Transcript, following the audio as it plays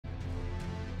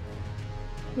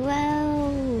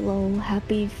Well,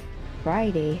 happy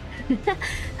Friday.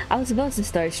 I was supposed to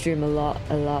start stream a lot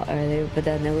earlier, but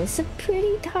then it was a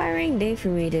pretty tiring day for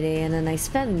me today, and then I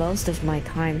spent most of my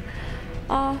time,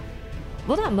 uh,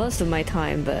 well, not most of my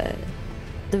time, but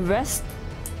the rest,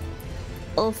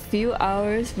 a few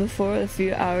hours before the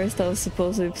few hours that I was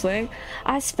supposed to be playing,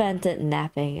 I spent it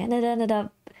napping, and it ended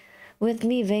up with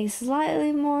me being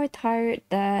slightly more tired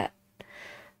than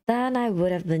I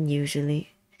would have been usually.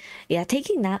 Yeah,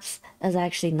 taking naps is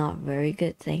actually not a very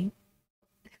good thing.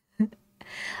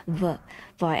 but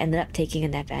but I ended up taking a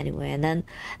nap anyway, and then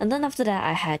after that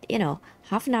I had,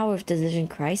 half an hour of decision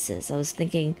crisis. I was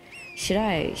thinking, should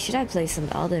I play some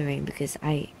Elden Ring because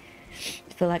I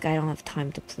feel like I don't have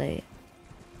time to play it.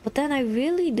 But then I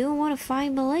really do want to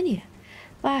find Millennia.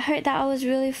 But I heard that I was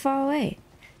really far away.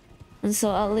 And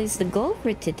so at least the goal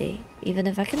for today, even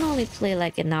if I can only play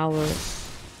like an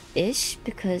hour-ish,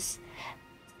 because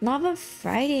it's not a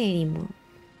Friday anymore.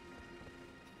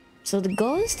 So the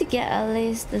goal is to get at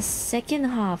least the second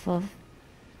half of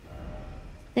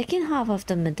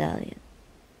the medallion.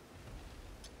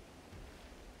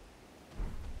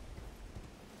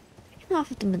 Second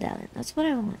half of the medallion. That's what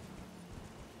I want.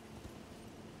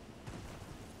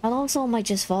 I'll also might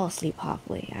just fall asleep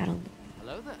halfway. I don't know.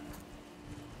 Hello there.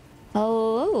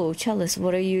 Hello, Chalice.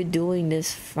 What are you doing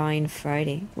this fine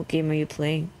Friday? What game are you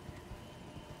playing?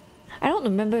 I don't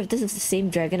remember if this is the same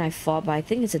dragon I fought, but I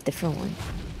think it's a different one.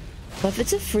 But if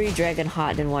it's a free dragon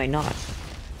hot, then why not?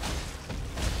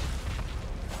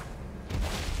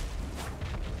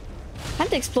 Time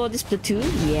to explore this platoon?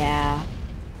 Yeah.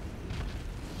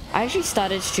 I actually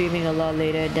started streaming a lot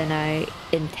later than I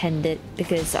intended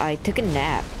because I took a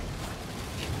nap.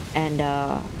 And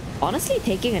honestly,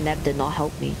 taking a nap did not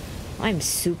help me. I'm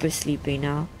super sleepy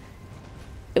now.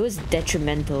 It was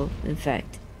detrimental, in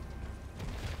fact.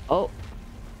 Oh.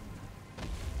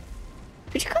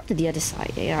 Could you come to the other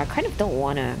side? Yeah, I kind of don't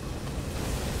want to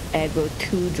aggro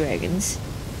two dragons.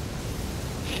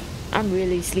 I'm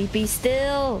really sleepy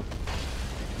still.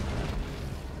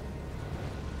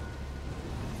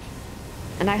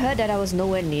 And I heard that I was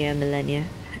nowhere near Millennia.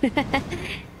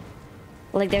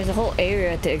 Like there's a whole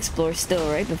area to explore still,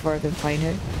 right? Before I can find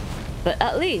her. But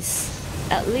at least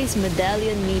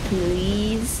medallion me,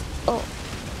 please. Oh.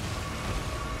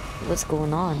 What's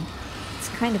going on? It's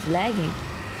kind of lagging.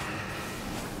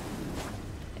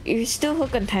 You're still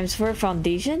hooked on ×4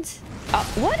 foundations?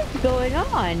 What is going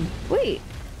on? Wait.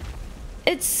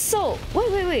 It's so...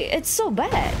 Wait. It's so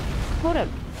bad. Hold up.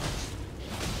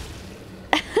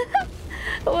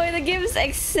 Wait, the game is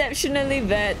exceptionally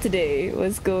bad today.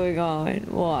 What's going on?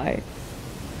 Why?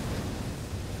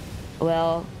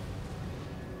 Well...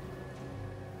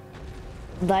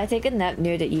 Did I take a nap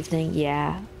near the evening?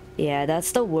 Yeah. Yeah,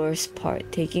 that's the worst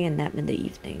part. Taking a nap in the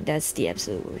evening. That's the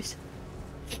absolute worst.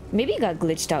 Maybe it got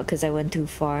glitched out because I went too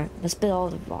far. Must be all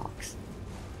the rocks.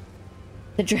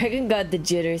 The dragon got the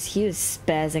jitters. He was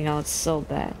spazzing out so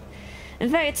bad. In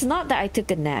fact, it's not that I took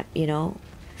a nap, you know?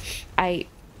 I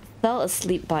fell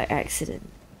asleep by accident.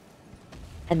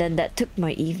 And then that took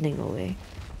my evening away.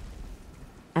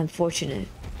 Unfortunate.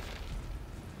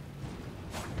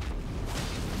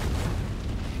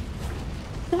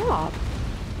 Stop!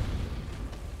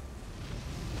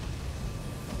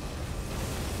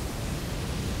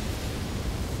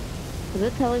 Is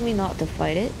it telling me not to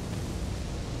fight it?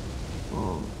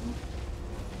 Oh.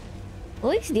 At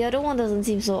least the other one doesn't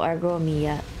seem so aggro on me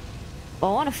yet. But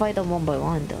I want to fight them one by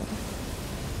one though.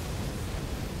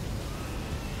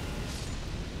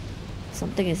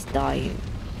 Something is dying.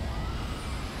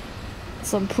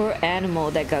 Some poor animal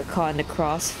that got caught in the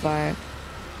crossfire.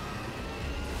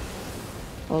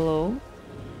 Hello?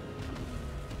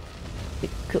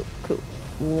 Could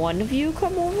one of you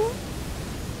come over?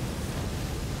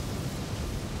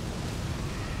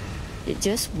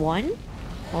 Just one?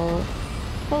 Oh,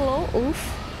 hello, oof.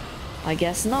 I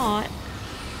guess not.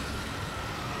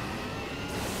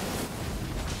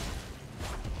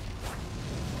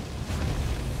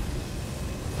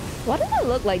 Why does it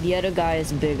look like the other guy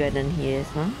is bigger than he is,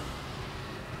 huh?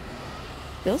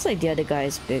 Feels like the other guy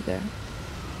is bigger.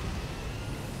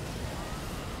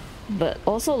 But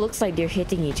also looks like they're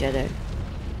hitting each other.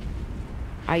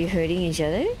 Are you hurting each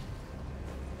other?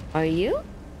 Are you?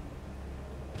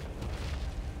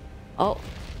 Oh,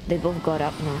 they both got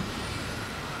up now.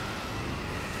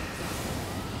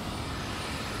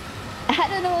 I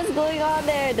don't know what's going on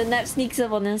there. The nap sneaks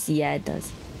up on us. Yeah, it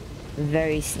does.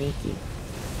 Very sneaky.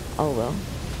 Oh well.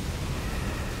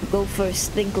 Go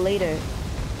first, think later.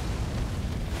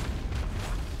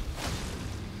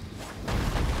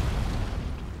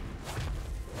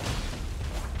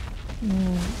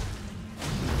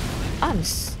 At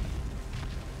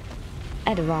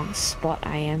the wrong spot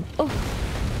I am. Oh!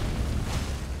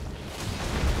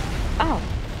 Ow!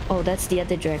 Oh, that's the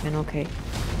other dragon, okay.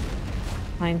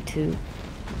 Time to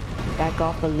back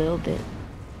off a little bit.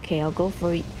 Okay, I'll go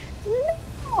for it.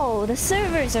 No! The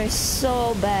servers are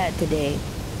so bad today.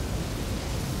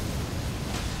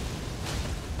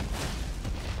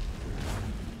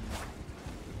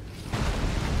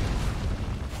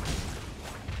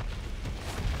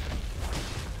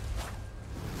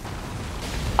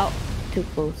 Oh, too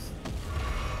close.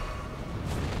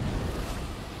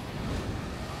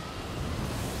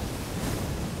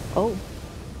 Oh.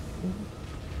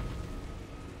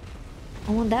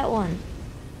 I want that one.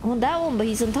 I want that one, but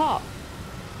he's on top.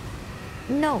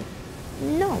 No.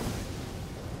 No.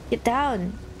 Get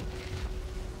down.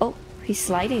 Oh, he's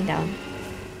sliding down.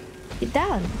 Get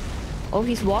down. Oh,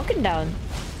 he's walking down.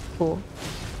 Cool.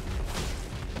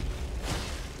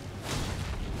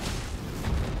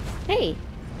 Hey.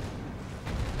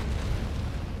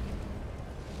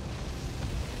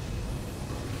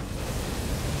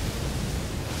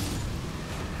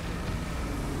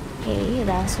 Okay,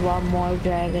 that's one more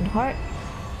dragon heart.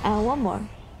 One more.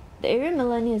 The area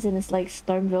Millennium is like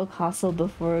Stormville Castle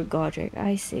before Godric.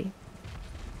 I see.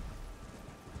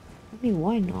 I mean,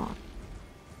 why not?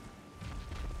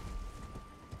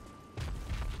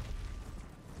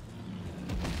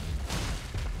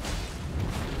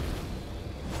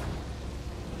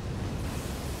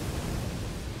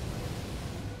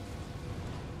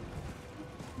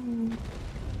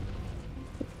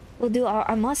 Well, dude,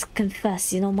 I must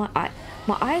confess, you know, my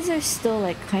eyes are still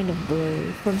like kind of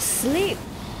blurry from sleep.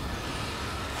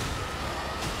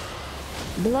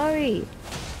 Blurry.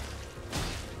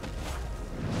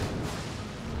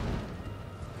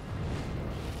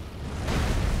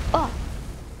 Oh,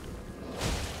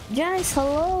 Janice,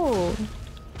 hello.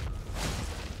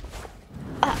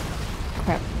 Ah,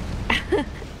 crap.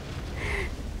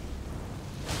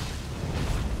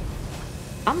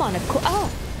 I'm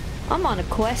on a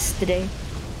quest today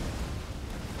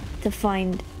to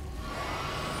find.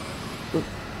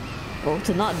 Well,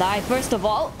 to not die first of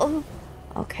all. Oh,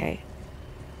 okay.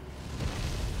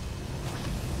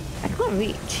 I can't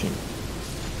reach him.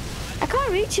 I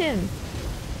can't reach him.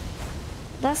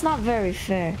 That's not very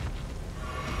fair.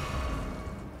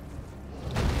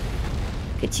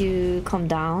 Could you come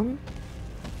down?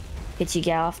 Could you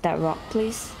get off that rock,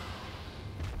 please?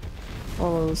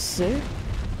 Follow suit.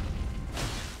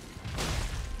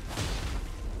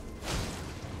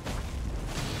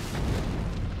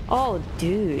 Oh,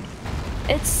 dude.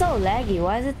 It's so laggy.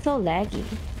 Why is it so laggy?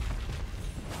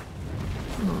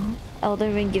 Aww.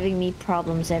 Elden Ring giving me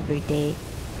problems every day.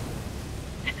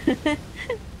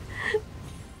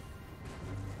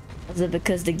 Is it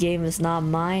because the game is not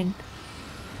mine?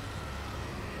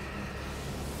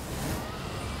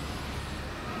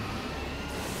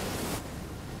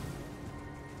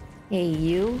 Hey,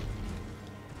 you.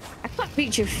 I can't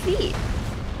reach your feet.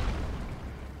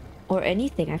 Or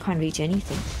anything. I can't reach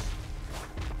anything.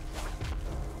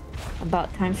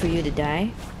 About time for you to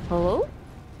die. Hello?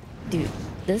 Dude,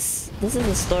 this is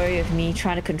a story of me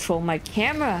trying to control my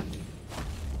camera.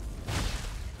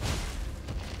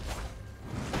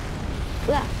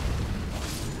 Blah.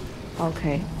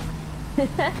 Okay.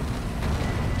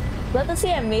 Let us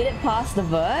say I made it past the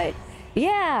bird.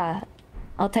 Yeah.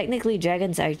 Oh, technically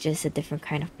dragons are just a different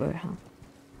kind of bird, huh?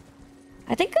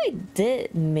 I think I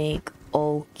did make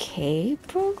okay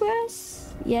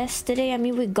progress yesterday. I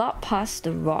mean, we got past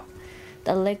the rot,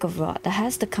 the lake of rot. That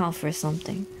has to count for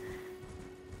something.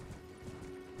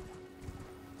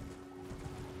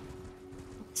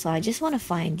 So I just want to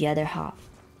find the other half,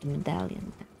 the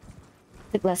medallion.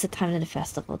 Took less of time than the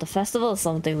festival. The festival is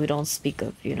something we don't speak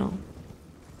of, you know.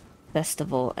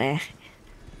 Festival, eh.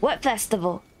 What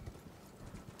festival?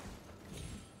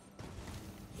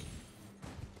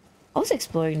 I was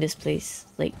exploring this place,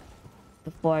 like,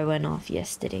 before I went off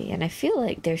yesterday, and I feel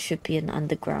like there should be an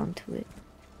underground to it.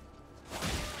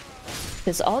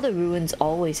 Because all the ruins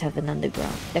always have an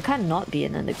underground. There can't not be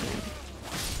an underground.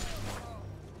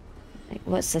 Like,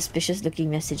 what suspicious looking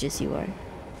messages you are.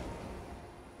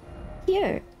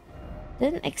 Here.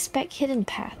 Didn't expect hidden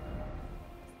path.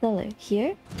 Cellar.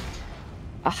 Here?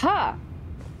 Aha!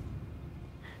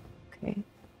 Okay.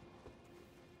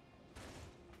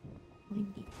 I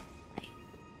need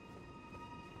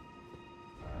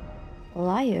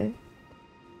liar.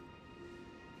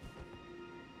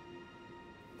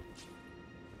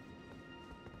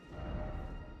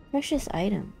 Precious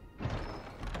item.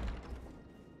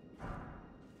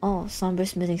 Oh, somber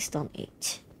smithing stone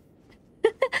 8.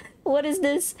 What is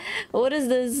this? What is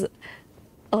this?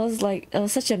 I was like, it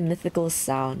was such a mythical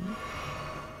sound.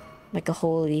 Like a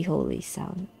holy, holy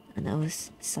sound. And that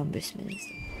was Sombersmith.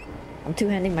 I'm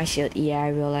two-handing my shield. Yeah, I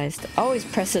realized. I always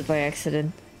press it by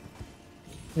accident.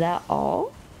 Is that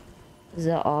all? Is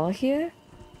that all here?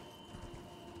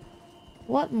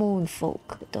 What moon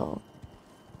folk, though?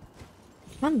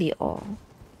 Can't be all.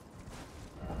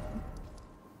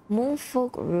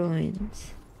 Moonfolk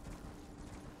ruins.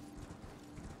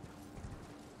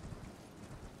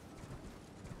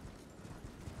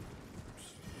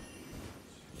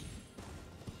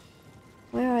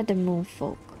 Where are the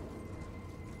moonfolk?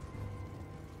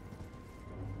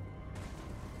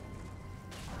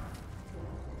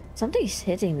 Something's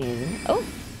hitting me, isn't it? Oh!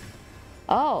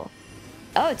 Oh!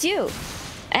 Oh, it's you!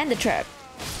 And the trap.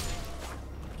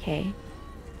 Okay.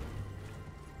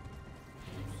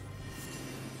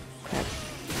 Crap.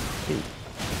 Dude.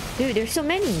 Dude, there's so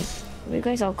many! Where are you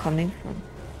guys all coming from?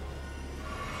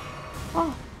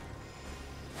 Oh.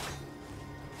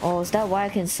 Oh, is that why I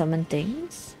can summon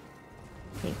things?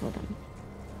 Okay, hold on.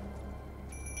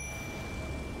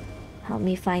 Help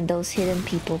me find those hidden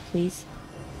people, please.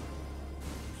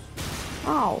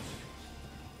 Oh.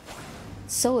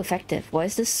 So effective. Why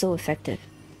is this so effective?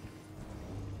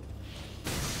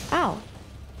 Ow.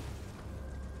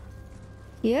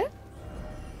 Here?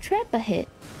 Trap a hit.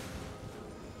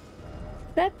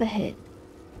 Trap a hit.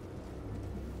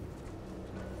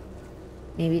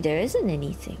 Maybe there isn't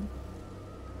anything.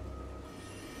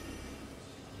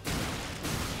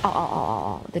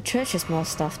 Oh. The church has more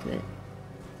stuff to it.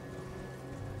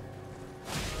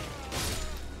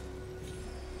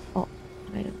 Oh,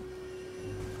 I don't.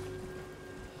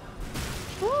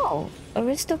 Oh,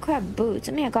 aristocrat boots.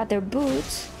 I mean, I got their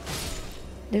boots.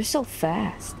 They're so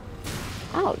fast.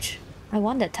 Ouch. I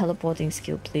want that teleporting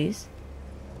skill, please.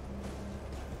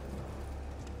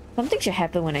 Something should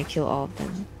happen when I kill all of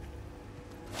them.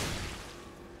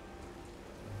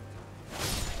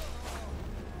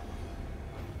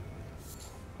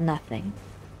 Nothing.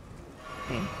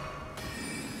 Okay.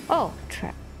 Oh,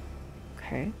 trap.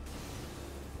 Okay.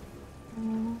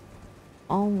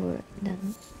 Onward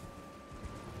then.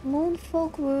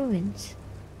 Moonfolk ruins.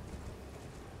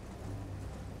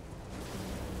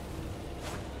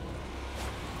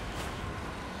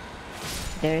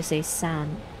 There is a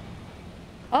sound.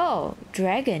 Oh,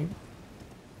 dragon.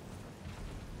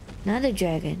 Another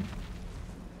dragon.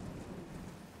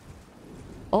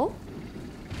 Oh,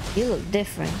 you look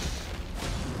different.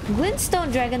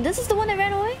 Glintstone dragon. This is the one that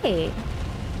ran away.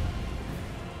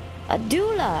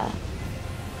 Adula.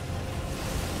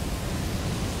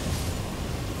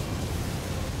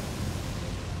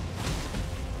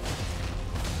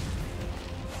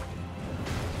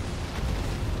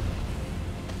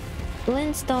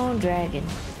 Glintstone dragon.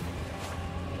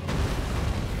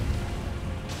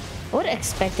 I would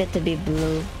expect it to be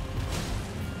blue,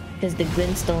 because the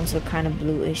glintstones were kind of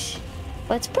bluish,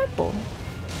 but it's purple.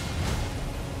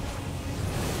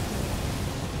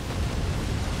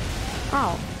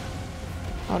 Ow.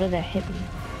 How did that hit me?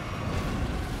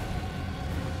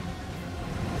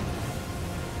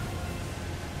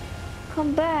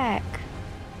 Come back.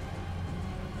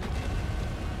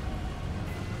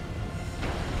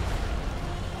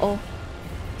 Oh.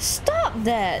 Stop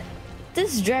that!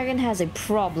 This dragon has a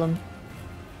problem.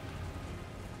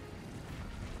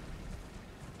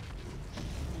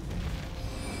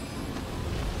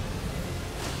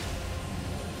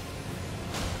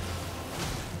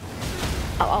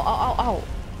 Ow.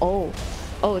 Oh.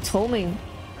 Oh, it's homing.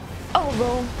 Oh,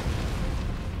 bro.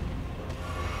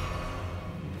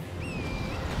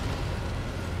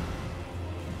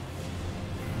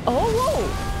 Oh, whoa.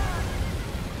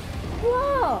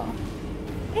 Whoa.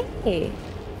 Hey.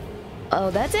 Oh,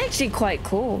 that's actually quite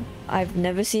cool. I've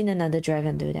never seen another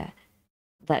dragon do that.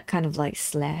 That kind of like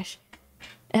slash.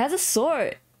 It has a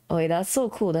sword. Oh wait, that's so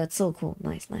cool. That's so cool.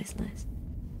 Nice.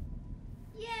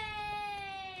 Yay!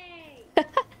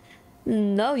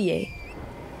 No yay.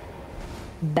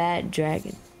 Bad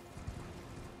dragon.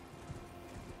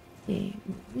 Okay,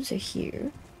 who's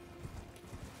here?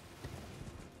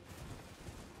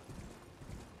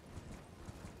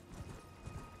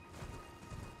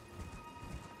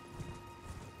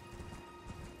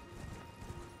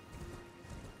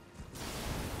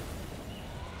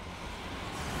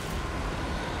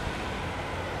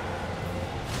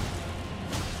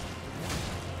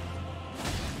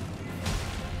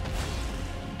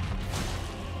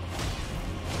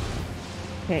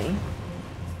 Okay,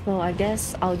 so I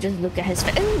guess I'll just look at his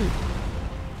face.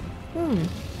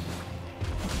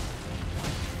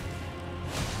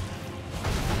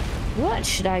 What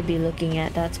should I be looking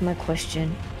at? That's my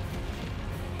question.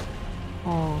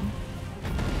 Oh.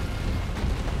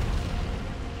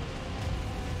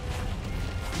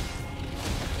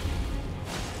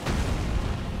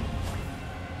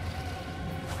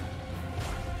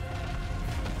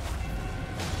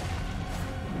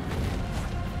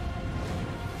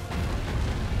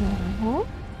 Uh-huh.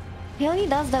 He only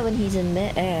does that when he's in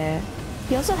mid-air.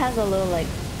 He also has a little, like,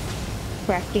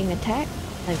 cracking attack,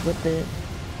 like with the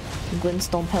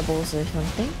glintstone pebbles or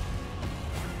something.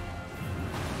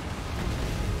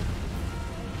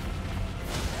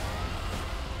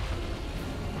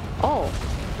 Oh,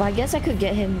 but I guess I could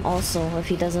get him also if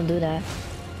he doesn't do that.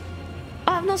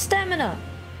 I have no stamina!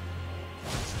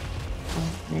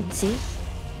 Oh, and see?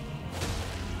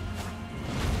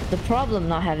 The problem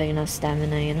not having enough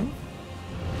stamina, you know?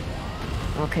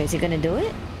 Okay, is he gonna do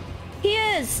it? He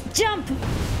is! Jump!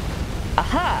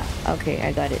 Aha! Okay,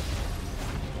 I got it.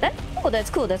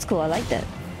 That's cool, that's cool. I like that.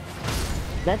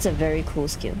 That's a very cool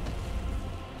skill.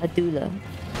 Adula.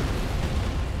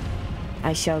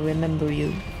 I shall remember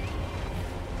you.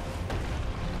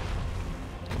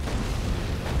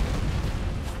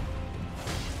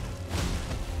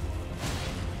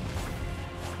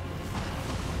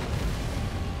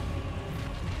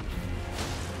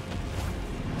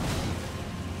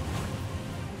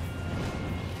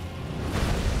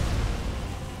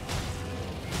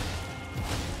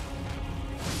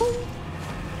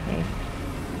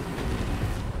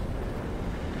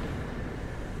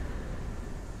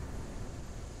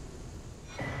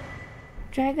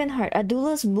 Dragonheart,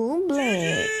 Adula's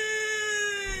Moonblade.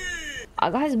 I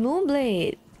got his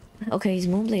Moonblade. Okay, his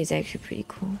Moonblade is actually pretty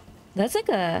cool. That's like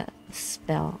a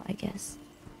spell, I guess.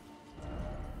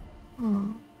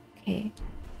 Oh, okay.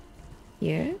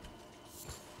 Here.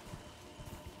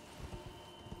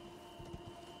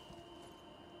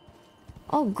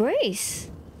 Oh, Grace.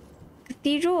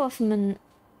 Cathedral of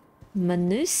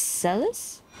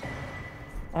Manus-Celis?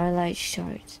 Starlight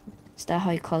Shards. Is that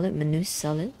how you call it?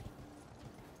 Manus-Celis?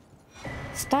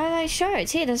 Starlight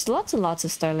Shards! Hey, there's lots and lots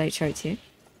of Starlight Shards here.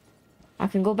 I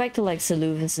can go back to like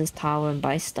Seluvis's tower and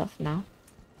buy stuff now.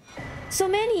 So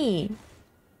many!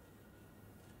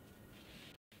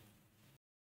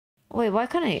 Wait, why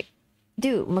can't I...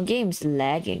 Dude, my game's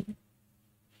lagging.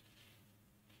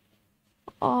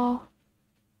 Oh.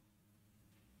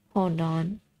 Hold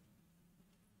on.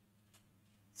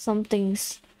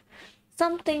 Something's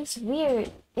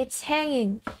weird. It's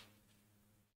hanging.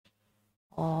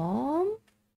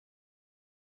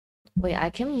 Wait, I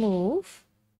can move.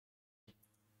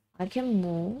 I can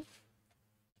move.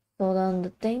 So then the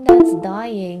thing that's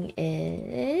dying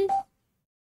is...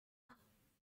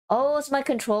 Oh, it's my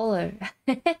controller.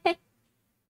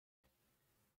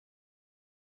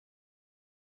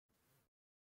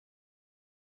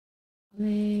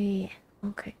 Wait,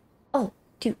 okay. Oh,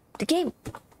 dude, the game.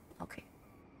 Okay.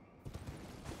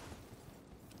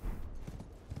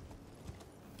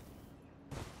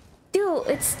 Dude,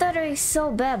 it's stuttering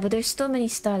so bad, but there's so many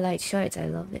Starlight Shards. I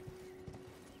love it.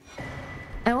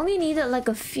 I only needed like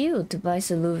a few to buy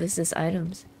Seluvis's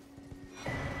items.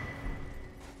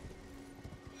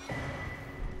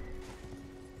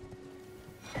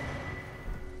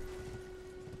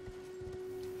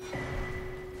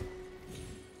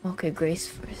 Okay, Grace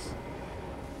first.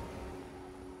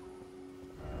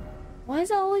 Why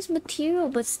is it always material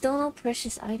but still no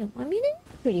precious item? I mean, it's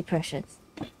pretty precious.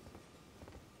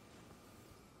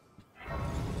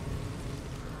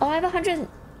 Oh, I have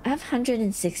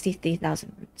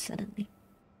 163,000 roots suddenly.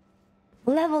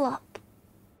 Level up.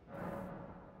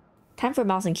 Time for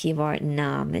mouse and keyboard.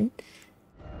 Nah, man.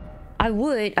 I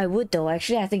would though.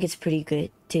 Actually, I think it's pretty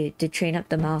good to train up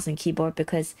the mouse and keyboard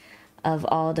because of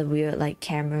all the weird like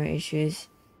camera issues.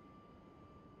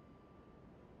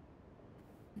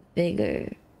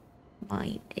 Vigor,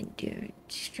 mind, endurance,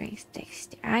 strength,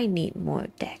 dexterity. I need more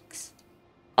dex.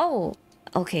 Oh,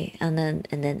 okay, and then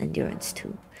endurance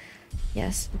too.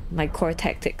 Yes, my core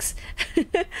tactics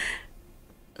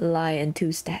lie in 2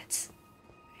 stats.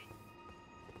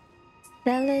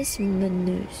 Celis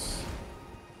Manus.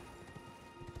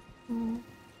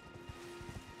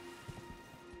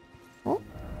 Oh,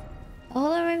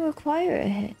 all I require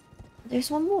ahead.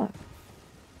 There's one more.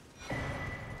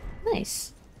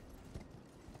 Nice.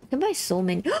 I can buy so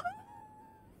many.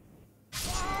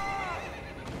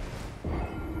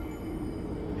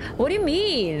 What do you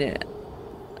mean?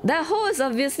 That hole is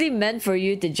obviously meant for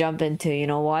you to jump into, you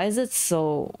know? Why is it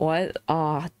so... Why...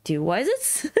 Ah, dude, why is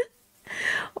it...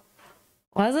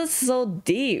 Why is it so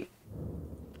deep?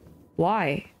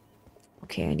 Why?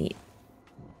 Okay,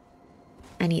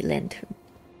 I need lantern.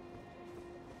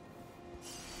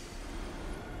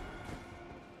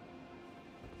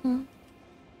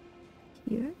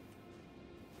 Here.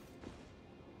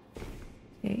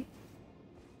 Okay.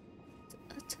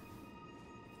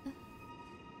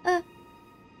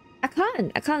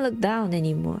 I can't look down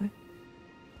anymore.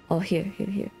 Oh, here.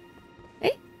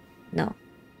 Hey? No.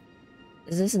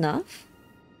 Is this enough?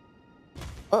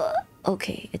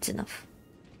 Okay, it's enough.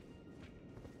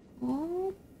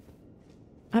 Oh.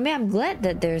 I mean, I'm glad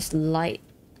that there's light.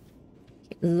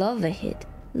 Love ahead.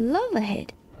 Love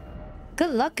ahead.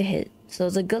 Good luck ahead. So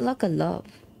it's a good luck of love.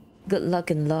 Good luck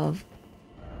in love.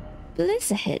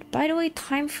 Bliss ahead. By the way,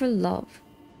 time for love.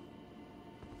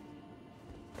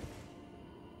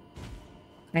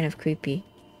 Kind of creepy.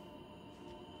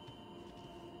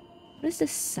 What is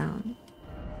this sound?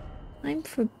 Time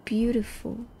for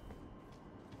beautiful.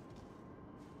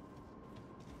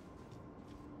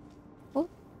 Oh.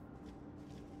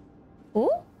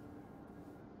 Oh?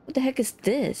 What the heck is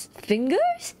this?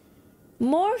 Fingers?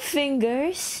 More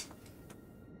fingers?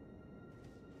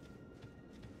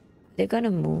 They're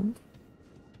gonna move.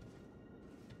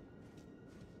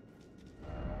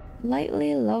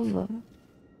 Lightly lover.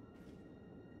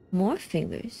 More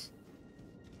fingers.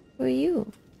 For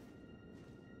you.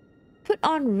 Put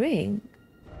on ring.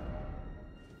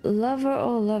 Lover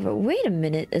or lover. Wait a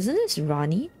minute. Isn't this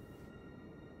Ronnie?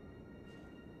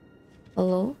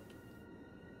 Hello?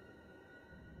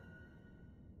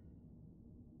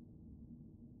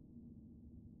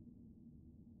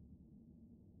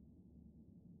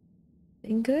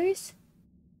 Fingers?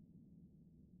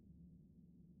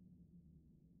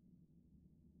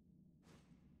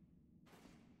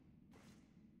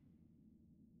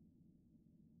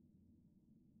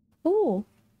 Oh.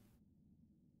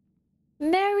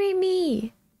 Marry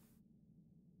me.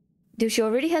 Dude, she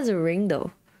already has a ring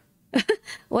though.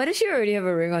 Why does she already have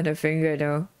a ring on her finger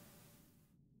though?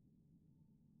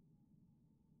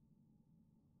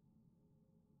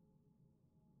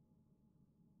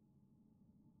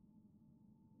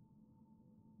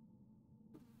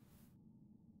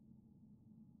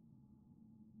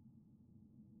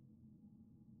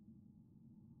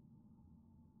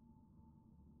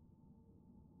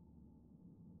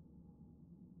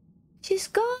 She's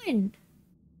gone.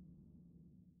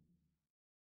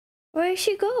 Where did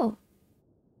she go?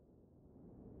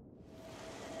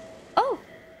 Oh.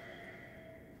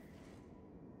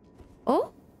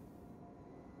 Oh?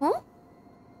 Huh?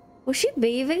 Was she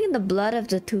bathing in the blood of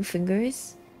the two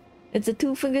fingers? It's a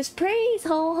two fingers praise.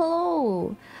 Oh,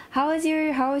 hello. How is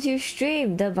your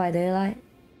stream, Dead by Daylight?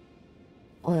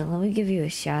 Oh, let me give you a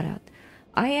shout out.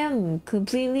 I am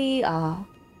completely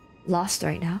lost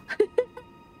right now.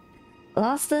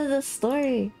 Lost in the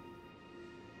story.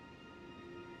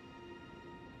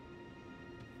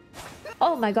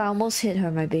 Oh my god, I almost hit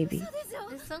her, my baby.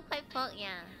 The song quite folk,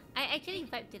 yeah. I actually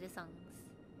vibe to the songs.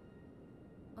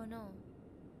 Oh no.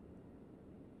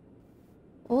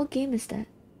 What game is that?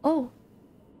 Oh.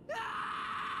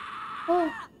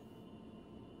 Oh.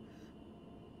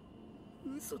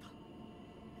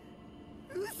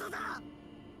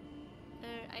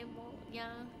 I won't,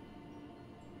 yeah.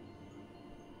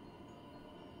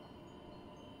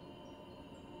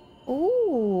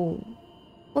 Oh.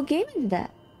 What game is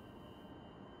that?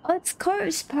 Oh, it's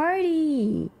Corpse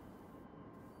Party.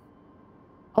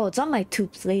 Oh, it's on my to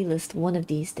playlist one of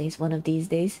these days. One of these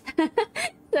days.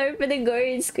 Sorry for the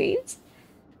gory screams.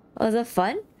 Was that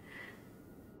fun?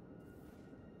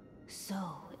 So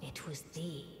it was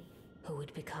thee who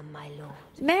would become my lord.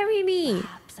 Marry me.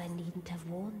 Perhaps I needn't have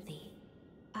warned thee.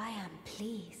 I am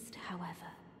pleased,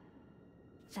 however.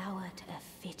 Thou art a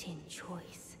fitting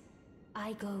choice.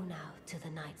 I go now to the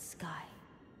night sky.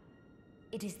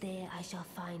 It is there I shall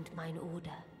find mine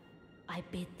order. I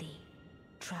bid thee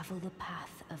travel the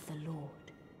path of the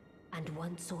Lord, and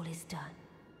once all is done,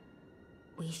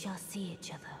 we shall see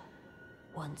each other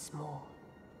once more.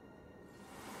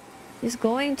 He's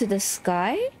going to the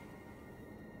sky?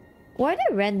 Why are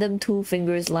there random two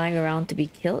fingers lying around to be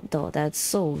killed though? That's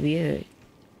so weird.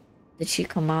 Did she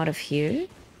come out of here?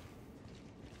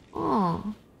 Oh.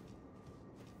 I'm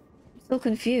so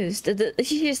confused.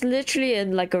 She's literally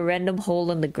in like a random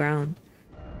hole in the ground.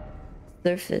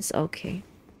 Surface, okay.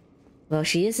 Well,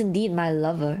 she is indeed my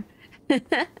lover.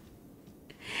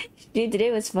 Dude,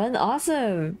 today was fun.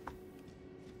 Awesome.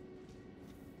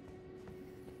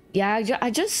 Yeah,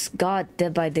 I just got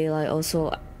Dead by Daylight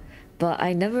also, but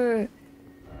I never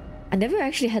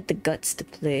actually had the guts to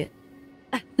play it.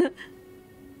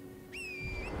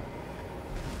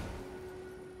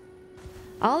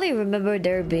 I only remember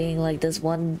there being like this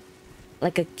one,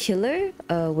 like a killer,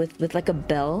 with like a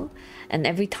bell, and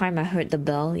every time I heard the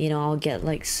bell, you know, I'll get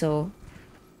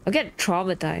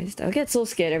traumatized. I'll get so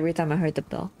scared every time I heard the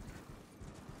bell.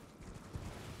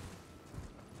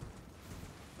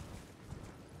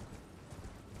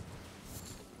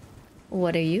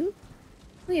 What are you?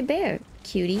 Oh, a bear,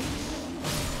 cutie.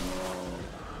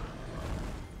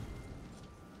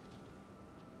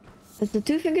 It's the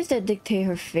two fingers that dictate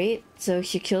her fate, so if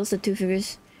she kills the two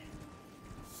fingers.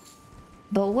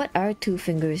 But what are two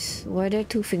fingers? Why are there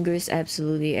two fingers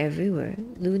absolutely everywhere?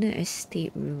 Lunar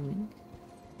Estate Ruin.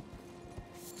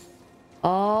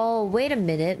 Oh, wait a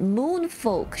minute.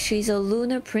 Moonfolk. She's a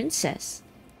lunar princess.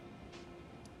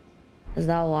 Is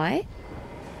that why?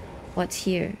 What's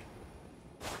here?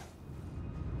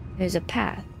 There's a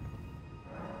path.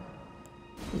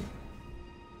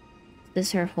 Is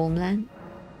this her homeland?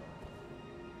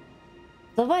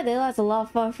 So far, they lost a lot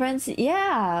of fun friends.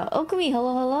 Yeah! Okumi,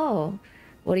 hello, hello.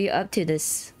 What are you up to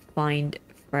this fine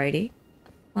Friday?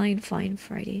 Fine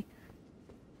Friday.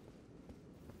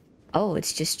 Oh,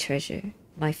 it's just treasure.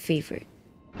 My favorite.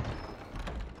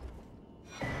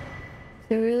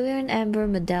 Cerulean Amber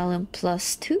Medallion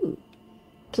 +2.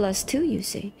 +2, you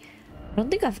say? I don't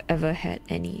think I've ever had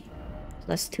any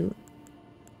 +2.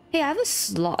 Hey, I have a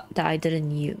slot that I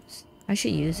didn't use. I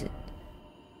should use it.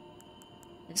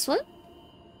 This one?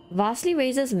 Vastly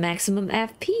raises maximum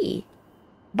FP.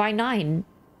 By 9.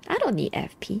 I don't need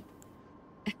FP.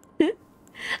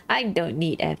 I don't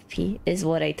need FP, is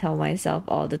what I tell myself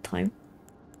all the time.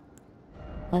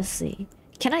 Let's see.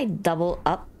 Can I double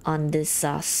up on this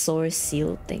source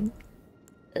seal thing?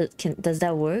 Does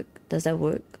that work? Does that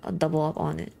work? I'll double up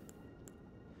on it.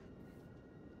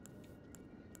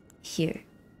 Here.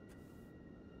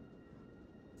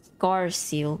 Scar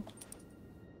seal.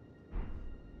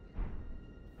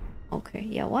 Okay,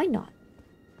 yeah, why not?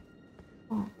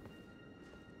 Oh.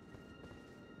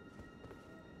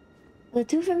 The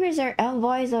two fingers are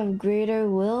envoys of greater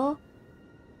will.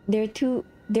 There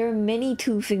are many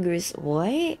two fingers.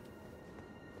 What?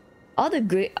 All the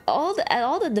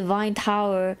divine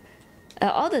tower,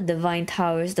 all the divine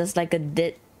towers. That's like a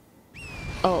dit.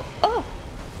 Oh,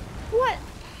 what?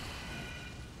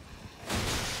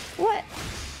 What?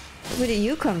 Where did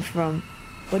you come from?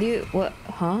 What?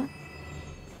 Huh?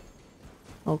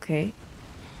 Okay.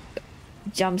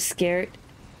 Jump scared.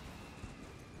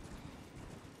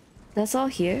 That's all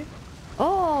here.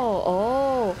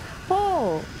 Oh.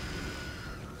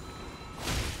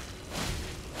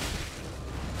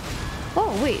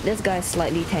 Oh, wait, this guy's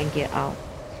slightly tanky. Ow.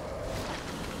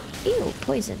 Ew,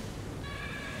 poison.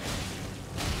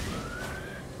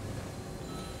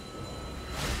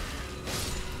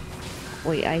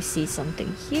 Wait, I see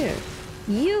something here.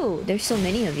 There's so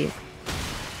many of you.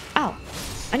 Ow.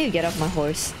 I need to get off my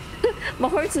horse. My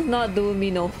horse is not doing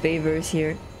me no favors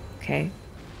here. Okay.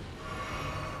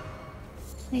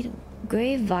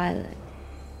 Grey Violet.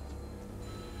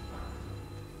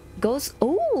 Ghost.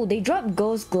 Oh, they dropped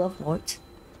Ghost Glove Wart.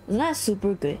 Isn't that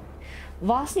super good?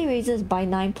 Vastly raises by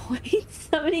 9 points.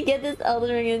 Somebody get this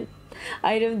Elden Ring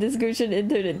item description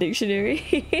into the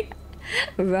dictionary.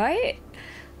 Right?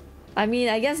 I mean,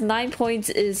 I guess 9 points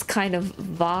is kind of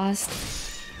vast.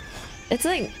 It's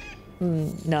like...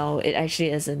 no, it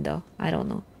actually isn't though. I don't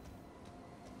know.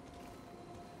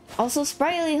 Also,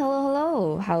 Sprightly,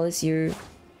 hello. How is your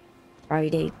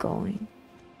Friday going?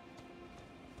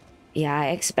 Yeah, I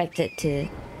expect it to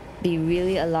be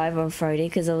really alive on Friday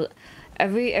because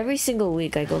every single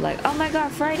week I go like, oh my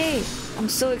god, Friday! I'm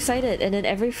so excited, and then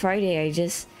every Friday I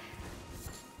just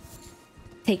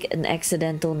take an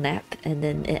accidental nap and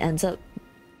then it ends up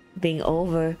being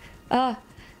over.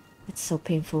 It's so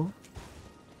painful.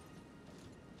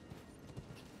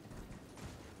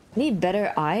 Need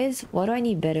better eyes? Why do I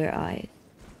need better eyes?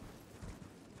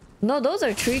 No, those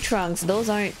are tree trunks. Those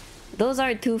aren't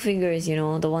two fingers, you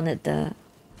know, the one at the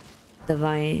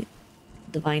divine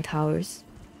towers.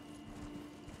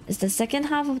 Is the second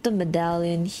half of the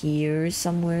medallion here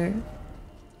somewhere?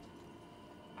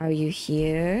 Are you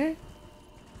here?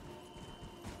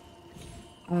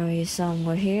 Are you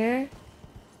somewhere here?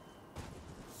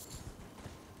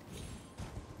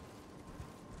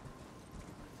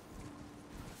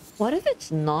 What if it's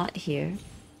not here?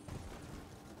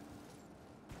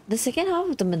 The second half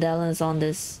of the medallion is on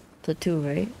this plateau,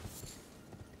 right?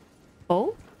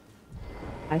 Oh?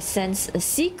 I sense a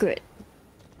secret.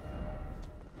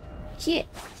 Yeah.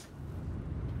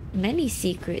 Many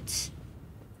secrets.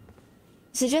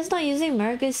 Suggest not using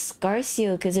Marcus Scar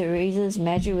Seal because it raises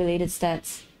magic related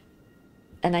stats.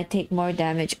 And I take more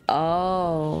damage.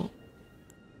 Oh.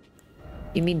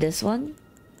 You mean this one?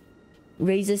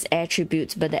 Raises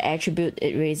attributes, but the attribute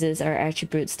it raises are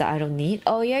attributes that I don't need.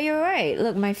 Oh yeah, you're right.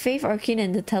 Look, my faith, arcane,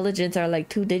 and intelligence are like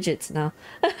 2 digits now.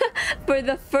 For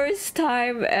the first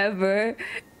time ever.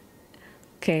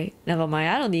 Okay, never mind.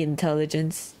 I don't need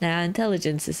intelligence. Nah,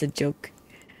 intelligence is a joke.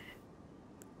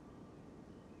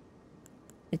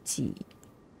 Let's see.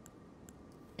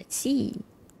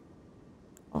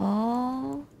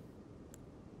 Oh.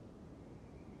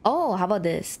 Oh, how about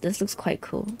this? This looks quite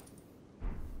cool.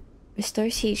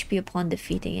 Restores HP upon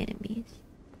defeating enemies.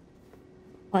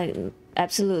 Like,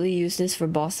 absolutely use this for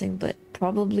bossing, but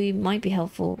probably might be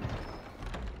helpful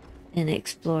in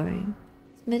exploring.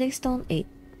 Mythic Stone 8.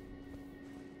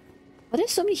 Why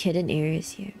there's so many hidden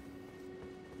areas here?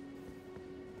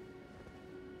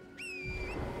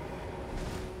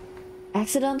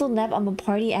 Accidental nap, I'm a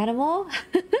party animal?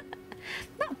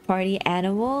 Not party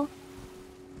animal.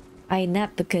 I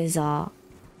nap because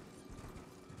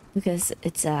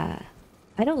it's I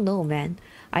don't know, man.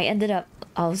 I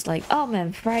was like, oh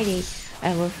man, Friday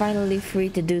and we're finally free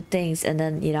to do things, and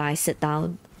then, you know, I sit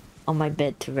down on my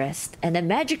bed to rest, and then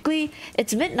magically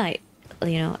it's midnight,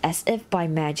 you know, as if by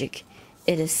magic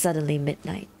it is suddenly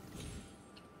midnight.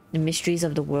 The mysteries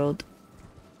of the world,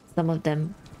 some of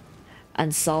them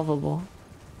unsolvable.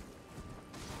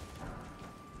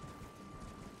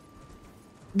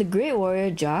 The Great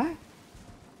Warrior Jar?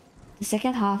 The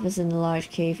second half is in the large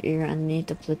cave area underneath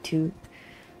the plateau.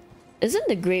 Isn't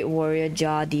the Great Warrior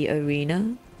Jar the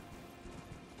arena?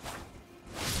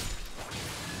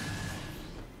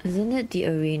 Isn't it the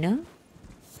arena?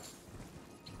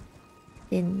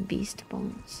 Thin beast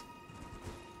bones.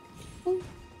 Boom.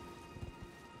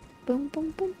 Boom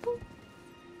boom boom boom.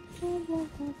 Boom boom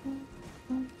boom boom.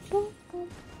 Boom boom boom.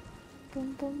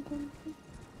 Boom boom boom boom.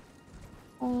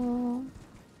 Oh.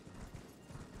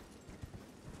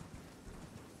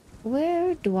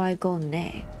 Where do I go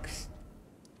next?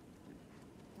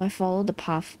 Do I follow the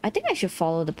path? I think I should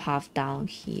follow the path down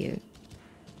here.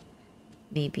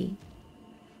 Maybe.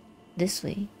 This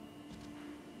way.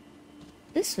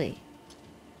 This way.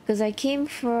 Because I came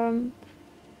from...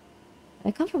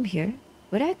 I come from here.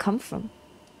 Where did I come from?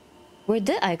 Where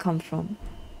did I come from?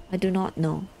 I do not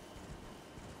know.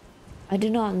 I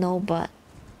do not know, but...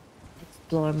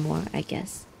 explore more, I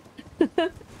guess.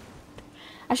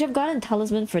 I should have gotten a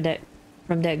talisman for that...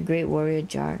 from that Great Warrior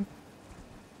Jar.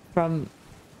 From...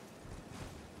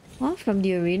 What? From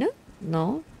the arena?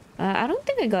 No. I don't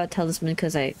think I got a talisman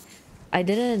because I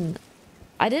didn't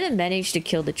manage to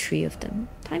kill the 3 of them.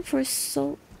 Time for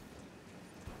so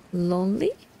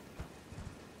lonely?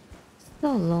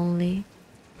 So lonely.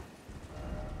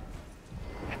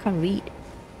 I can't read.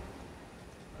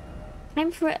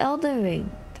 Time for Elden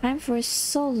Ring. Time for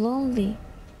so lonely.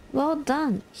 Well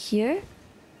done. Here?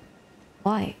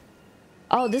 Why?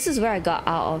 Oh, this is where I got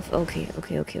out of. Okay.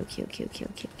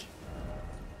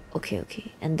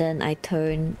 Okay. And then I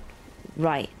turn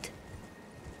right.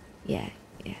 Yeah.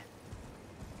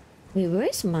 Wait,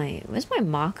 where's my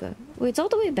marker? Wait, it's all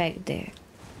the way back there.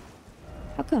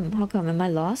 How come? Am I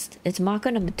lost? It's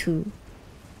marker number 2.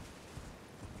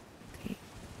 Okay.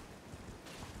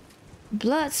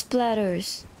 Blood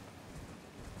splatters.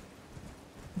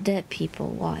 Dead people,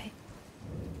 why?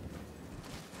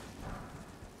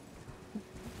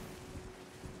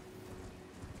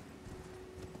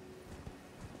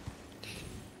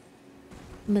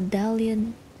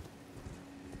 Medallion.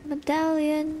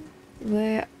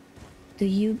 Where do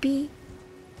you be?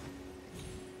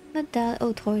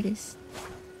 Oh, tortoise.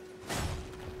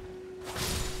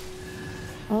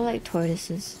 I like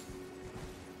tortoises.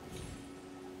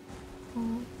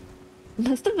 Oh.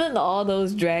 Must have been all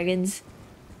those dragons.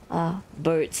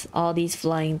 Birds. All these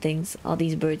flying things. All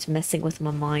these birds messing with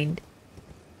my mind.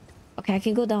 Okay, I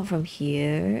can go down from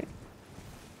here.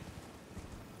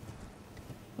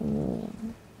 Oh.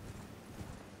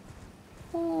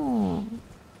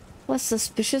 What's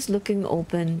suspicious looking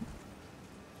open?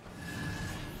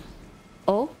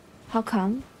 Oh? How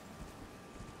come?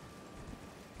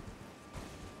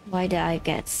 Why did I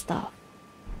get stuck?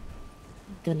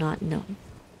 Do not know.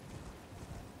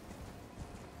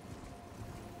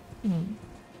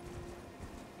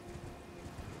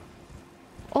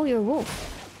 Oh, you're a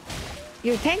wolf.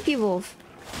 You're a tanky wolf.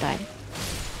 Die.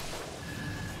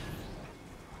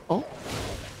 Oh?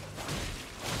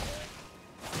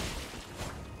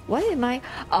 Why am I...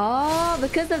 Oh,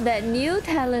 because of that new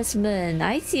talisman.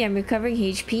 I see, I'm recovering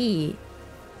HP.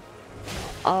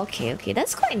 Okay.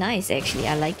 That's quite nice, actually.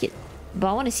 I like it. But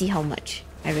I want to see how much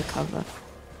I recover.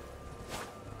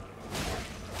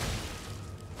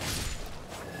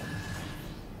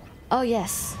 Oh,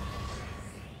 yes.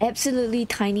 Absolutely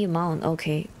tiny amount.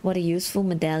 Okay. What a useful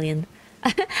medallion.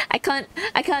 I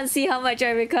can't see how much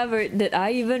I recovered. Did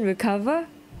I even recover?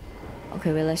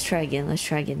 Okay, wait, let's try again.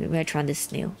 We're gonna try this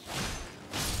snail.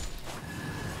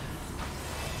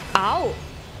 Ow!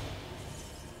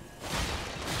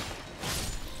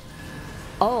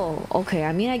 Oh, okay.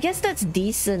 I mean, I guess that's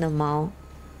decent amount.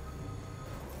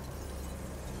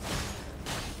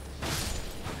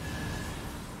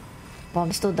 But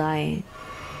I'm still dying.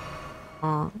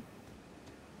 Oh.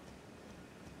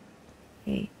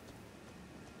 Okay.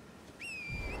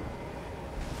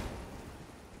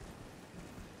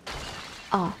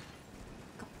 Oh.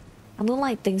 I don't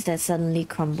like things that suddenly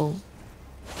crumble.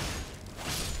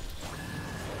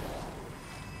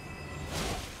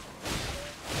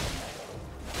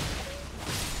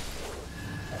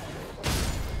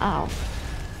 Ow.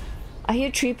 I hear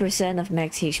 3% of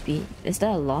max HP. Is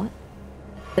that a lot?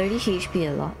 30 HP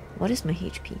a lot. What is my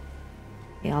HP?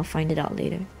 Yeah, I'll find it out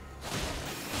later.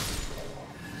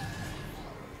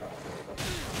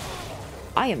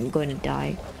 I am going to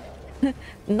die.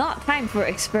 Not time for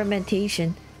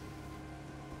experimentation.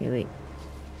 Wait, wait.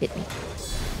 Hit me.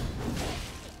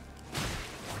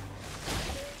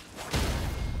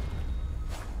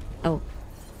 Oh.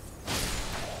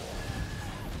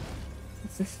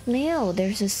 It's a snail.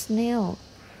 There's a snail.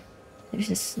 There's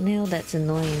a snail that's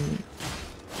annoying me.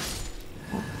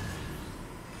 Oh.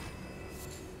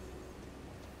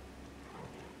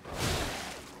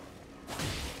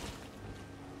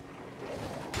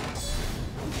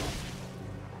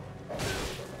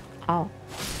 Ow.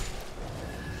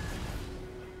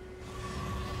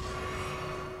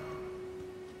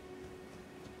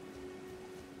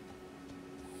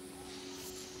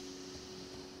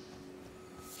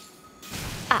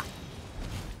 Ah.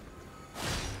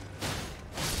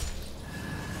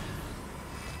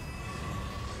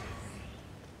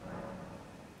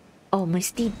 Oh, my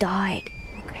steed died.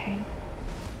 Okay.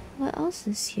 What else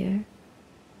is here?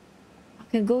 I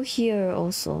can go here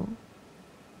also.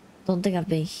 Don't think I've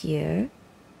been here.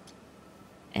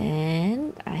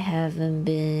 And I haven't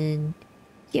been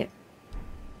here.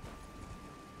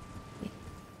 Wait.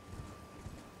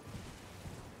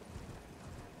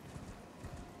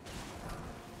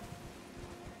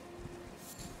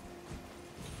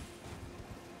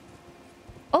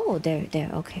 Oh,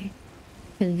 there, okay.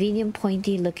 Convenient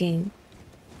pointy looking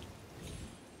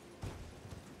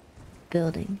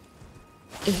building.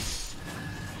 Eh.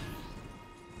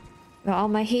 Where are all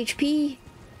my HP?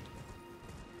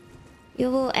 You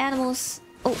little animals.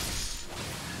 Oh,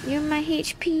 you're my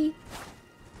HP.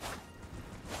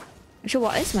 Actually,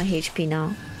 what is my HP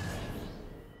now?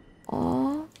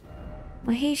 Oh,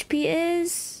 my HP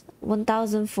is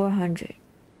 1,400.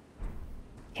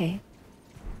 Okay.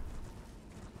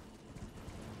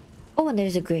 Oh, and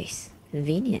there's a grace.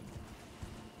 Convenient.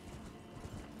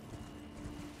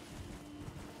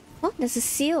 Oh, there's a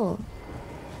seal.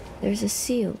 There's a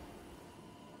seal.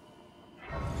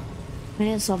 I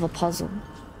need to solve a puzzle.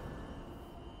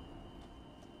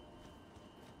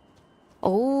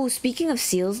 Oh, speaking of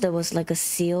seals, there was like a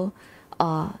seal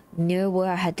near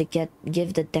where I had to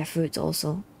give the death roots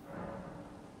also.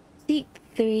 Seek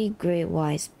 3 great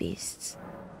wise beasts.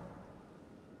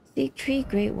 Seek 3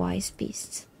 great wise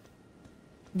beasts.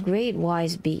 Great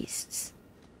wise beasts.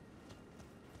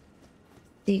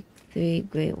 Seek 3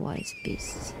 great wise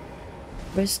beasts.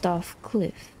 First off,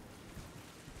 cliff.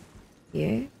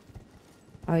 Here.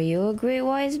 Are you a great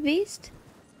wise beast?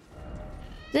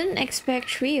 Didn't expect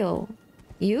trio.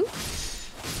 You?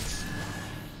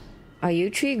 Are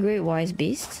you 3 great wise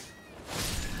beasts?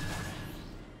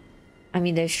 I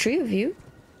mean, there's 3 of you.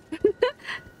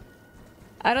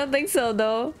 I don't think so,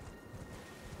 though.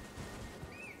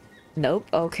 Nope,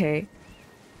 okay.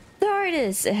 There it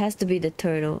is. It has to be the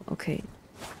turtle. Okay.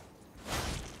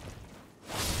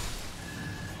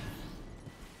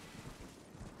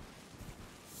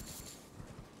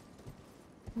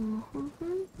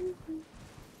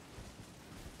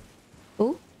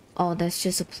 Oh? Oh, that's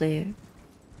just a player.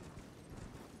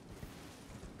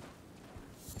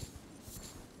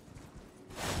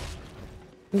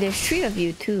 There's 3 of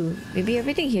you too. Maybe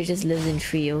everything here just lives in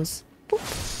trios. Boop.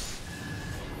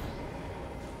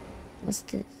 What's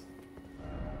this?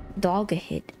 Dog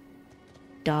ahead.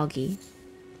 Doggy.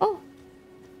 Oh!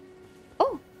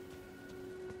 Oh!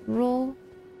 Roll.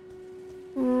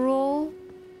 Roll.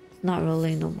 Not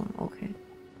rolling no more. Okay.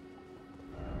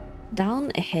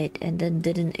 Down ahead and then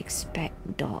didn't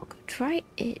expect dog. Try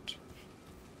it.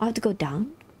 I have to go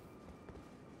down?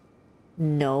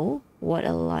 No. What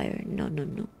a liar. No, no,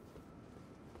 no.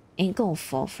 Ain't gonna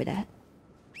fall for that.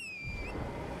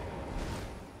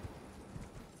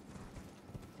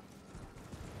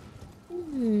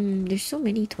 There's so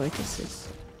many tortoises.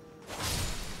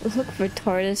 Look for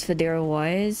tortoise for their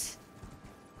wise.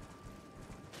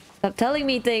 Stop telling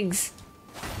me things.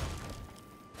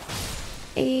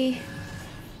 Eh.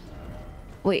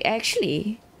 Wait,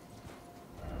 actually,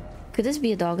 could this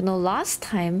be a dog? No, last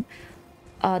time,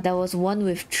 there was one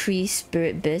with 3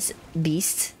 spirit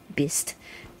beasts. It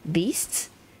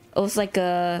was like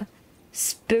a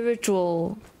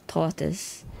spiritual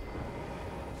tortoise.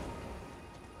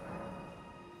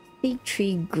 Big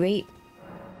tree, great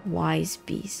wise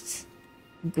beasts.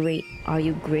 Great. Are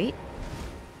you great?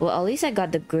 Well, at least I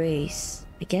got the grace.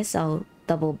 I guess I'll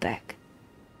double back.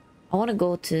 I want to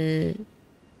go to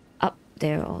up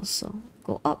there also.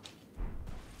 Go up.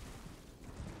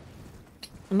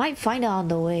 I might find it on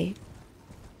the way.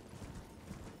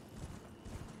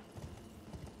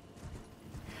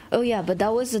 Oh yeah, but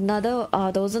that was another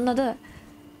there was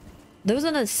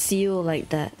another seal like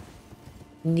that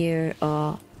near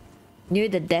near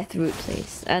the death root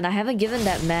place. And I haven't given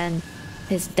that man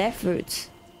his death roots.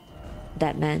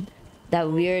 That man.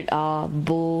 That weird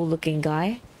bull looking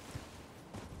guy.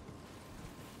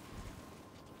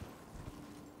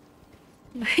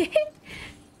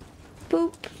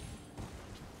 Boop.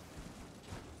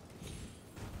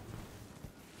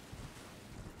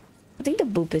 I think the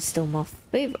boop is still muffed.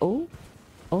 Wait, oh?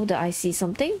 Oh, did I see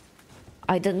something?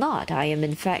 I did not. I am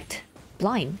in fact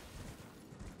blind.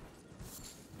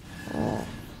 Oh.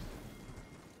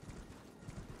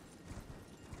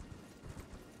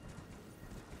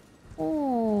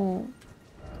 Oh.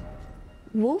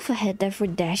 Wolf ahead, therefore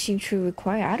dashing through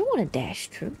require. I don't want to dash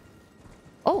through.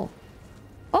 Oh.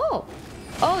 Oh.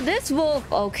 Oh, this wolf.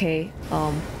 Okay.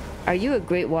 Are you a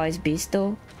great wise beast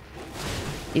though?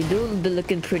 You do be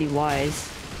looking pretty wise.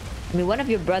 I mean, one of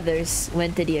your brothers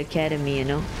went to the academy, you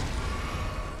know?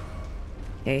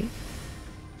 Okay.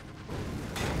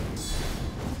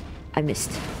 I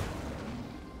missed.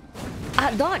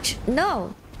 Ah, dodge!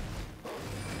 No!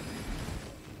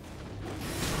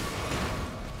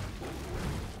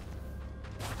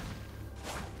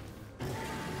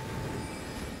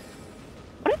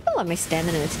 But I feel like my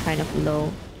stamina is kind of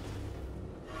low.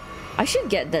 I should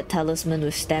get that talisman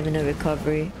with stamina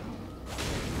recovery.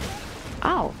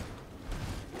 Ow.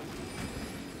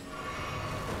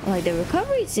 Like, the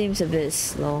recovery seems a bit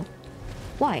slow.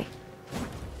 Why?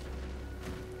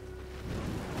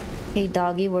 Hey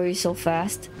doggy, were you so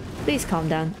fast? Please calm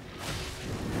down.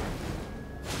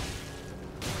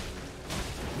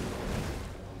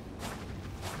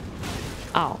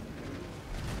 Ow.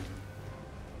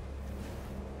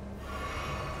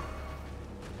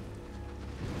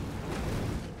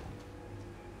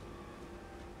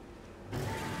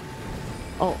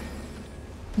 Oh.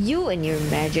 You and your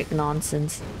magic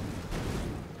nonsense.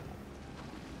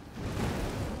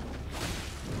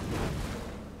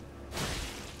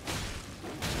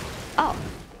 Oh.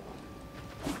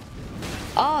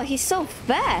 Oh, he's so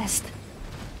fast.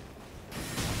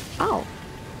 Ow.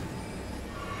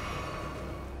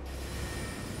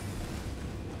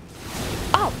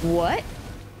 Oh, what?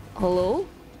 Hello?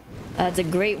 That's a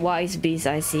great wise beast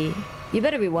I see. You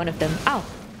better be one of them. Ow.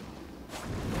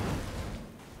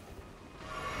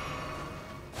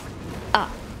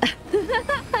 Ah.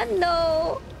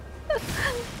 No.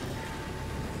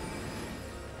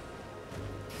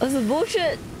 That's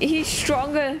bullshit. He's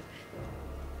stronger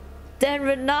than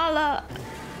Renala.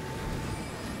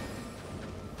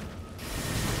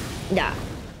 Yeah.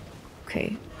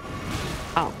 Okay.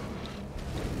 Ow.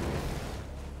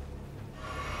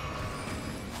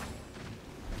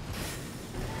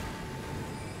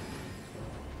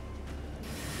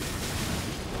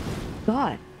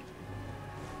 God.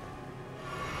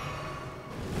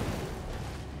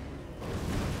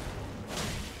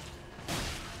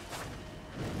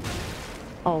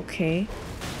 Okay.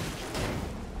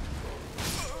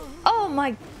 Oh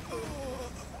my.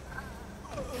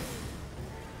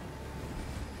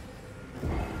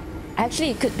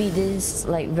 Actually, it could be this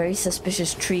like very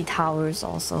suspicious tree towers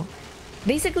also.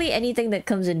 Basically, anything that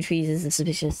comes in trees is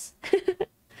suspicious.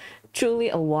 Truly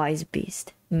a wise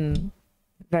beast. Hmm.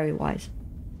 Very wise.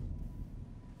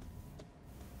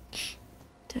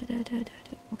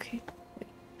 Okay.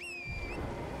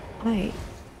 Wait.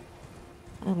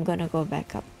 I'm gonna go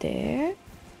back up there.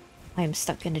 I'm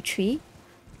stuck in a tree.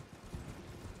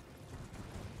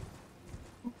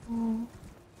 Oh.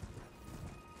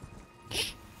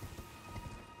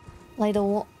 Like the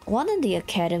one in the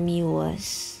academy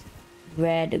was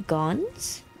Red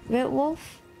Guns? Red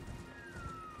Wolf?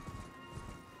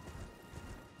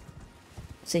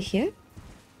 Is it here?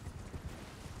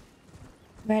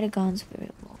 Red Guns,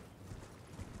 Red Wolf.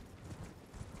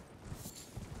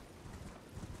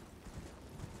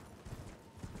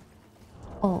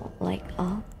 Oh, like,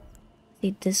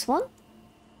 see this one?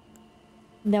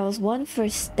 There was one for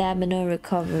stamina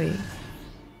recovery.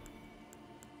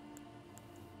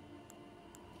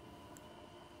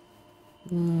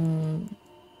 Hmm.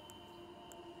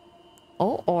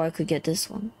 Oh, or I could get this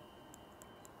one.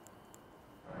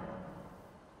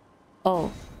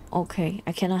 Oh, okay.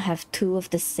 I cannot have two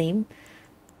of the same.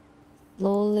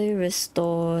 Slowly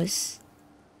restores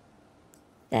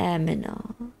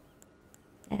Stamina.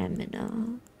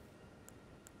 Stamina.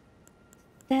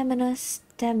 Stamina,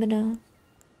 stamina.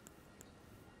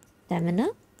 Stamina?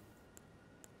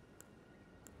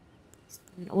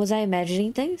 Was I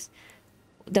imagining things?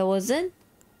 That wasn't?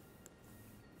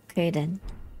 Okay then.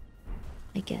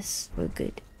 I guess we're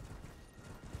good.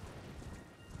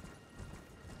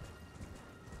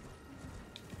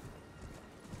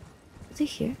 Is it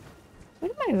here? Where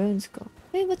did my runes go?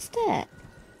 Wait, what's that?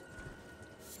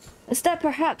 Is that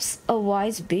perhaps a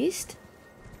wise beast?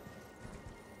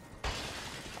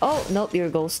 Oh, nope, you're a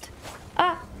ghost.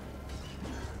 Ah!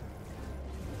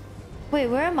 Wait,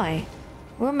 where am I?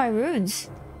 Where are my runes?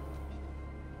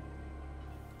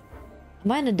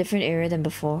 Am I in a different area than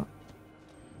before?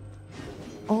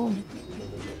 Oh.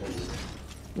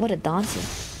 What a dancer.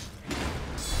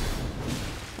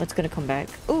 What's gonna come back?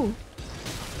 Ooh!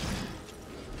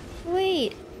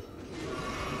 Wait!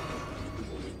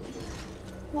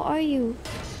 What are you?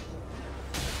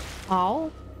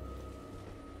 Ow?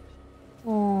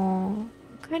 Oh,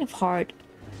 kind of hard.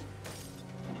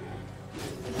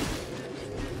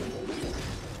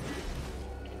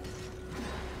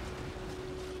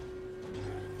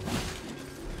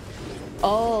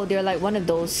 Oh, they're like one of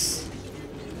those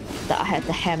that I had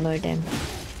to hammer them.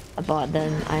 But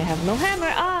then I have no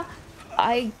hammer. Ah!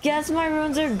 I guess my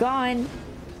runes are gone.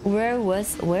 Where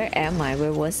am I?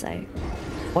 Where was I?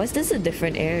 Why is this a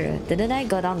different area? Didn't I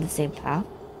go down the same path?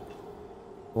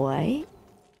 Why?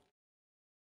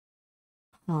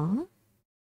 Huh?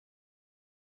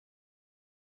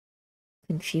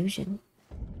 Confusion.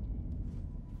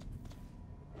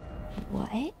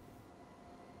 What?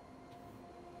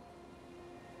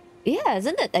 Yeah,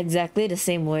 isn't it exactly the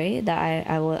same way that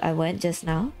I went just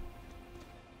now?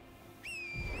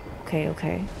 Okay,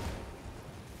 okay.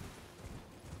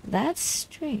 That's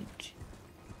strange.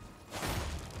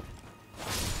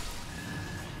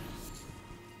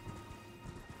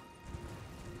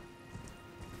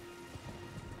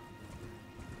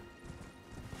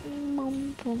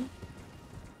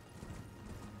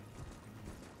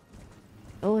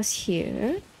 It was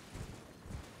here.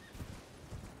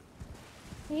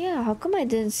 Yeah, how come I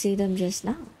didn't see them just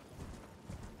now?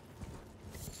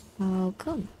 How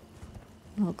come?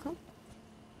 How come?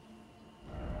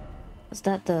 Was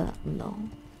that the... No.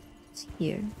 It's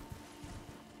here.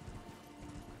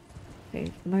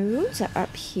 Okay, my runes are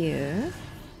up here.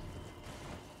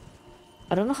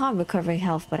 I don't know how I'm recovering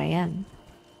health, but I am.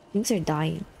 Things are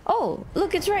dying. Oh,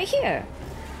 look, it's right here.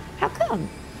 How come?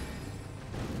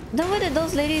 Then where did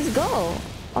those ladies go?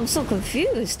 I'm so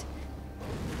confused.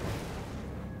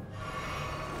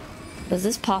 Does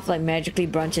this path like magically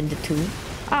branch into two?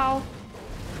 Ow.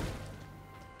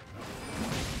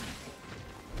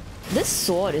 This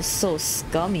sword is so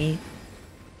scummy.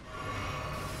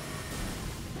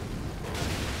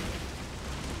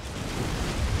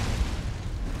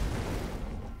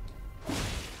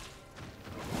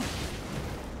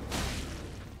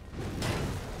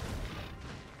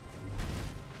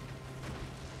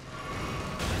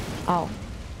 Ow.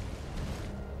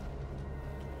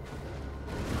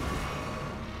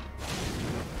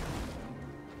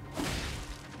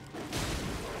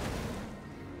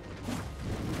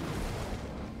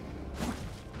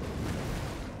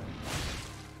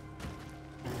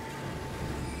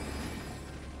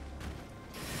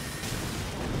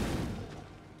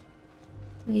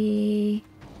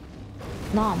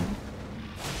 Nom.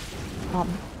 Nom.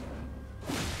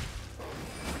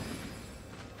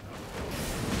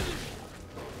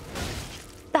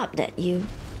 Stop that, you.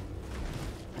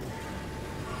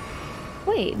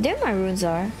 Wait, there my runes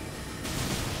are.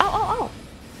 Oh, oh, oh.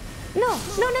 No,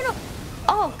 no, no, no.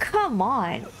 Oh, come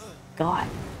on. God.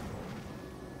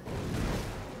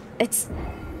 It's...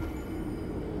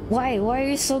 Why are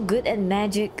you so good at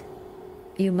magic?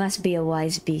 You must be a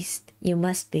wise beast. You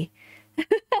must be.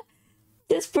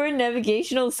 Just for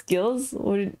navigational skills?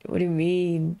 What do you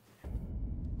mean?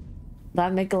 Did I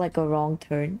make like a wrong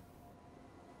turn?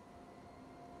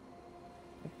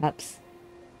 Perhaps.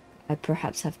 I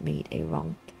perhaps have made a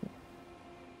wrong turn.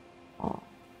 Oh.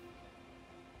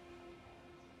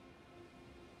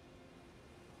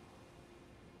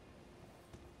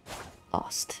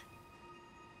 Lost.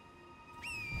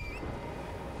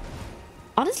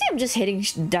 Honestly, I'm just hitting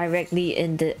directly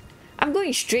in the... I'm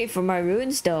going straight for my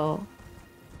runes though.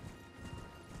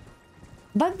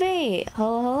 Bugby!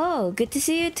 Hello, hello. Good to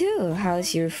see you too.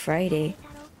 How's your Friday?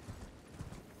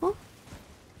 Oh?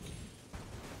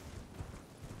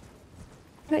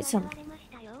 Write something.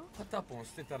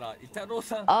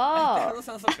 Oh!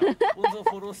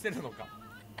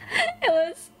 It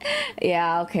was...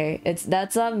 Yeah, okay.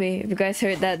 That's on me. If you guys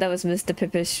heard that, that was Mr.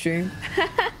 Pippa's stream.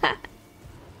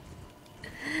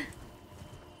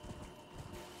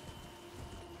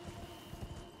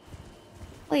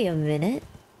 Wait a minute.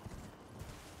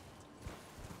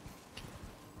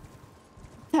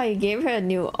 How you gave her a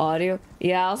new audio?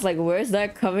 Yeah, I was like, where's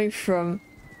that coming from?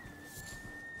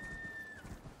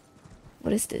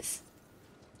 What is this?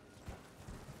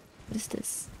 What is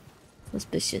this?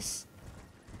 Suspicious.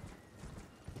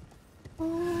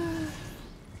 Oh,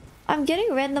 I'm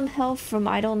getting random health from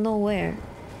I don't know where.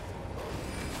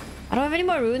 I don't have any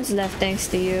more runes left thanks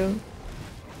to you.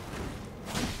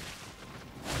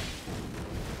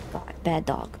 God, bad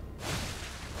dog.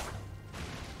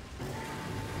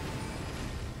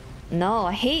 No,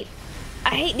 I hate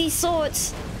these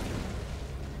swords.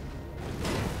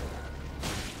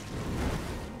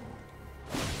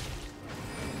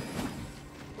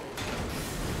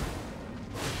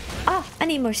 Ah, I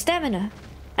need more stamina.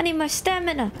 I need more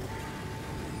stamina.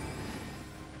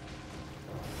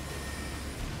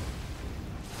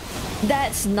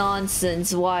 That's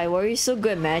nonsense. Why? Why are you so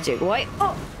good at magic? Why?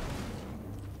 Oh!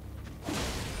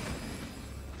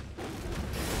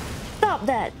 Stop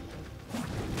that!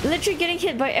 Literally getting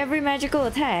hit by every magical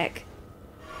attack.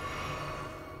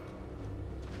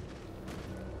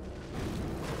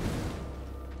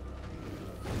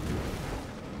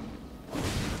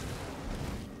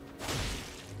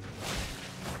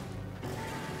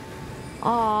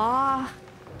 Aww.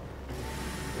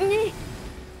 Nay.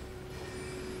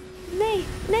 Nay,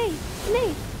 nay,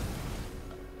 nay.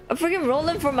 I'm freaking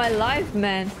rolling for my life,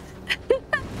 man.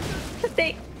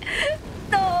 They...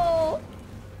 No!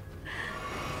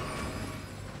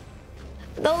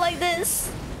 Don't like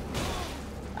this.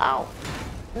 Ow.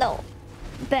 No.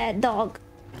 Bad dog.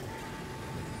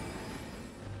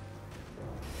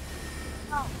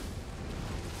 Oh.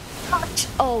 Ouch.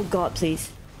 Oh god,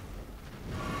 please.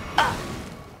 Ah.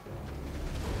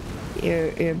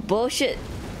 You're bullshit.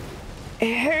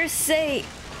 Hearsay.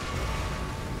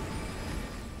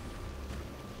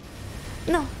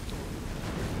 No.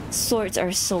 Swords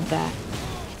are so bad.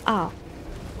 Ow.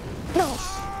 No.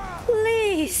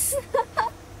 Please.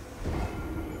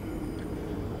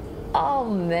 Oh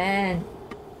man.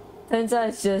 Turns out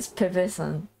it's just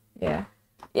Pippa-san. Yeah.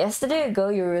 Yesterday ago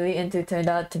you were really into turned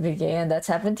out to be gay and that's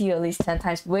happened to you at least 10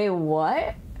 times. Wait,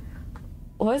 what?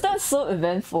 Why is that so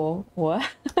eventful? What?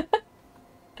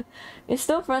 You're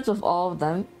still friends with all of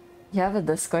them. You have a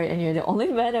Discord and you're the only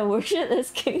man I worship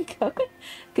as King Kong.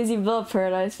 Because you built a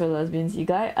paradise for lesbians. You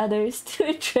guide others to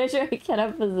a treasure I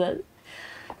cannot possess.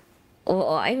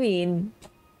 Well, I mean...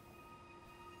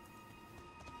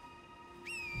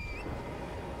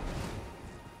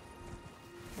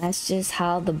 That's just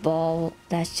how the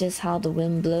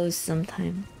wind blows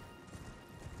sometimes.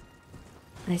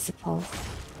 I suppose.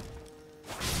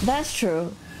 That's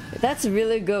true. That's a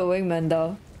really good wingman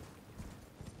though.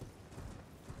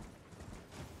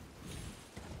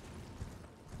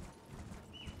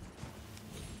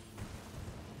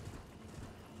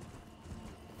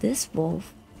 This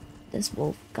wolf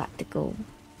got to go.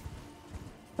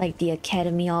 Like the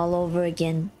academy all over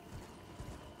again.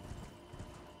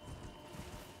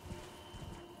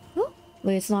 Oh,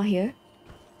 wait, it's not here.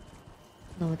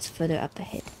 No, it's further up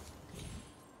ahead.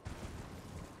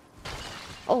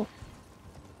 Oh.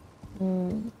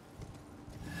 You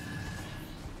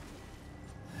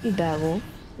bad wolf.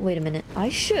 Wait a minute. I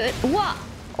should. What?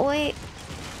 Wait.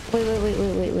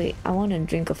 Wait. I want to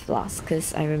drink a flask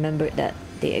because I remembered that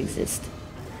they exist.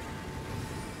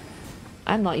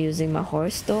 I'm not using my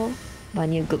horse though, but I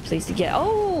need a good place to get.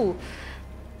 Oh!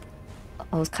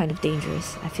 That was kind of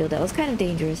dangerous. I feel that was kind of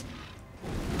dangerous.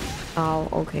 Oh,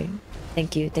 okay.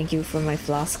 Thank you for my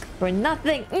flask. For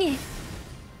nothing!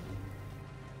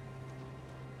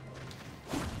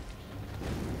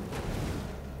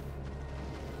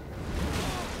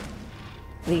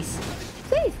 Please.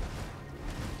 Please!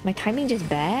 My timing just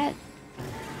bad?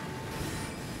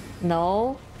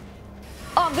 No.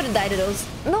 Oh, I'm gonna die to those.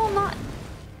 No, I'm not.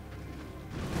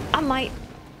 I might.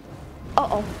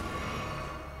 Uh-oh.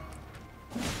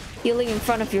 Healing in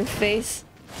front of your face.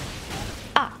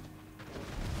 Ah.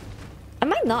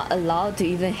 Am I not allowed to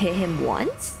even hit him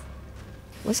once?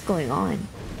 What's going on?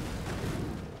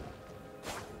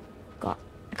 God,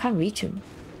 I can't reach him.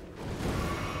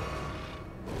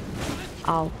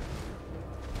 Ow.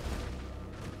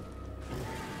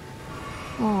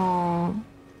 Aww.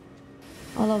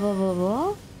 Blah blah blah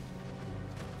blah.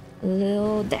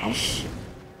 Little dash.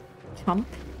 Chomp.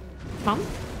 Chomp.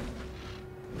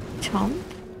 Chomp.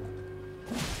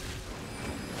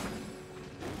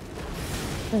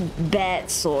 Bad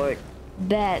sword.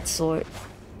 Bad sword.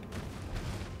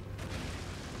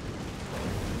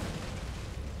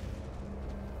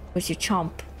 Where's your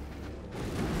chomp?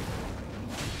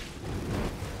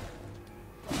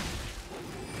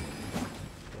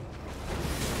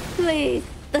 Please,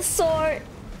 the sword.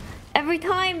 Every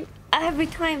time. Every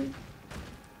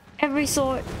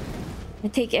sword. I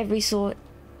take every sword.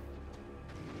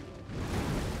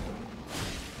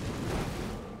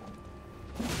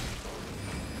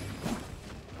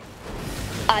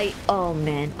 Oh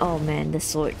man, the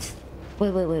swords.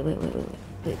 Wait,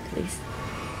 please.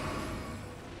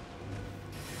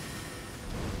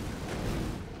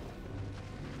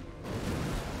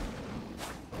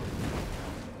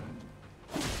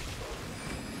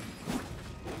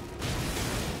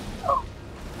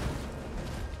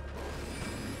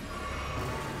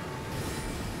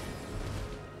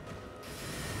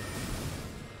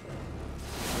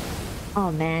 Oh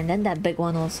man, then that big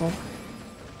one also.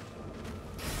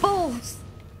 Oh!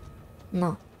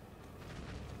 No.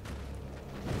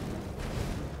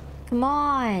 Come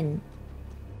on!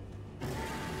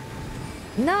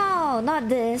 No, not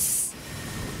this.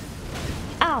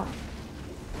 Ow!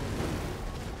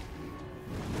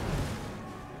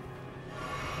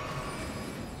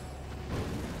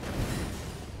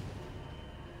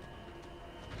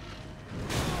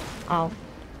 Ow.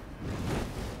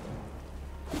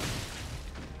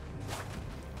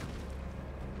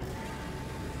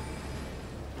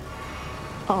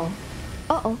 Oh.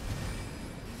 Uh-oh.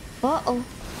 Uh-oh.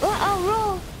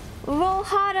 Uh-oh, roll! Roll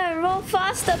harder, roll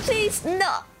faster, please!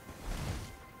 No!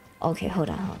 Okay, hold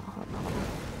on.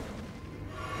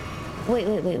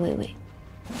 Wait.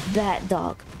 Bad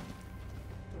dog.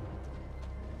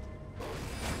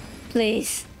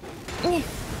 Please.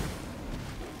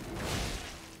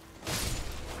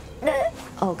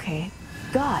 Okay.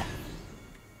 God.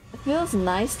 It feels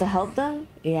nice to help them?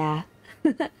 Yeah.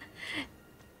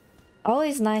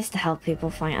 Always nice to help people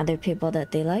find other people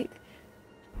that they like.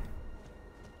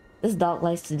 This dog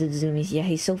likes to do zoomies. Yeah,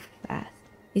 he's so fast.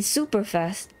 He's super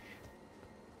fast.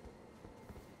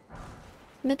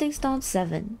 Smithing Stone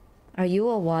 7. Are you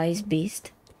a wise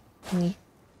beast?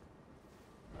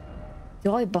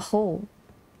 Joy behold.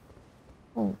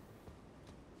 Oh.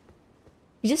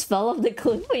 You just fell off the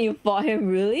cliff when you fought him,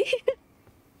 really?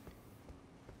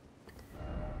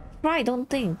 Right, don't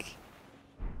think.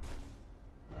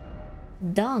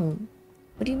 Dung.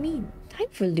 What do you mean? Time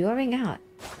for luring out.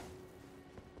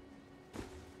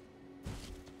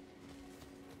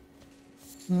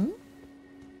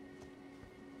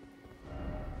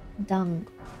 Dung.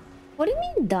 What do you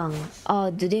mean dung? Oh,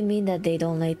 do they mean that they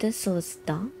don't like this, so it's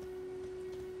dung?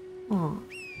 Oh.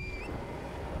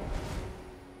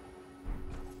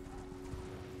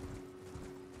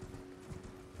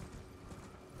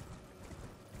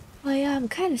 Oh yeah,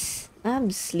 I'm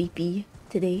sleepy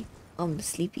today. I'm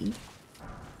sleepy.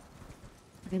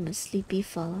 I'm a sleepy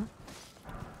fella.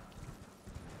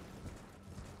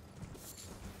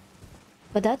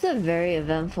 But that's a very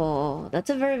eventful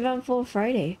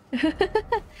Friday.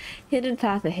 Hidden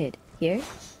path ahead. Here?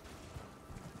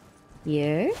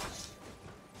 Here?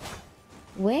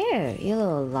 Where? You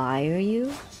little liar,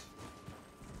 you?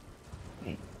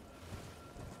 Okay.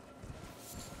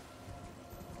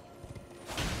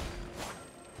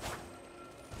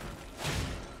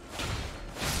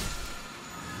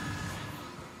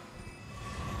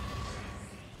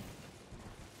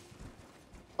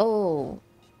 Oh.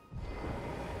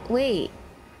 Wait.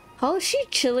 How is she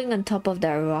chilling on top of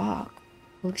that rock?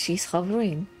 Look, she's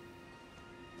hovering.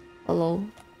 Hello?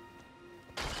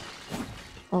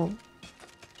 Oh.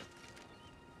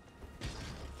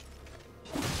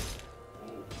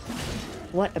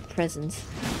 What a presence.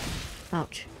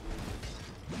 Ouch.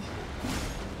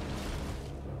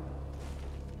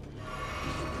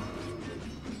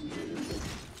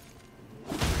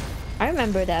 I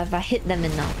remember that if I hit them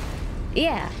enough.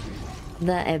 Yeah.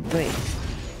 That it breaks.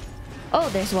 Oh,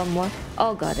 there's one more.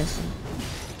 Oh god, there's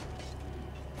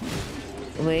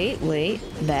one. Wait.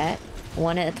 Bat.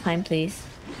 One at a time, please.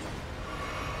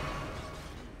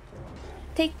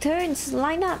 Take turns.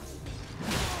 Line up.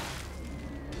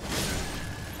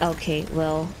 Okay,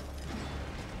 well.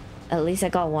 At least I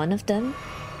got one of them.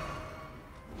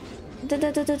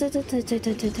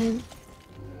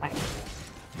 Whack.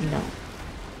 No.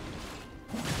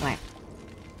 Whack.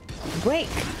 Break!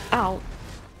 Ow.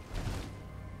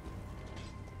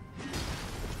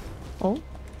 Oh.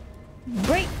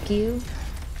 Break you.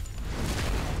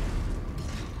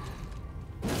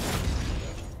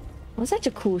 Oh, such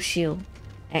a cool shield,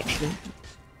 actually.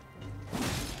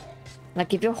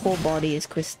 Like if your whole body is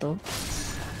crystal.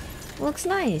 Looks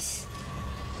nice.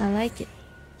 I like it.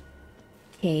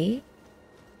 Okay.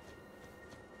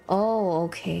 Oh,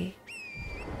 okay.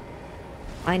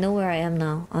 I know where I am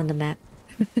now on the map.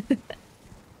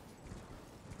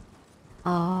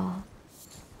 Oh.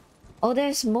 Oh,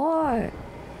 there's more.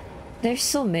 There's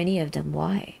so many of them.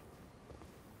 Why?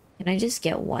 Can I just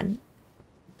get one?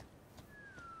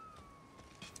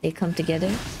 They come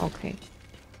together? Okay.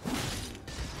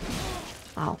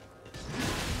 Ow.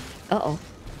 Uh-oh.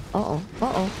 Uh-oh.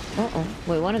 Uh-oh. Uh-oh.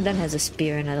 Wait, one of them has a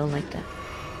spear and I don't like that.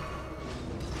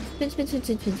 Spin, spin, spin,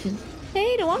 spin, spin, spin.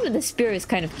 Hey, the one with the spear is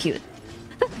kind of cute.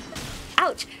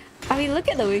 Ouch! I mean, look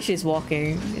at the way she's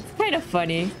walking. It's kind of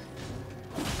funny.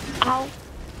 Ow!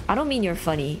 I don't mean you're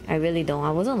funny. I really don't.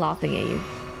 I wasn't laughing at you.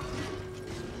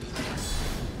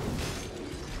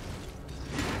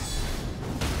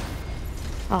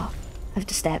 Oh, I have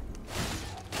to stab.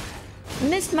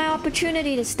 Missed my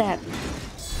opportunity to stab.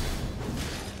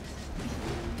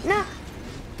 Nah.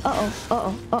 Uh-oh.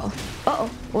 Uh-oh. Uh-oh. Uh-oh.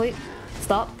 Wait.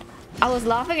 Stop. I was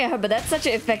laughing at her, but that's such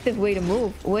an effective way to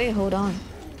move. Wait, hold on.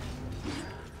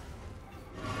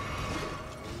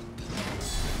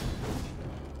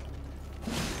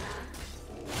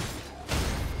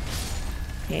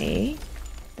 Okay.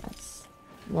 That's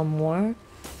one more.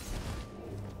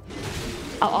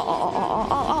 Ow, ow, ow, ow,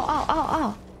 ow, ow, ow, ow, ow,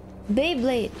 ow.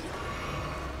 Beyblade.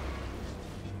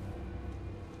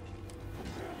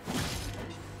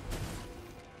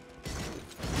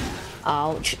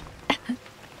 Ouch.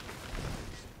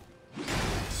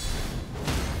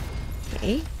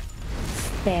 Okay.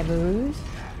 Stabbers.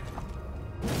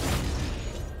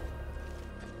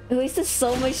 I wasted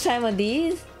so much time on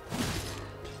these.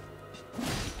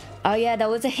 Oh yeah, that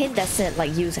was a hint that said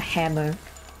like use a hammer.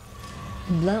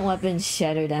 Blunt weapons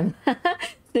shatter them.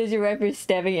 There's your right for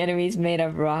stabbing enemies made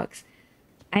of rocks.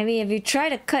 I mean, if you try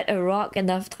to cut a rock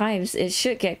enough times, it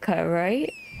should get cut,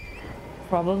 right?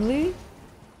 Probably.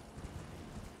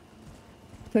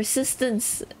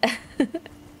 Persistence.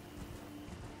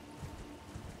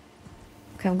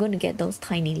 Okay, I'm going to get those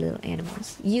tiny little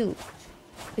animals. You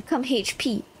become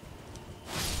HP.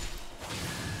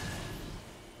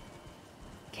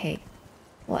 Okay,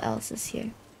 what else is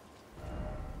here?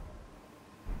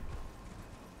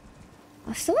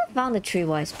 I still haven't found the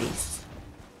tree-wise beasts.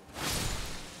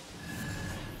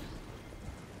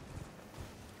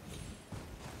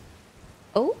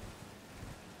 Oh?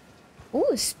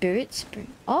 Oh, spirit spring.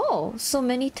 Oh, so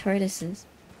many tortoises.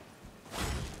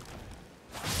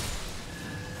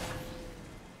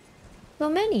 So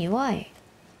many, why?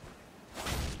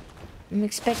 I'm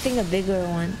expecting a bigger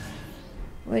one.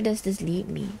 Where does this lead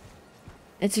me?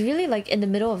 It's really like in the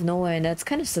middle of nowhere and that's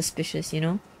kind of suspicious, you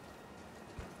know?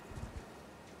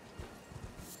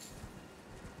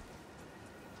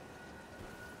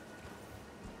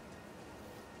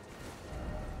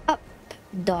 Up,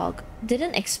 dog.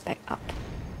 Didn't expect up.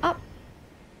 Up.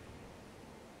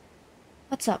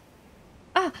 What's up?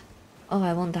 Ah! Oh,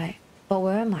 I won't die. But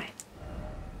where am I?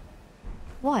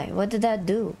 Why? What did that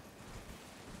do?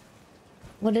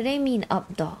 What do they mean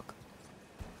up, dog?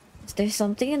 Is there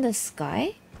something in the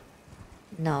sky?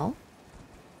 No.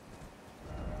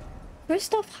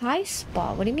 First off, high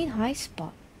spot. What do you mean high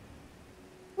spot?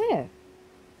 Where?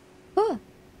 Huh.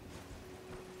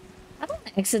 I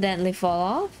don't accidentally fall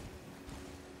off.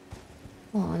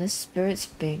 Oh, this spirit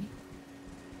spring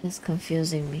is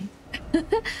confusing me.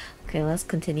 Okay, let's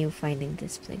continue finding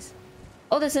this place.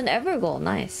 Oh, there's an Evergold.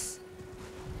 Nice.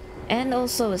 And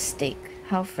also a steak.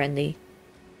 How friendly.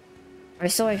 Or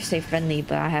so I say friendly,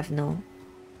 but I have no.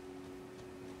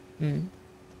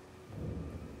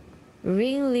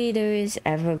 Ringleader is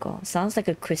Evergold. Sounds like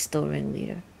a crystal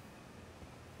ringleader.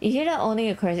 You hear that owning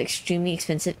a car is extremely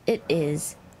expensive? It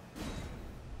is.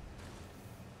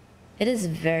 It is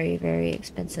very, very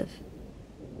expensive.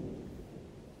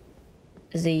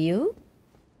 Is it you?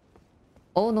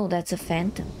 Oh no, that's a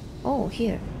phantom. Oh,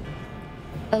 here.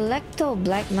 Electo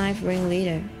Black Knife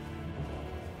Ringleader.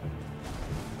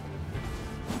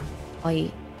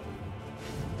 Oi.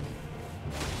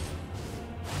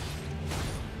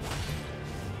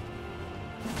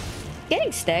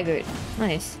 Getting staggered.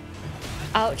 Nice.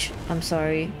 Ouch. I'm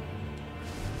sorry.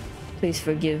 Please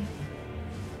forgive.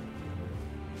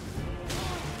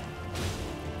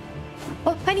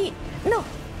 Oh, honey! No!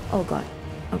 Oh god.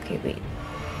 Okay, wait.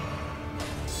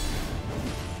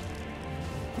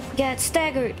 Get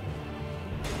staggered!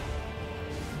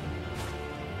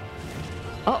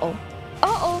 Uh-oh.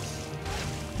 Uh-oh!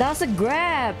 That's a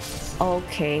grab!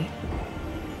 Okay.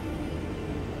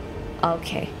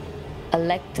 Okay.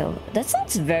 Electo. That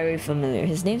sounds very familiar.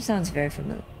 His name sounds very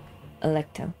familiar.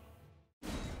 Electo.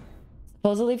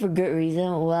 Supposedly for good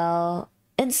reason. Well,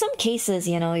 in some cases,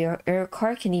 you know, your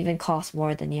car can even cost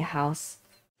more than your house.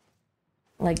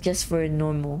 Like just for a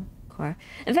normal car.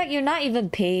 In fact, you're not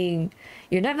even paying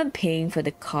for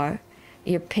the car.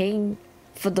 You're paying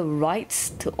for the rights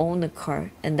to own the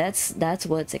car, and that's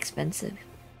what's expensive.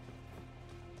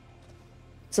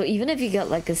 So even if you get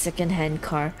like a second-hand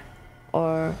car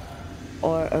or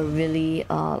a really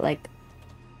like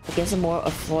I guess a more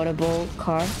affordable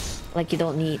car, like you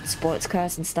don't need sports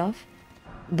cars and stuff,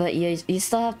 but you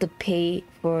still have to pay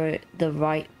for the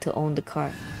right to own the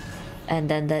car, and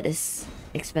then that is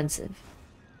expensive.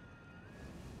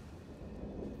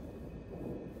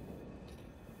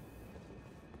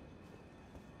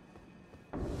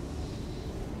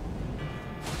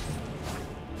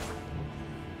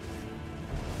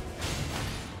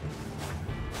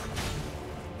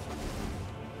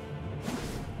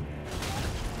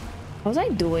 Was I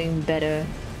doing better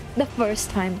the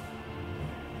first time?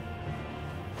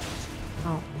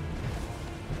 Oh.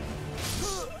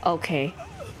 Okay.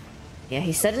 Yeah,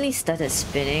 he suddenly started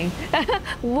spinning.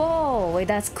 Whoa! Wait,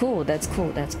 that's cool. That's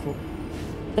cool. That's cool.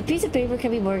 The piece of paper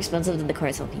can be more expensive than the car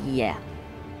itself. Yeah,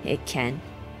 it can.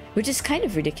 Which is kind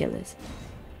of ridiculous.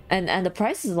 And the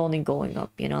price is only going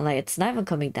up, you know? Like, it's not even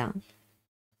coming down.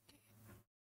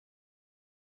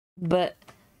 But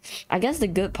I guess the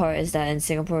good part is that in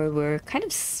Singapore we're kind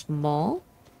of small,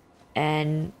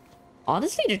 and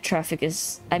honestly the traffic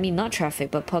is, I mean not traffic,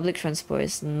 but public transport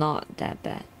is not that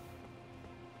bad.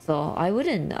 So I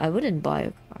wouldn't buy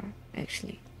a car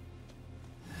actually.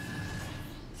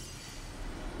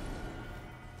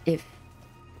 If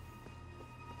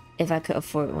I could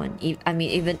afford one. I mean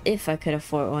even if I could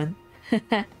afford one.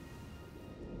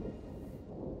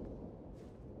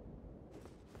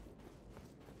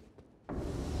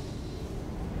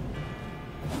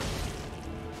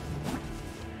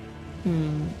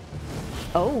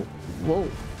 Oh, whoa.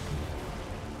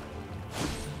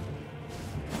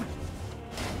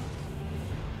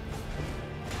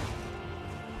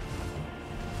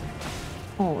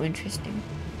 Oh, interesting.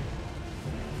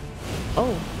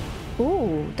 Oh.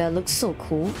 Ooh, that looks so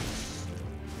cool.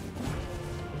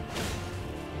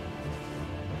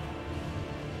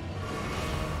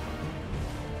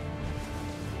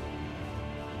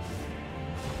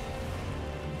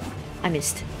 I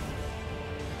missed.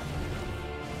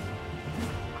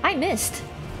 I missed.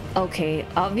 Okay,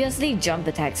 obviously jump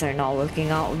attacks are not working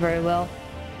out very well.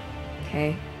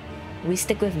 Okay, we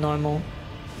stick with normal.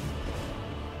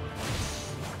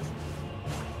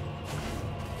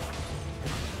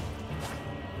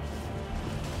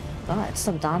 God,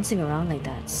 stop dancing around like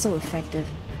that. It's so effective.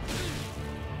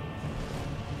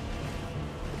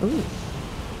 Ooh.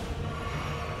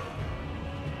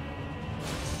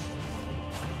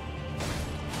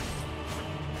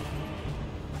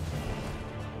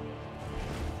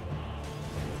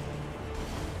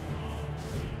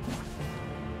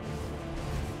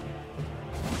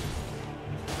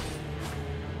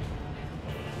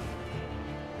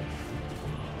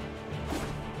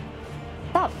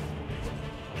 Stop!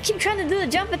 I keep trying to do a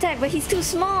jump attack, but he's too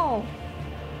small.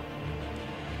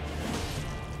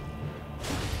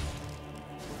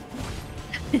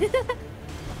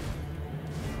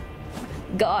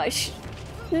 Gosh.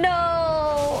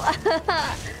 No!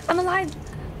 I'm alive.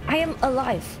 I am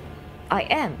alive. I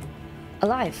am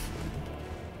alive.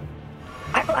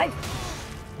 I'm alive.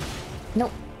 No.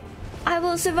 I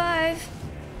will survive.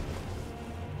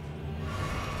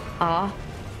 Ah.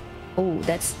 Oh,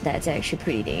 that's actually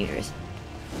pretty dangerous.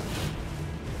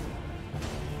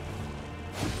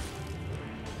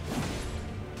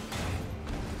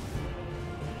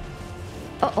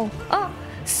 Uh-oh. Oh,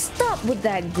 stop with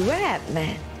that grab,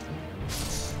 man.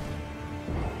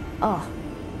 Oh.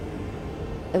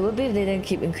 It would be if they didn't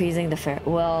keep increasing the fare.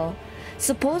 Well,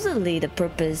 supposedly the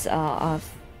purpose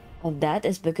of that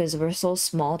is because we're so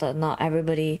small that not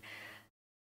everybody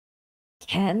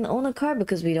can own a car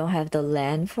because we don't have the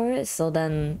land for it. So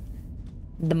then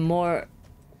the more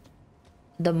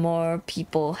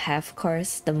people have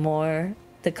cars, the more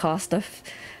the cost of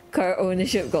car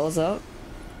ownership goes up.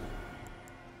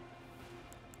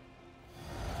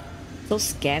 So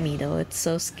scammy though, it's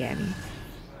so scammy.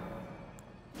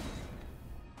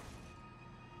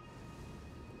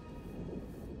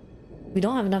 We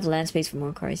don't have enough land space for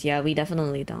more cars. Yeah, we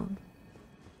definitely don't.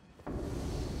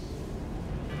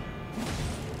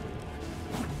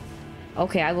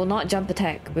 Okay, I will not jump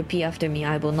attack. Repeat after me.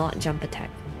 I will not jump attack.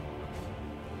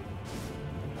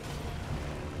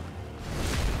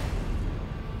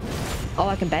 Oh,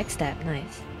 I can backstab.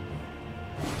 Nice.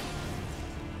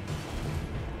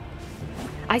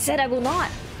 I said I will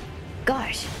not.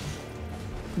 Gosh.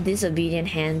 Disobedient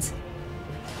hands.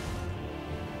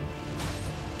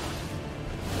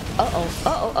 Uh-oh,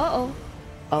 uh-oh,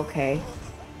 uh-oh. Okay.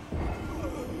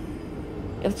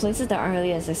 If places that aren't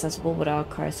really as accessible without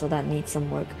cars, so that needs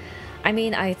some work. I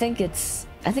mean, I think it's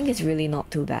really not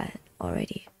too bad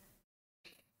already.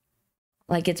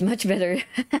 Like, it's much better.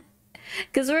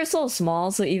 Because we're so small,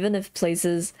 so even if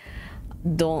places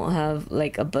don't have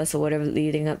like a bus or whatever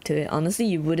leading up to it, honestly,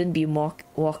 you wouldn't be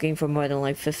walking for more than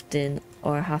like 15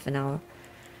 or half an hour.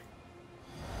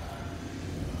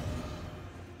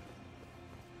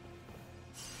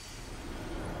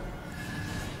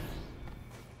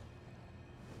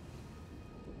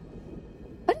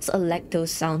 Why does Electo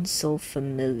sound so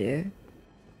familiar?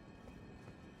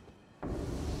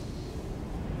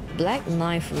 Black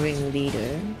Knife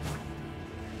Ringleader.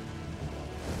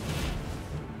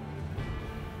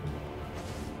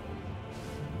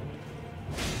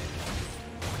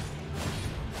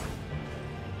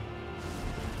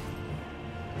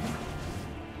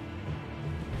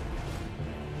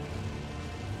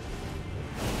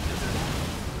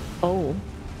 Oh.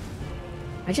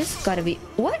 I just gotta be...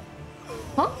 What?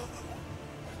 Huh?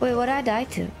 Wait, what did I die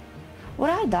to? What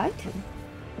did I die to?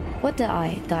 What did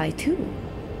I die to?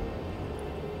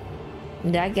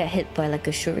 Did I get hit by like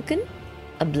a shuriken?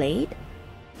 A blade?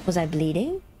 Was I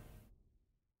bleeding?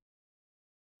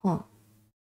 Huh.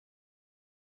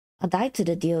 I died to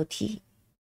the DOT.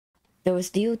 There was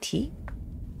DOT?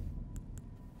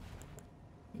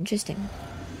 Interesting.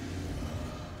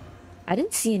 I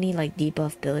didn't see any like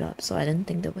debuff build up, so I didn't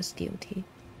think there was DOT.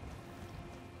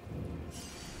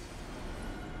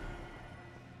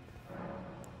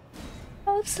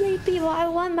 I'm sleepy, but I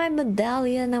want my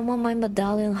medallion. I want my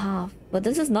medallion half. But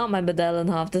this is not my medallion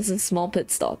half, this is small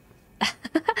pit stop.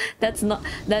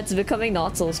 That's becoming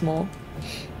not so small.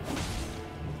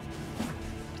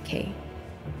 Okay.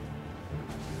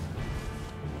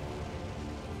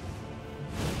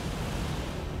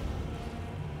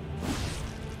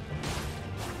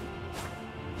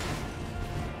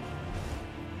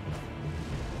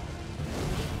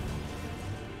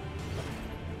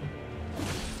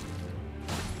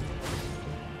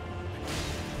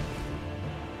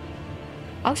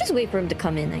 I'll just wait for him to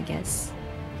come in, I guess.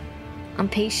 I'm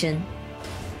patient.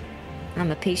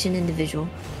 I'm a patient individual.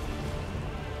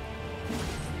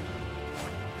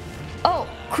 Oh,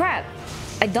 crap!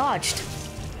 I dodged.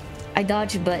 I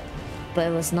dodged, but it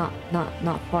was not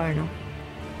far enough.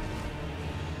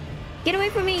 Get away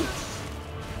from me!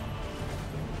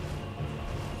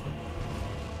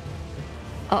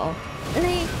 Uh-oh.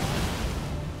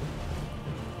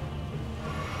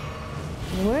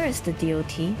 Where is the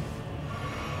DOT?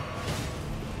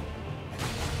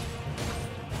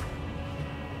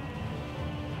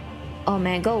 Oh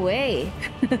man, go away!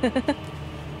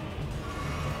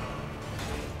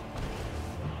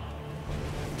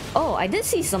 Oh, I did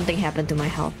see something happen to my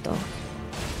health though.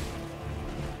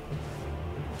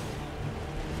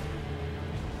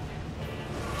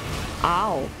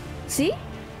 Ow. See?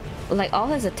 Like all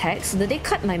his attacks, did they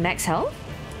cut my max health?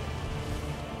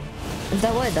 Is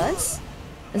that what it does?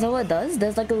 Is that what it does?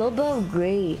 There's like a little bit of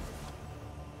gray.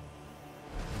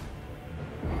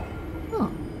 Huh.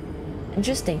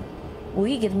 Interesting. Will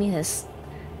he give me his...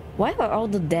 Why are all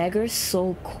the daggers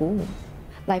so cool?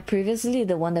 Like previously,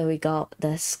 the one that we got,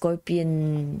 the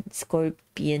scorpion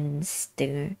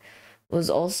stinger, was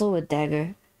also a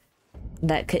dagger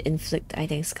that could inflict, I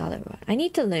think, Scarlet Rot. I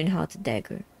need to learn how to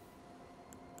dagger.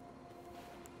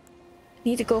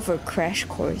 Need to go for a crash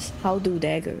course. How do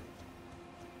dagger?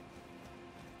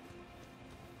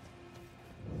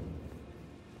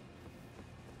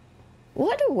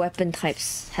 What other weapon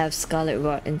types have Scarlet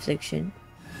Rot infliction?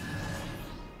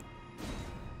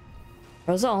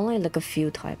 Or is it only like a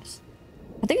few types?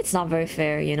 I think it's not very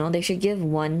fair, you know? They should give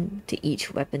one to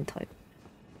each weapon type.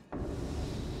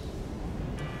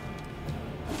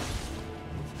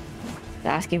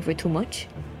 They're asking for too much.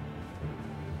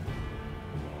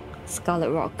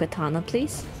 Scarlet Rot Katana,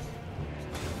 please.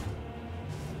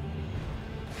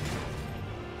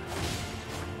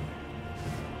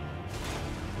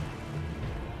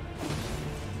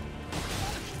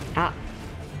 Ah.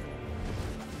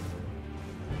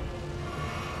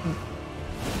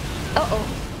 Uh-oh.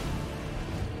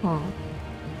 Huh.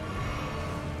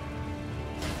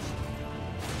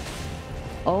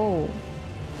 Oh.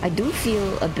 I do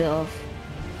feel a bit of...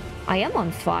 I am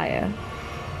on fire.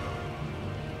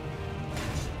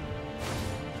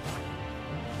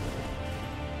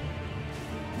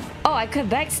 Oh, I could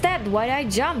backstab. Why did I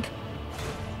jump?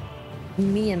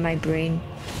 Me and my brain.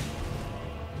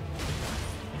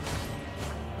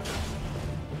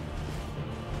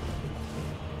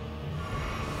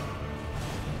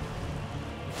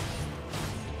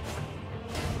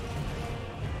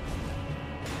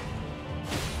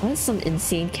 There's some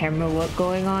insane camera work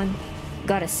going on.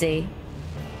 Gotta say,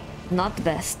 not the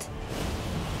best.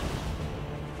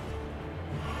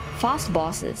 Fast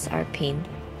bosses are a pain.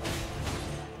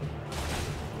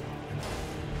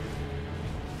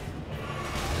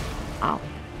 Ow.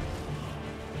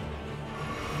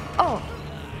 Oh,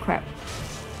 crap.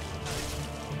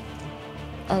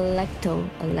 Electo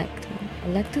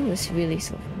was really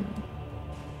so fun.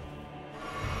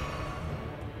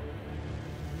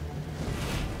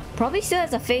 Probably still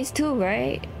has a phase 2,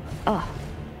 right? Oh.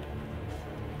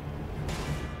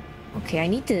 Okay, I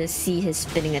need to see his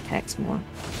spinning attacks more.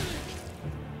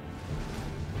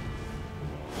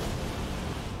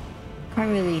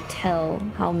 Can't really tell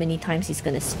how many times he's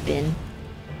gonna spin.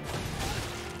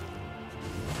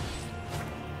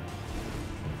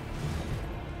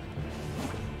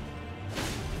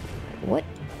 What?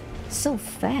 So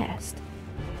fast.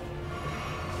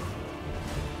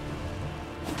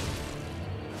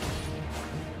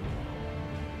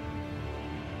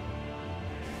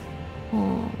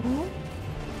 Aww.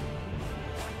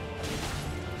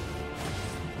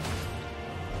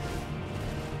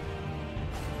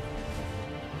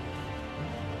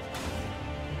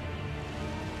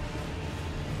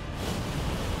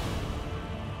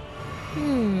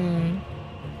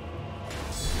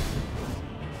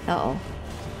 Uh-oh.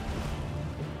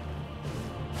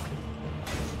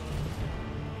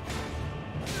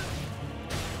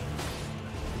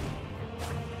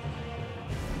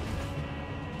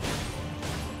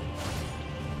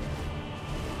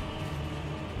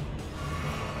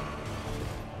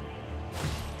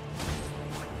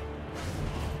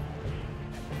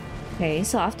 Okay,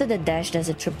 so after the dash, there's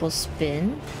a triple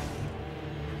spin.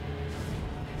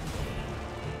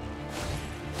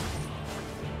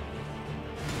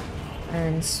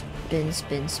 And spin,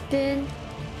 spin, spin.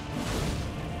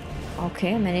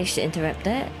 Okay, I managed to interrupt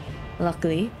that.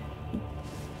 Luckily.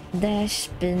 Dash,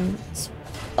 spin,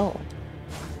 oh.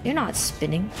 You're not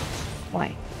spinning.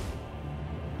 Why?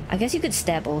 I guess you could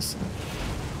stab also.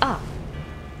 Ah!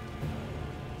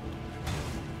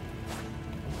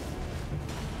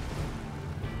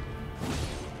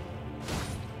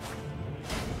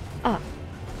 Ah.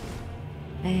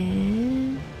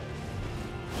 And...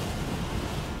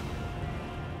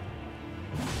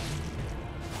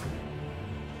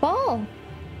 ball!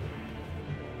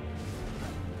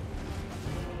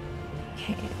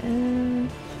 Okay,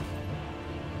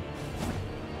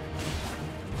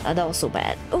 oh, that was so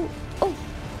bad. Oh! Oh!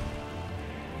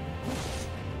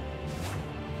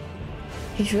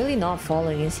 He's really not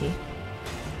falling, is he?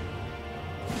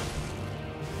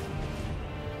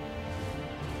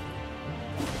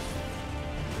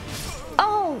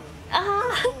 Oh!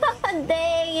 Ah!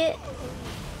 Dang it!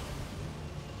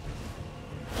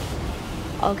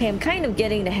 Okay, I'm kind of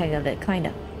getting the hang of it, kind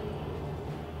of.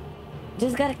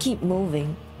 Just gotta keep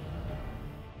moving.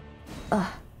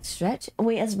 Stretch?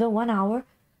 Wait, it's been 1 hour?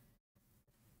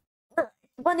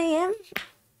 1 a.m.?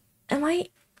 Am I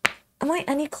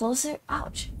any closer?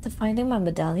 Ouch. To finding my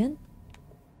medallion?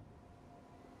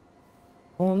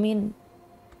 Well, I mean...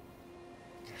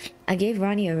 I gave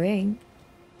Ronnie a ring.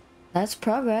 That's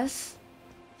progress.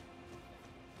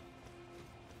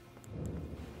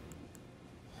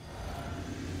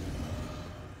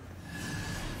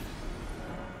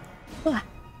 What?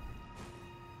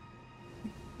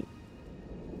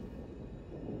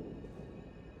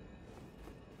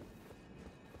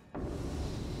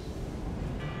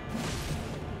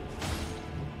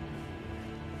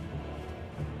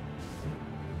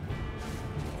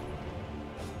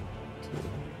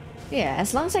 Yeah,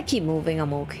 as long as I keep moving,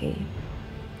 I'm okay.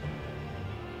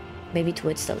 Maybe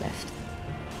towards the left.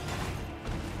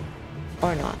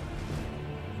 Or not.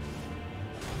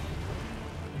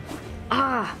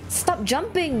 Ah! Stop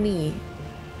jumping me!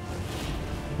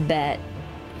 Bad.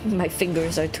 My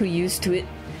fingers are too used to it.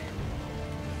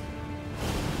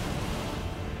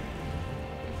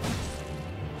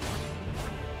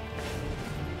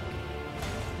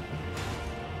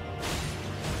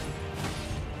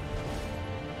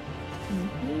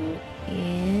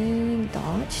 And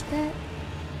dodge that.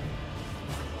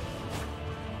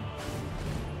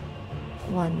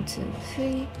 1, 2,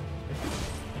 3.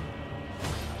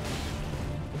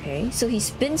 Okay, so he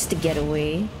spins to get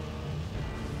away.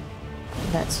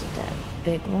 That's that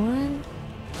big one.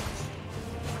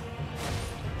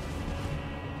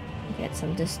 Get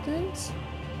some distance.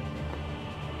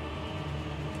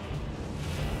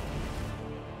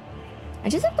 I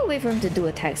just have to wait for him to do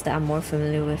attacks that I'm more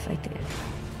familiar with, I think.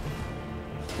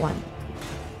 1.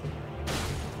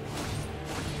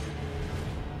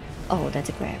 Oh, that's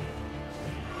a grab.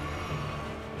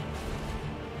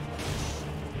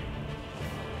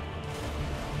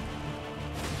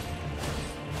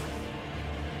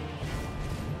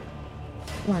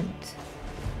 Want.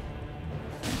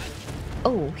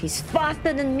 Oh, he's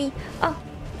faster than me. Oh.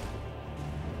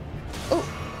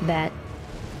 Oh, bad.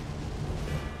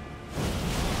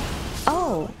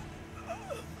 Oh.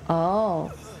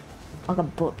 Oh. I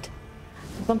got booped.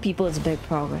 Some people it's big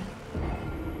progress.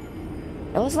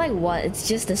 It was like what? It's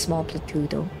just a small plateau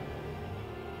though.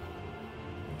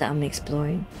 That I'm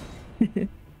exploring.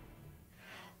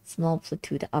 Small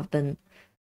plateau that I've been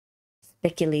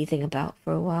speculating about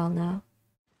for a while now.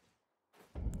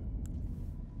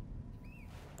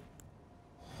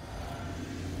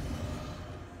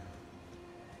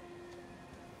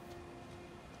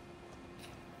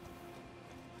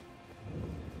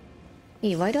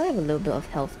 Hey, why do I have a little bit of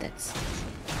health that's...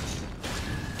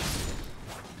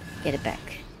 Get it back.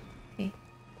 Okay.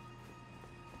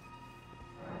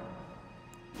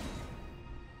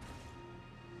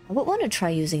 I would want to try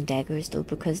using daggers though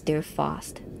because they're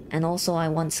fast. And also I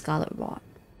want Scarlet Rod.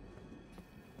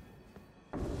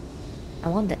 I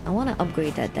want to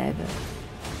upgrade that dagger.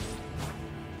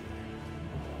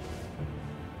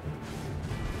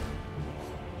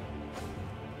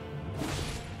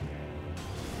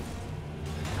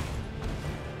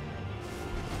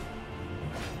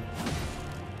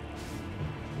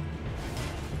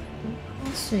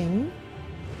 Swing.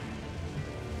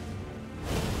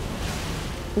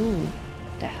 Ooh,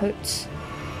 that hurts.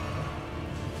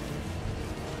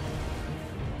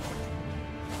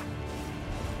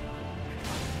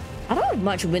 I don't have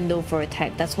much window for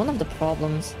attack. That's one of the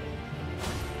problems.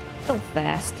 So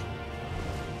fast.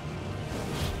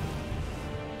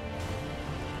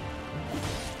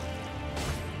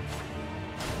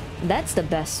 That's the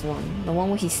best one. The one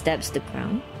where he stabs the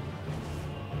ground.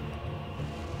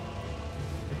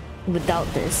 Without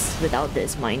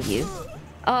this, mind you.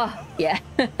 Oh, yeah.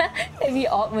 If he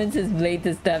augments his blade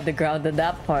to stab the ground, then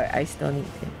that part I still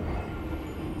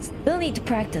need to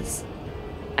practice.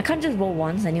 I can't just roll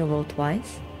once, I need to roll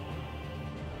twice.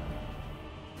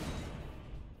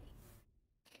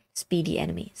 Speedy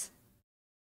enemies.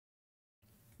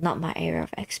 Not my area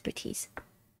of expertise.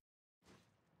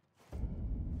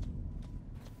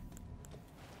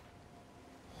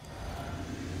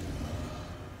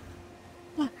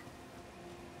 What?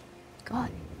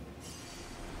 God.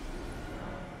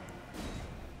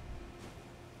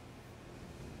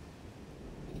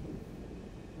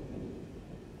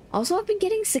 Also, I've been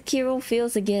getting Sekiro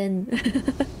feels again.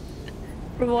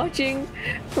 from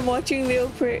watching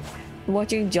Leopard,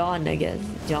 watching John, I guess.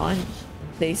 John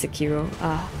play Sekiro.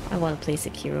 Ah, I want to play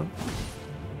Sekiro.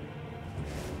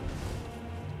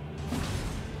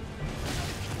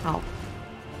 Ow.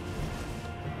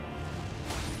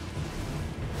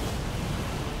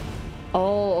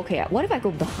 Oh, okay. What if I go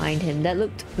behind him? That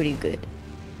looked pretty good.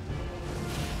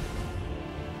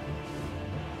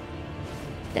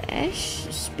 Dash,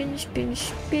 spin, spin,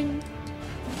 spin.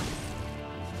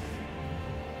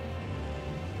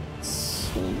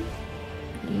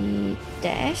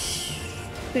 Dash,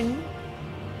 spin.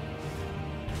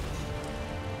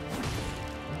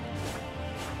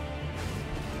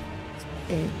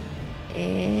 Spin.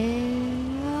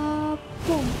 And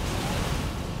boom.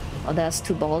 Oh, that's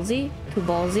too ballsy. Too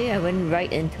ballsy. I went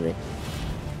right into it.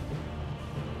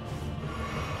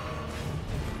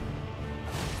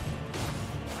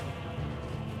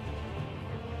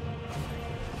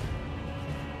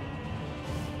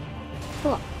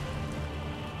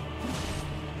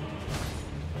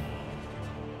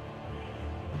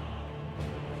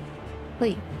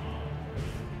 Wait.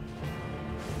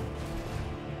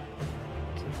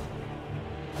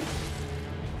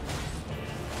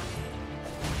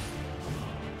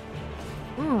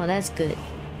 Oh, that's good.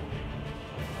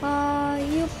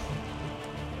 Yep.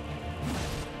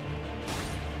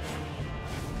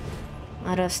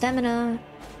 Out of stamina.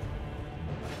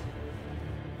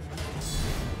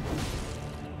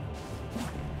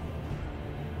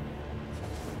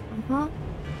 Uh-huh.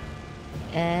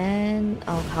 And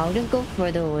I'll just go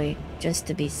further away just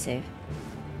to be safe.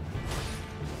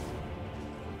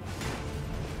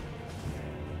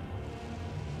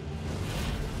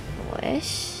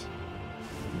 Wish.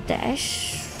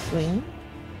 Dash. Swing.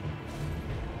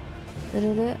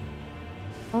 Da-da-da.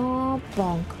 Oh,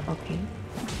 bonk. Okay.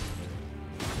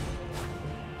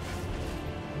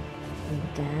 And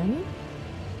then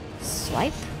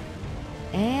swipe.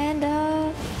 And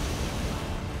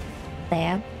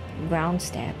stab. Ground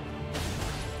stab.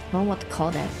 I don't know what to call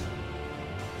that.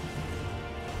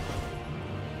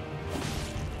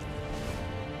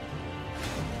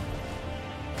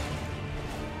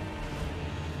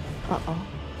 Uh-oh.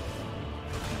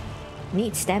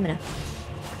 Need stamina.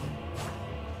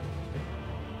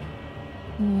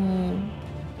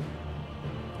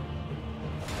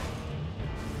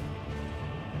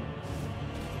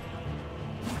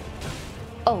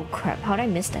 Oh crap, how'd I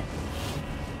miss that?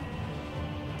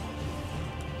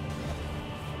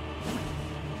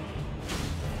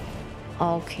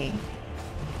 Okay.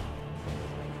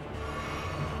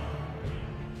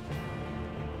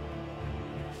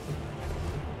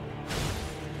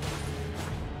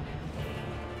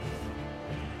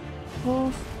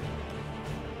 Oh.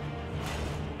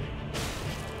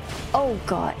 Oh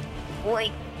god.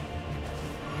 Wait.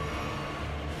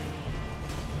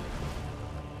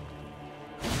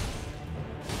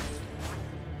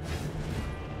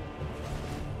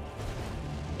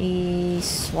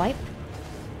 Swipe.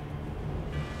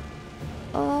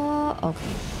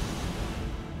 Okay.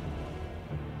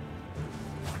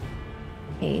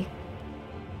 Hey.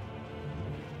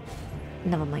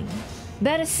 Never mind.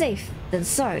 Better safe than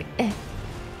sorry.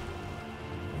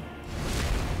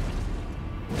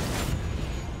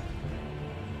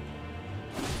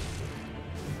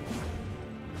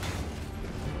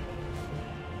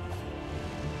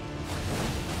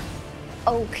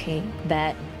 Okay,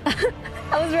 bad.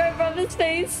 I was right from his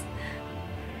face.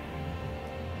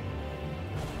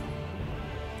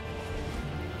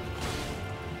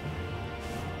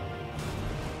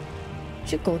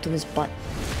 Should go to his butt.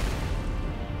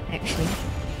 Actually.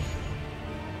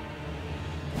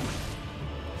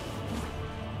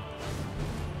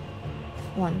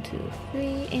 One, two,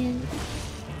 three, and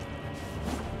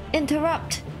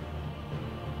interrupt.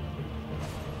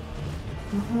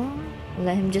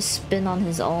 Let him just spin on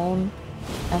his own.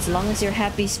 As long as you're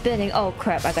happy spinning. Oh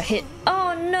crap, I got hit.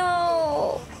 Oh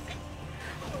no!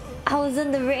 I was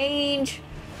in the range.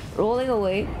 Rolling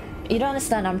away. You don't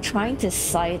understand, I'm trying to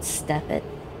sidestep it.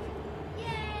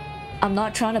 I'm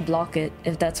not trying to block it,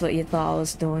 if that's what you thought I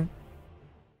was doing.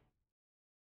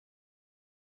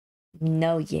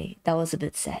 No, yay. That was a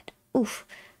bit sad. Oof.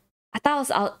 I thought I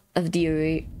was out of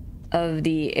the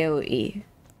AoE.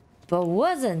 But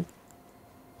wasn't.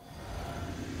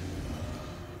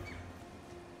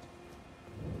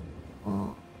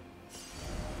 Oh.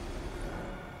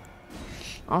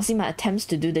 Honestly, my attempts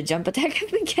to do the jump attack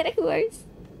have been getting worse.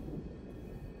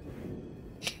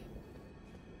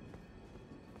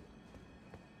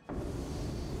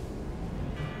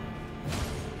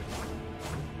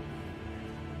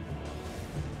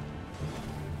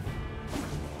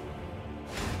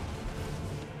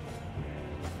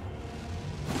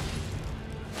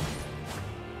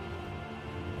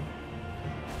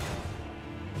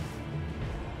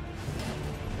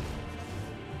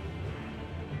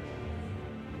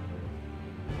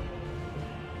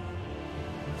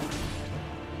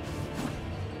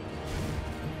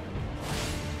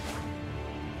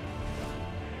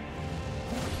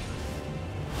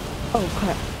 Oh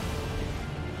crap.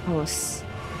 I was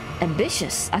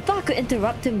ambitious. I thought I could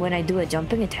interrupt him when I do a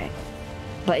jumping attack.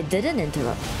 But it didn't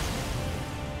interrupt.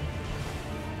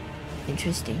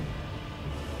 Interesting.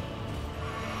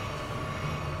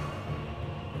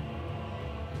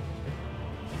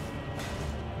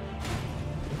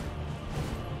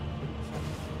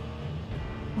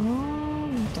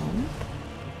 Dump.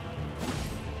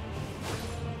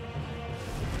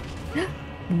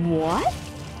 What?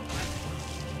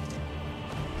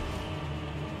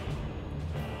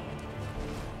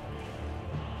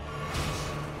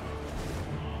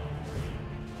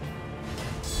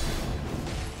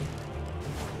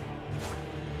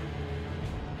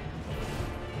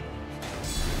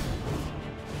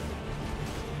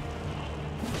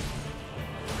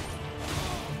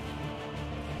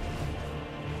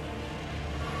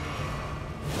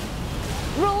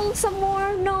 Roll some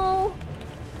more? No.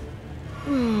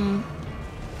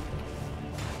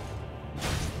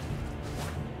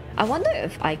 I wonder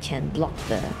if I can block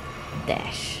the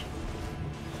dash.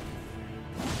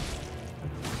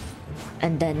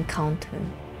 And then counter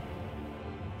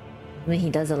when he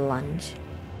does a lunge.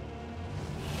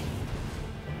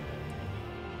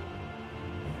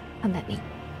 Come at me.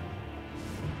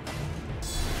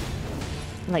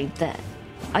 Like that.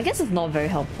 I guess it's not very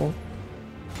helpful.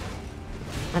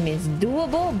 I mean, it's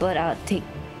doable, but I'll take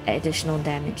additional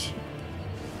damage,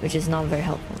 which is not very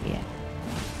helpful, yeah.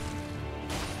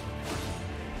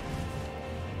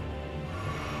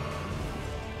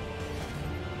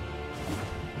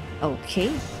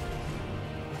 Okay.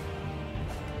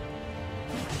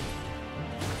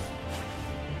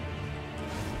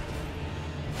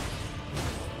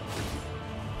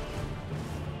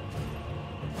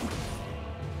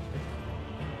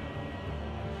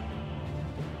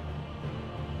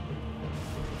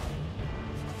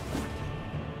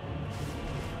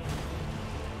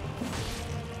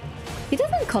 He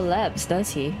doesn't collapse, does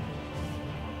he?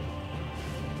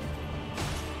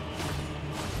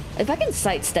 If I can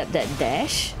sidestep that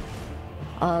dash,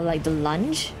 like the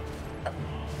lunge.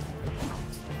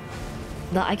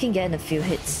 No, I can get in a few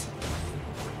hits.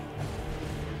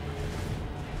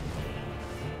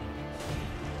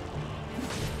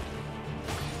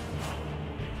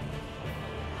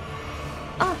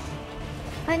 Ah!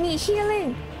 I need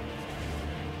healing!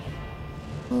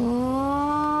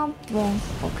 Oh, well,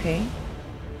 okay.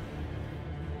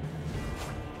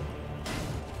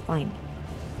 Fine.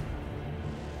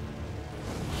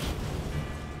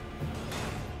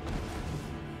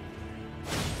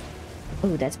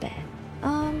 Oh, that's bad.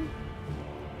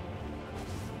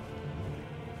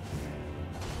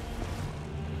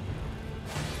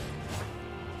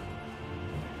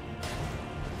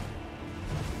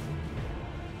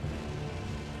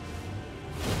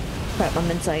 Crap,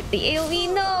 I'm inside the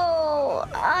AoE. No!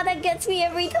 Ah, that gets me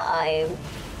every time.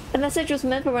 The message was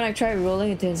meant for when I tried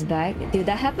rolling into his back. Dude,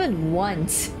 that happened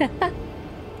once.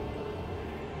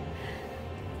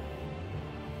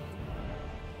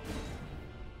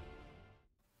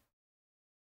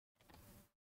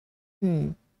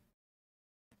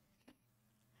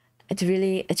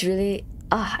 It's really,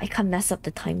 I can't mess up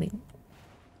the timing.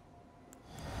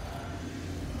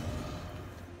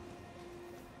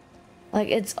 Like,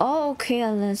 it's all okay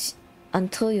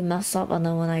until you mess up, and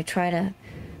then when I try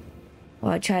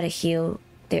to heal,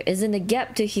 there isn't a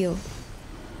gap to heal.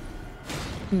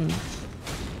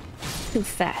 Too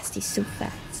fast, he's too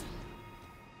fast.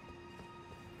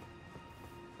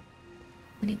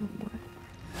 I need one more.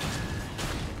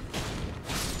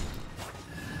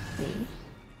 See?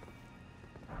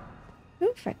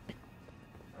 Ooh, fragment.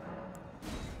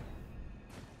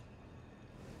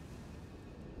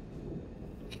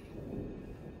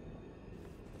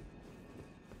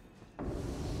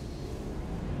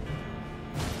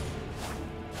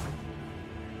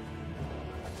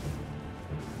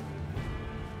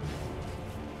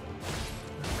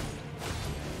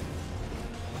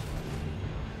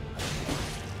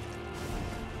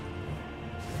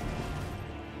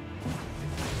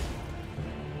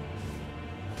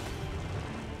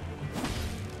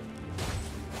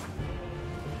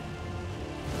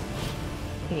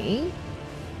 Okay.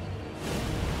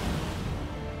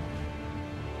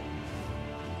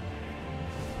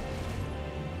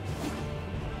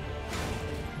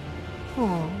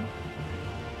 Oh.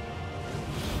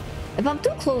 If I'm too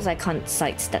close, I can't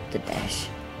sidestep the dash.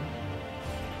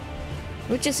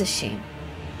 Which is a shame.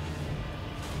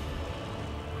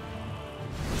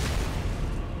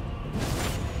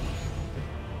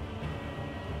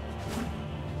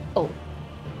 Oh.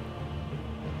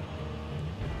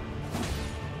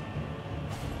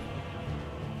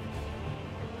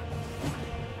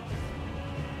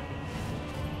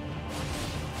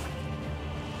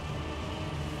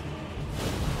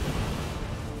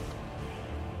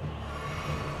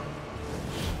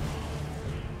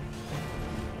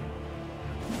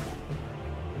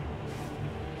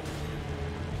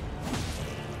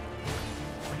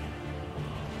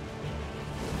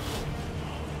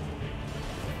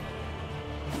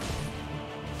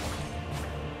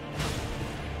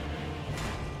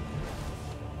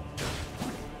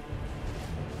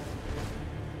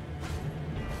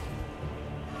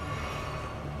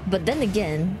 But then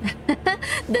again,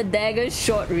 the dagger's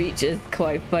short reach is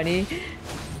quite funny.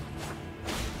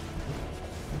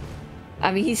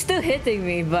 I mean, he's still hitting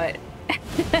me, but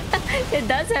it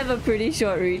does have a pretty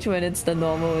short reach when it's the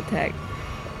normal attack.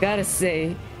 Gotta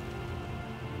say.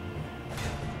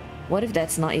 What if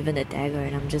that's not even a dagger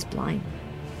and I'm just blind?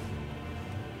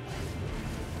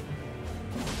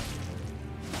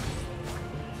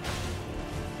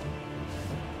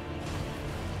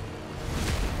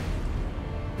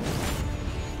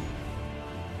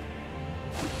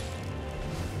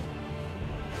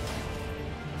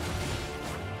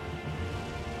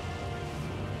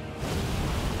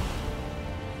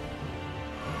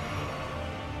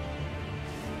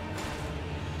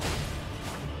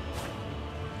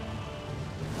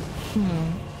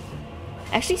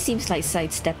 Actually seems like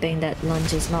sidestepping that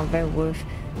lunge is not very worth,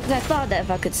 because I thought that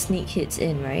if I could sneak hits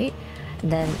in, right,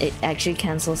 then it actually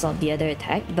cancels out the other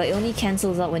attack, but it only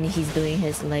cancels out when he's doing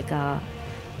his like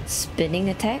spinning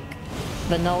attack,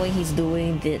 but not when he's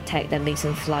doing the attack that makes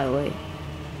him fly away.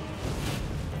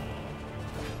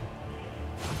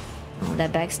 Oh,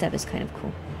 that backstab is kind of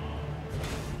cool.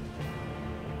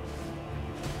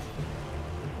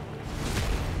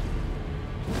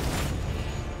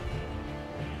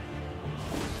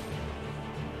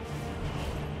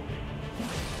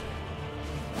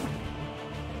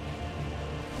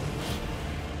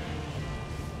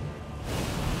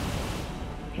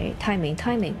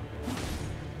 Timing.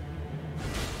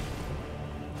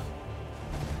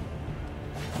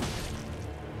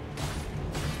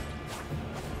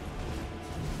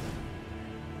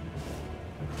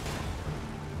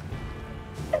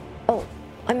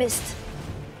 I missed.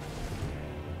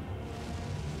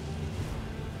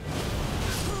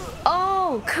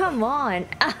 Oh, come on.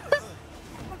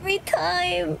 Every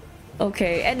time.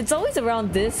 Okay, and it's always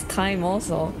around this time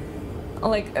also.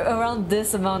 Like, around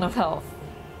this amount of health.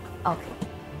 Okay.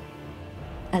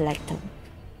 I like them.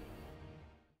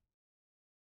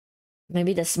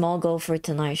 Maybe the small goal for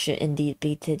tonight should indeed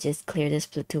be to just clear this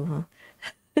platoon,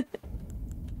 huh?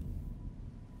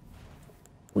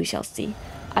 We shall see.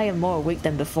 I am more awake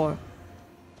than before.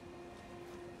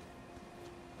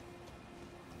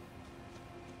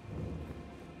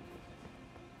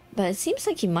 But it seems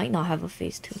like he might not have a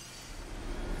phase 2.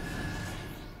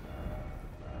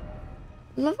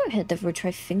 Lover had never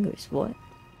tried fingers, what?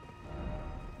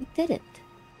 He didn't.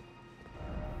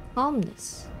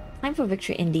 Calmness. Time for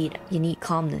victory indeed. You need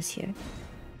calmness here.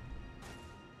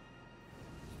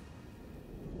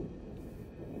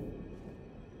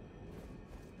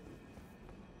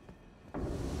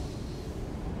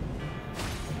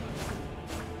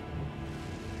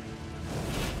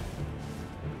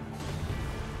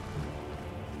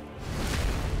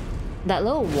 That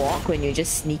little walk when you're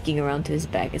just sneaking around to his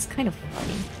back is kind of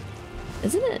funny,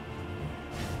 isn't it?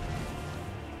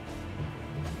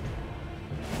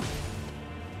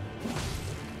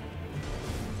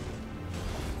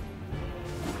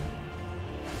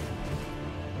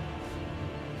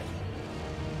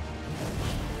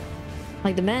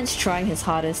 Like, the man's trying his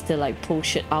hardest to like pull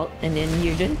shit out, and then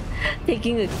you're just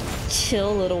taking a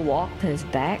chill little walk to his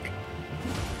back.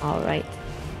 Alright.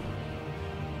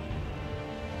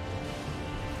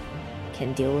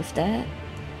 Can deal with that.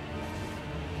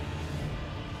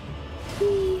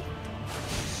 Whee.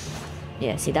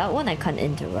 Yeah, see, that one I can't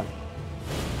interrupt.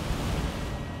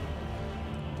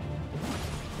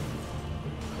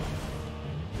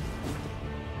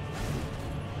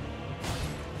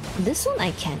 This one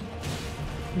I can.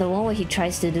 The one where he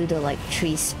tries to do the like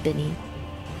tree spinning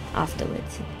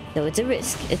afterwards. So it's a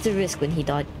risk. It's a risk when he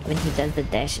does the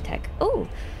dash attack. Oh,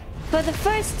 for the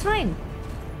first time,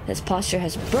 his posture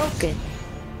has broken.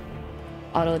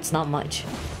 Although it's not much,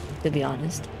 to be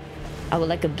honest. I would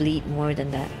like a bleed more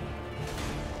than that.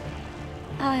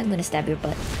 I'm gonna stab your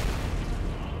butt.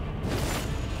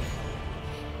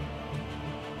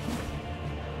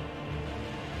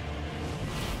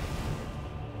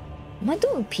 Am I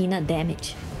doing peanut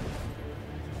damage?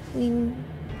 I mean...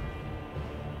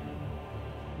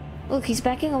 Look, he's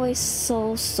backing away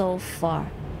so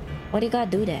far. Why do you gotta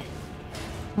do that?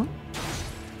 Huh?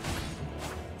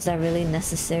 Is that really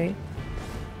necessary?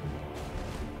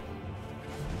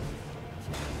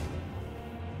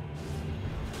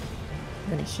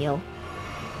 I'm gonna heal.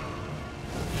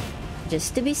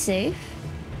 Just to be safe.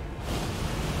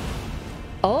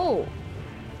 Oh!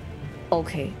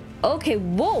 Okay. Okay,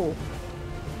 whoa!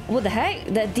 What the heck?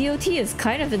 That DOT is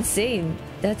kind of insane.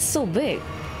 That's so big.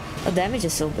 The damage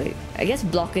is so big. I guess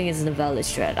blocking isn't a valid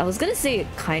strat. I was gonna say it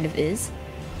kind of is,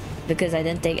 because I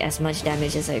didn't take as much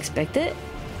damage as I expected.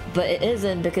 But it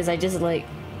isn't, because I just like...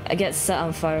 I get set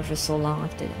on fire for so long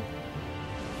after that.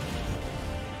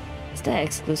 Is that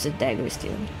exclusive dagger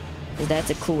still? Because that's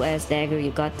a cool ass dagger you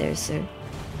got there, sir.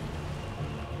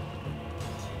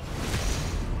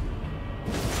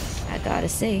 I gotta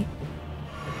say.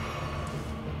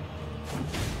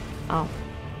 Oh.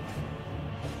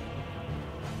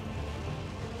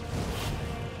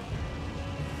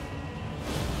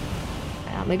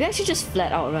 Maybe I should just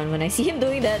flat out run when I see him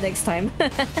doing that next time.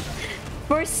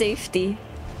 For safety.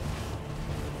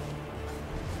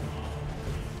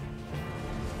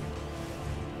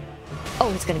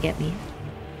 Oh, it's gonna get me.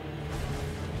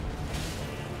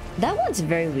 That one's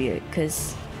very weird,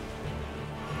 because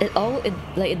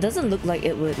it doesn't look like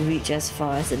it would reach as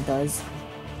far as it does.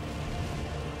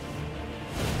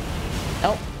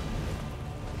 Oh.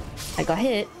 I got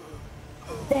hit.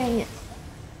 Dang it.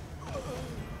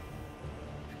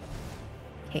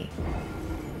 Okay.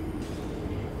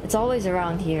 It's always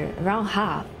around here. Around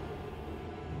half.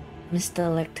 Mr.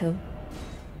 Electo.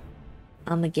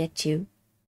 I'ma get you.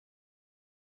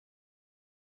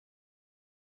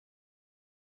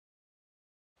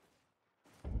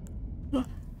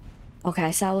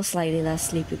 Okay, so I was slightly less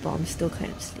sleepy, but I'm still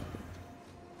kind of sleepy.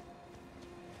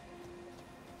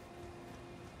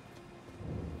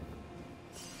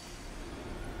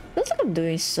 Feels like I'm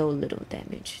doing so little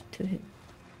damage to him.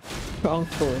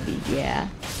 Wrongfully, yeah.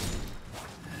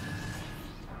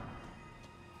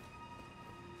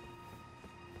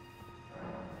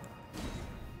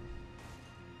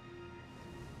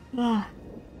 Ah.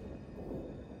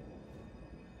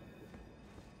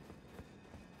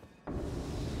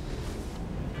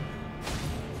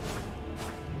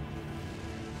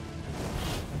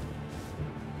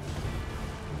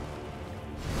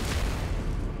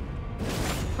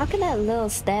 How can that little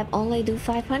stab only do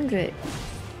 500?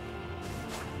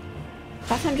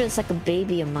 500 is like a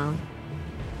baby amount.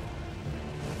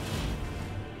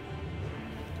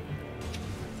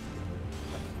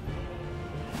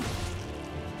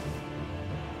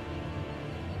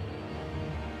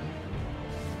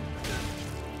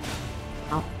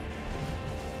 Oh.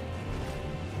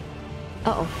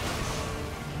 Uh-oh.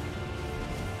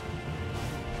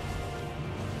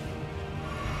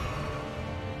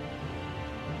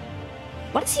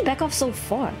 Why does he back off so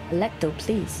far? Electo,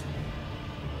 please.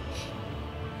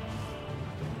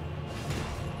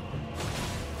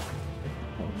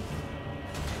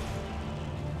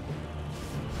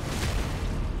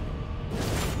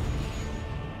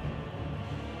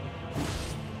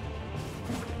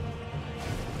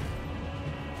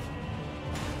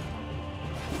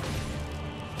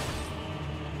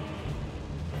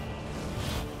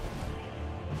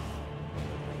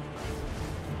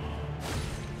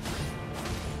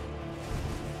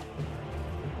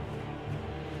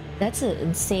 That's an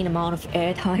insane amount of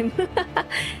airtime.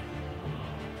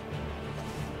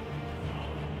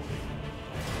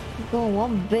 Going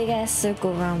one big ass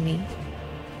circle around me.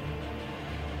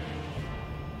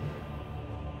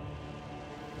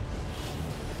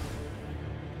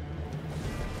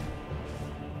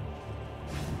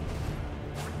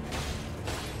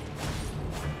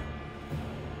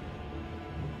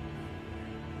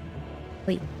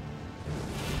 Wait.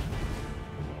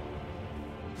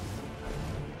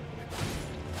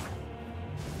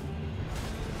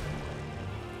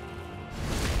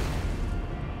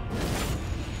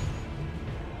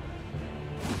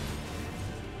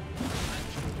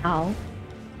 Ow.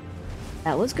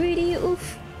 That was greedy,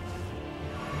 oof.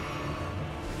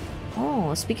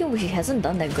 Oh, speaking of which, he hasn't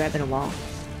done that grab in a while.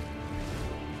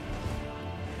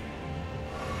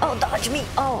 Oh, dodge me!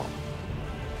 Oh!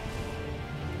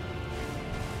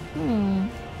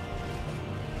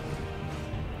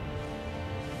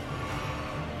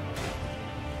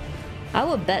 I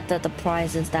would bet that the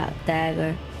prize is that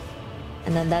dagger.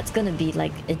 And then that's gonna be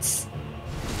like its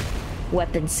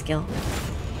weapon skill.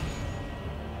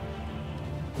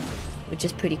 Which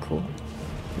is pretty cool.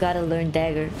 Gotta learn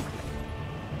dagger.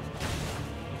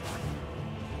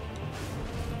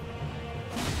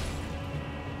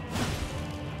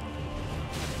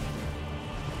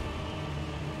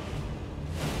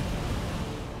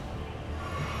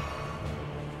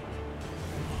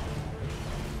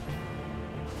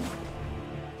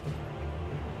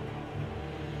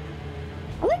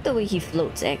 I like the way he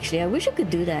floats actually. I wish I could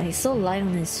do that. He's so light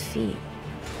on his feet.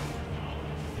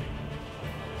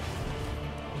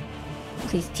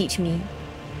 Please teach me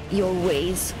your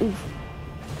ways. Ooh.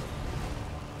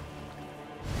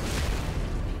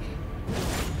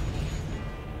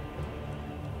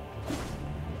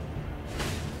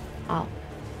 Ow.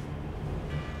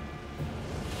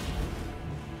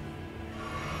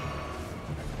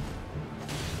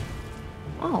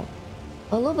 Oh.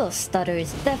 A little bit of stutter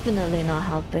is definitely not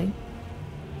helping.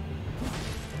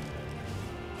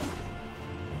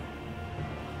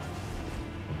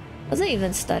 Doesn't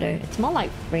even stutter. It's more like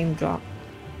frame drop.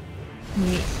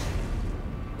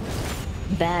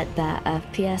 Bad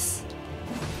FPS.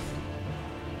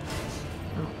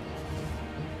 Oh.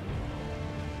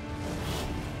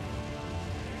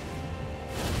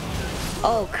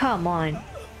 Oh, come on.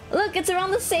 Look, it's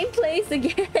around the same place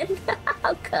again.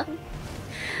 How come?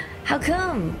 How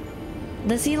come?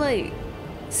 Does he like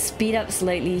speed up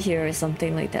slightly here or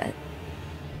something like that?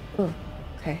 Oh,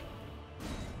 okay.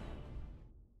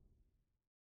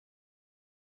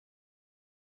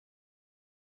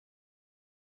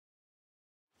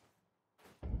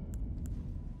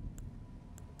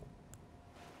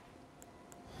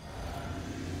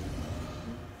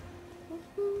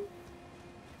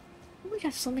 We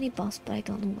have so many boss, but I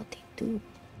don't know what they do.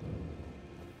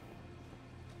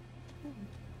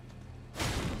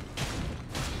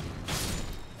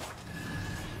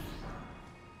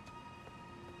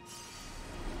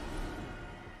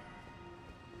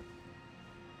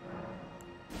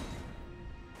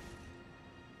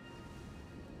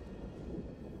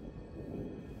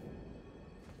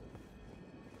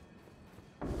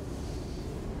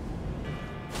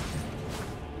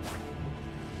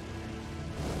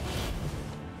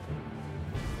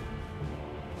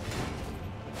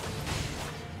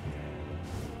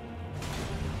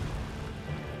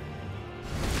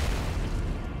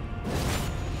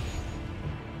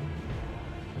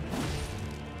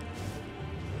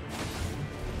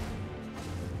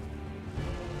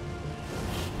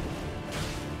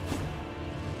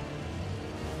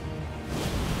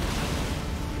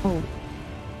 Oh.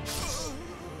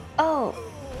 Oh.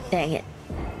 Dang it.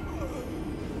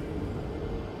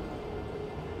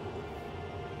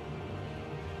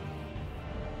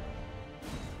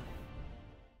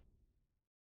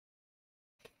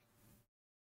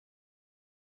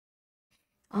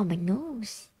 Oh, my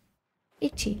nose.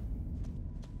 Itchy.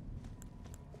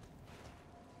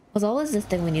 There's always this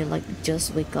thing when you like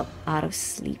just wake up out of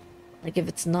sleep. Like if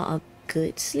it's not a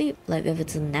good sleep, like if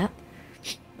it's a nap,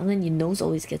 and then your nose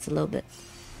always gets a little bit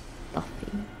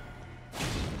stuffy.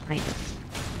 Kind of.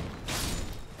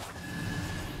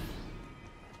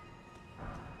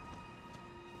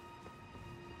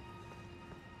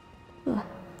 Ugh.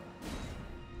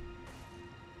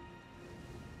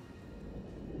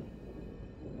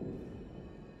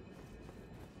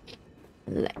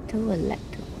 Electo.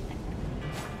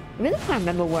 I really can't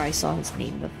remember where I saw his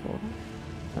name before.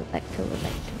 Electo.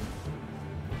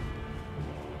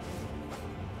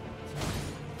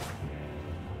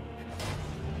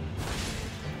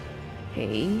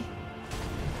 Okay.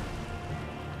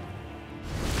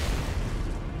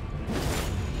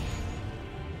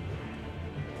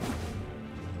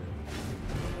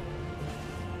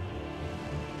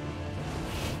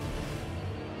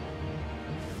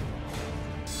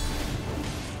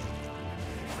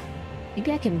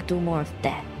 Maybe I can do more of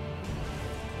that.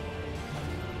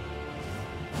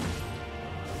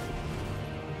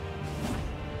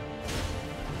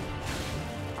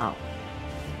 Oh.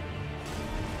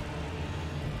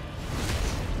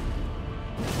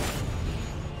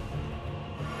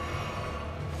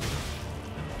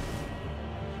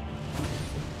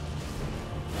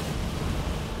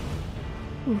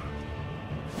 Whew.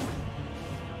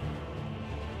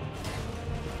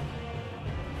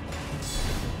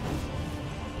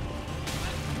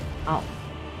 Oh.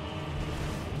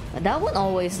 That one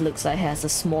always looks like it has a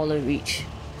smaller reach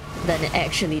than it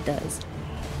actually does.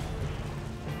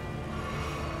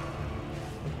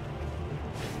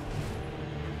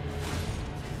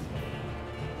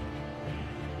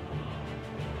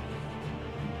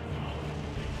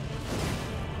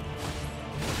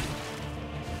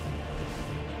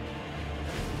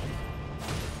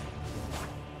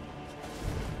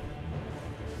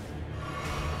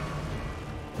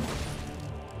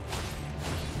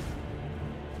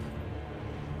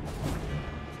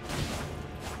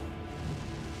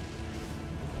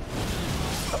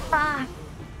 Ah.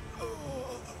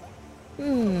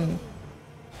 Hmm.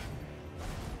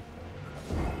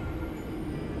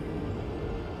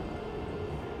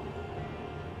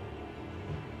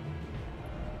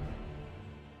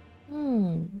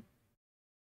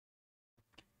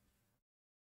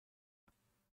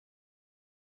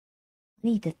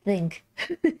 Need to think.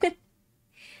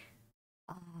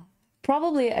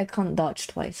 Probably I can't dodge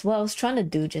twice. What I was trying to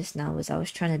do just now was I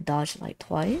was trying to dodge like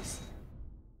twice.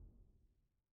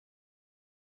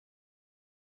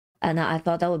 And I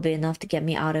thought that would be enough to get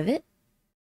me out of it.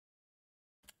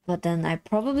 But then I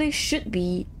probably should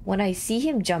be, when I see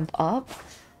him jump up,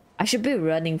 I should be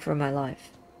running for my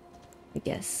life. I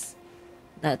guess.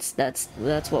 That's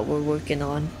what we're working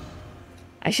on.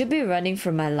 I should be running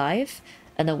for my life,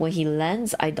 and then when he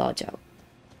lands, I dodge out.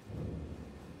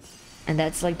 And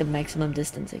that's like the maximum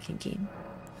distance I can gain.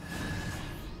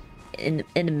 In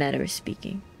a matter of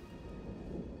speaking.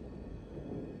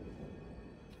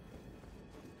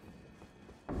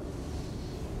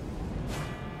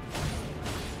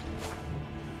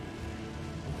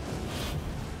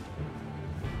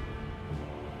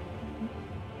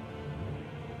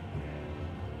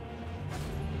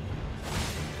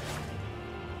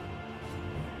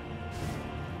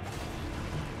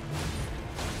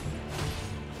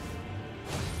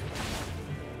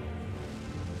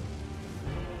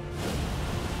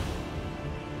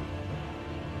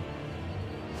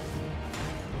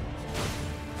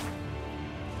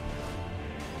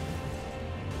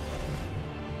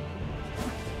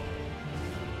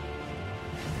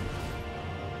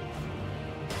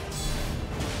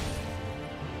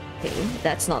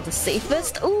 That's not the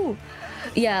safest. Ooh,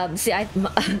 yeah. See, I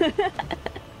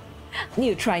need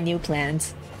to try new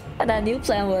plans. And that new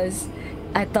plan was,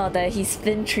 I thought that he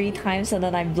spin 3 times and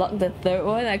then I blocked the 3rd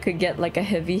one. I could get like a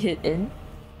heavy hit in.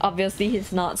 Obviously,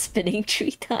 he's not spinning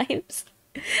 3 times.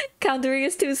 Countering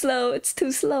is too slow. It's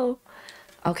too slow.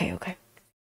 Okay.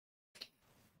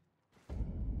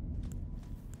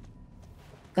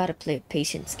 Gotta play a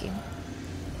patience game.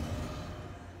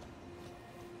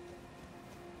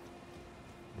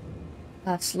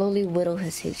 Slowly whittle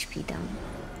his HP down.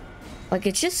 Like,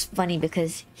 it's just funny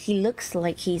because he looks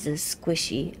like he's a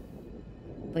squishy,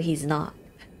 but he's not.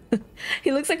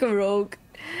 He looks like a rogue.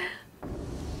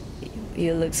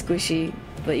 You look squishy,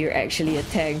 but you're actually a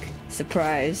tank.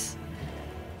 Surprise.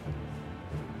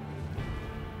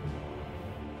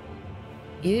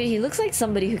 He looks like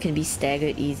somebody who can be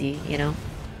staggered easy, you know?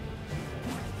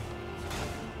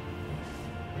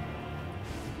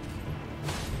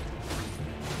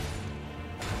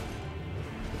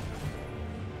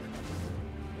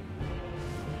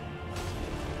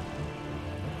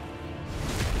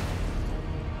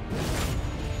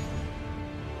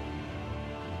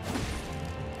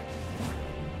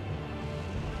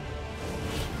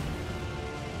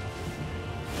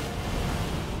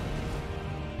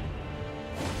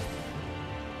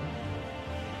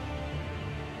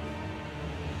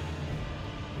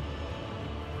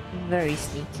 Very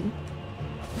sneaky.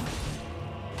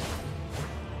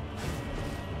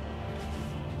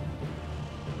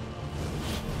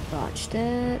 Dodge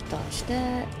that, dodge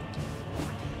that.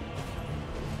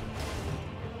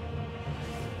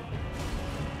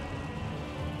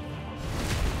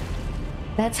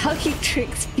 That's how he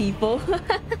tricks people.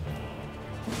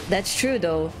 That's true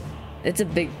though. It's a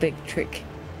big trick.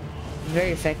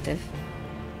 Very effective.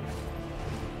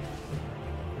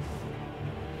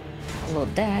 A little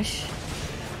dash.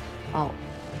 Oh.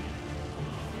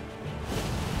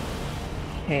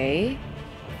 Okay.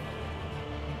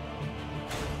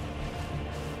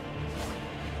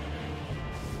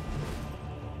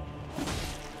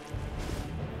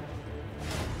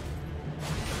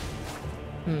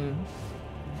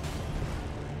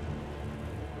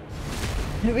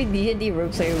 Every D&D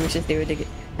rogue player wishes they would dig it.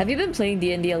 Have you been playing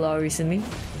D&D a lot recently?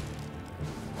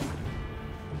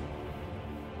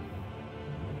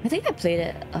 I think I played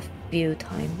it a few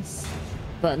times,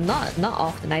 but not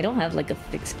often. I don't have like a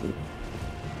fixed group.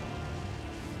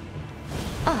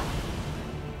 Ah.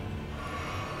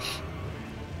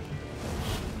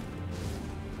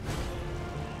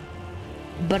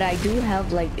 But I do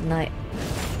have like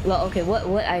well, okay,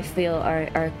 what I feel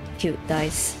are cute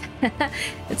dice.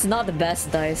 It's not the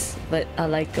best dice, but I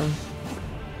like them.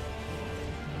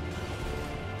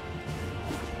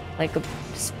 Like a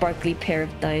sparkly pair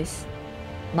of dice.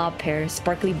 Not pair,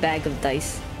 sparkly bag of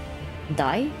dice.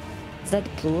 Die? Is that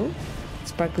the plural?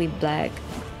 Sparkly bag.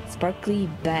 Sparkly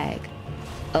bag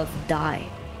of die.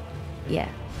 Yeah.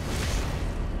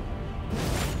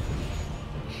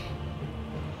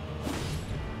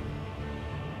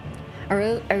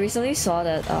 I recently saw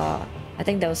that I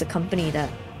think there was a company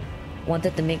that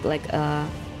wanted to make like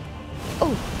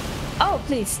oh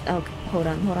please, okay, hold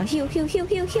on, heal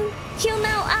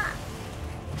now, ah,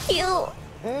 heal,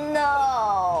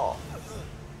 no.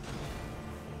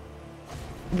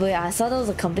 But yeah, I saw there was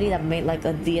a company that made like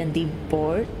a D&D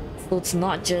board, so it's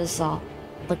not just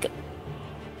like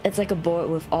it's like a board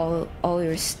with all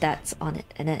your stats on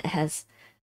it, and it has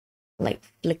like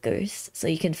flickers, so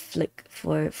you can flick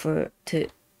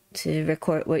to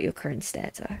record what your current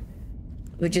stats are,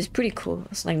 which is pretty cool.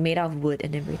 It's like made out of wood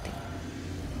and everything.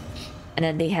 And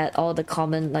then they had all the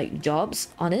common like jobs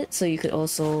on it, so you could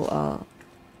also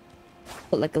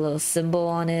put like a little symbol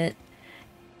on it,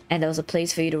 and there was a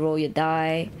place for you to roll your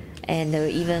die, and there were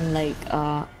even like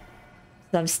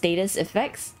some status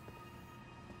effects,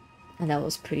 and that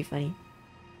was pretty funny.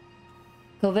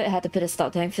 COVID had to put a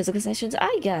stop time physical sessions,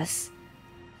 I guess.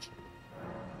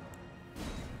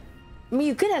 I mean,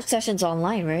 you could have sessions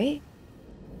online, right?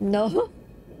 No.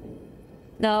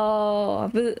 No,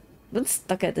 I've been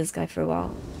stuck at this guy for a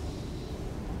while.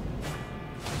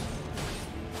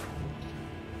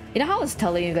 You know how I was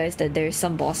telling you guys that there's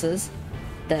some bosses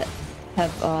that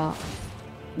have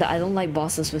that I don't like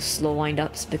bosses with slow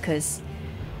wind-ups because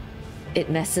it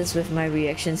messes with my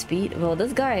reaction speed? Well,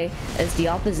 this guy is the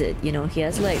opposite, you know, he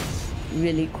has like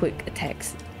really quick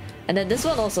attacks. And then this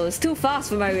one also is too fast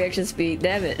for my reaction speed,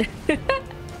 damn it.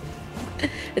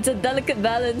 It's a delicate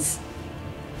balance.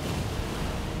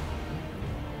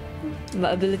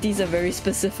 My abilities are very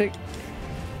specific.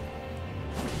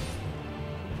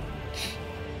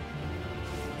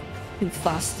 Too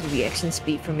fast reaction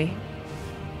speed for me.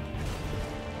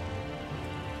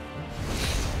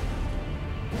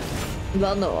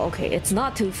 Well, no, okay, it's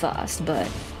not too fast, but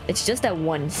it's just that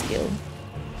one skill.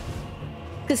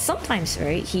 Because sometimes,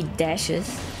 right, he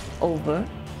dashes over.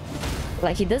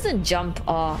 Like, he doesn't jump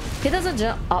up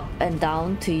and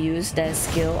down to use that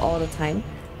skill all the time.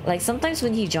 Like, sometimes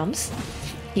when he jumps,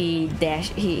 he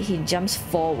jumps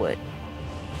forward.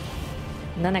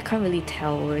 And then I can't really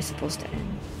tell where it's supposed to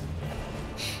end.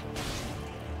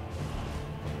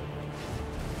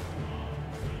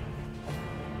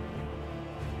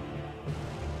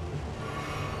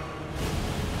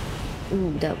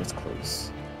 Ooh, that was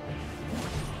close.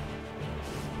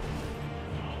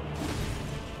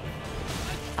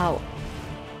 Ow.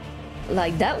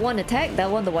 Like, that one attack,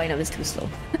 that one, the wind-up is too slow.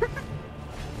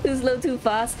 Too slow, too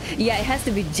fast. Yeah, it has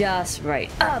to be just right.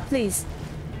 Ah, please.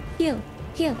 Heal.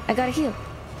 Heal. I gotta heal.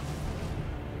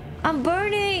 I'm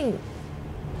burning!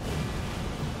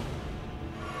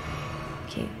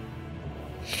 Okay.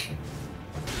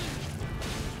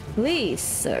 Please,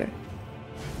 sir.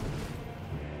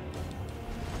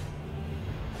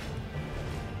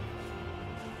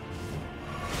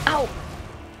 Ow!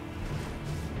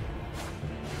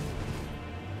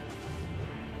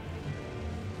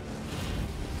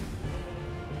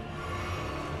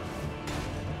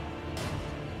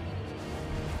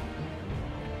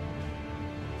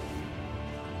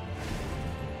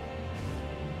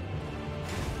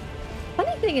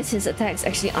 thing is his attacks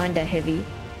actually aren't that heavy,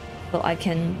 so I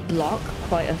can block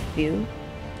quite a few.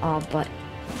 But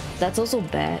that's also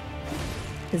bad,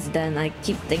 because then I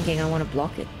keep thinking I want to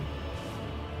block it.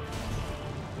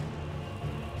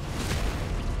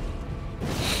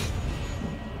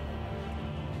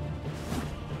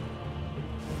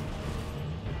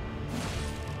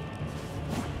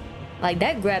 Like,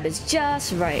 that grab is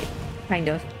just right, kind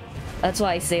of. That's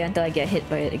why I say until I get hit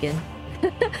by it again.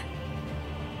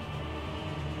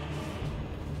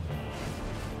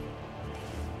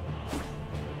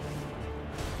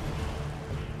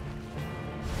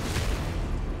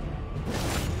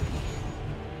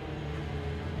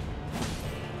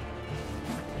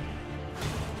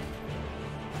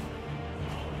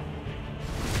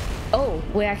 Oh,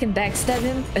 wait, I can backstab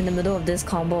him in the middle of this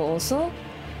combo also?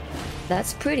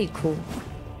 That's pretty cool.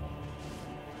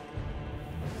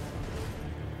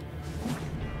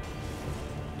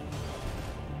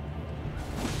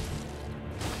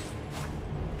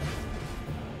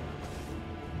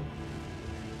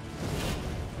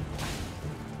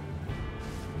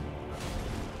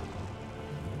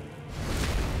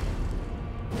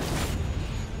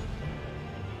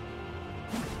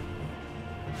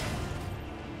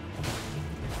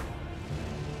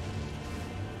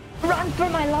 Run for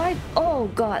my life! Oh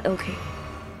god, okay.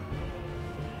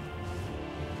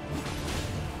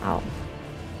 Ow.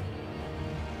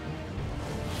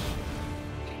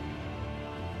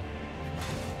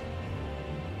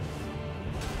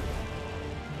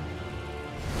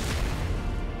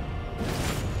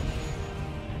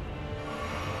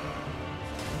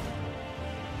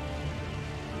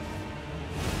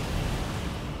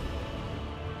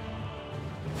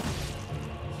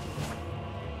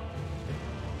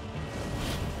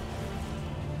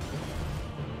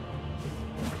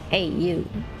 Hey, you.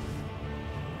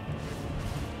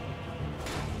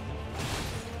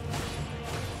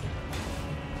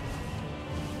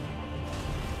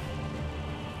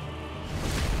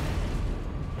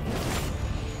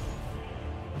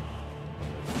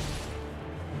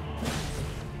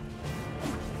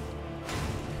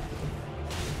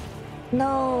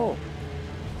 No.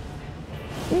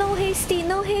 No hasty,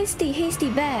 no hasty. Hasty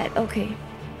bad. Okay.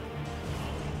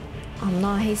 I'm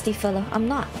not a hasty fella. I'm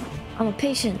not. I'm a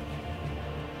patient.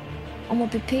 I'm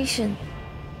gonna be patient.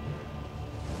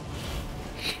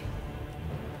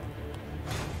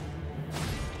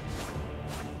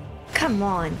 Come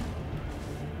on.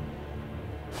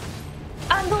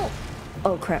 Ah, no.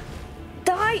 Oh, crap.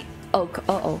 Die. Oh,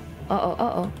 uh-oh. Uh-oh,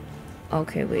 uh-oh.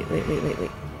 Okay, wait.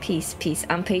 Peace, peace.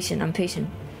 I'm patient, I'm patient.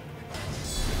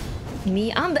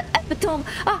 Me, I'm the epitome.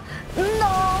 Ah,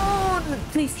 no.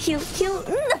 Please, heal, heal.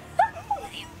 No.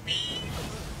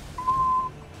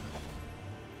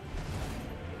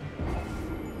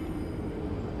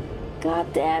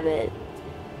 God damn it.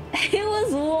 It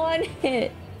was one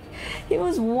hit. It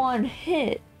was one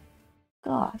hit.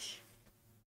 Gosh.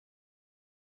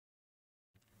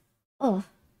 Oh.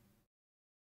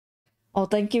 Oh,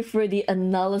 thank you for the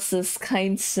analysis,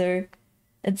 kind sir.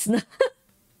 It's not...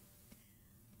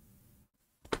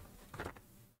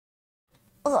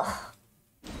 Ugh.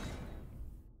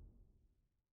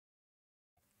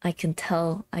 I can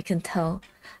tell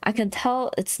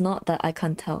it's not that I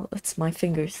can't tell, it's my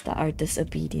fingers that are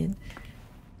disobedient.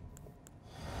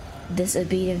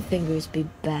 Disobedient fingers be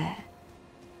bad.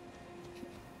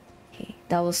 Okay,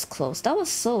 that was close. That was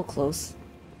so close.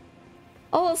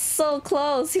 Oh, so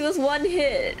close. He was one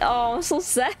hit. Oh, I'm so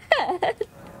sad.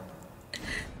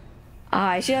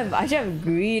 I should have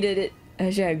greeted it. I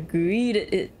should have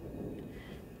greeted it.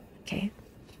 Okay.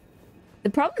 The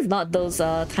problem is not those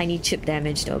tiny chip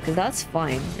damage though, because that's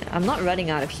fine. I'm not running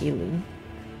out of healing.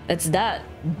 It's that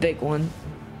big one.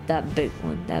 That big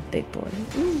one. That big boy.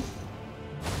 Ooh.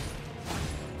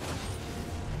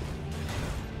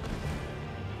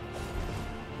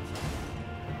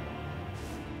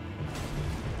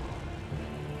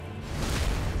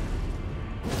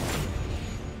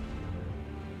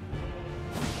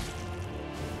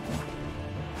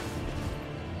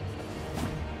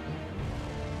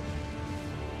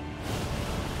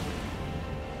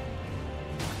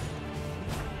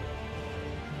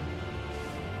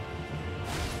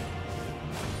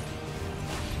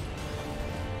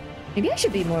 Maybe I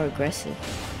should be more aggressive.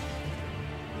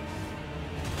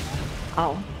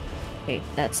 Oh. Okay,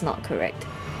 that's not correct.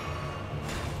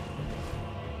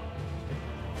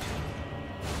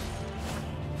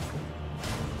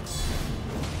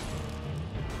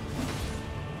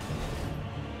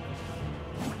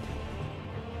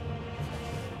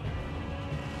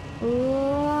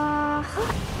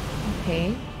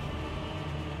 Okay.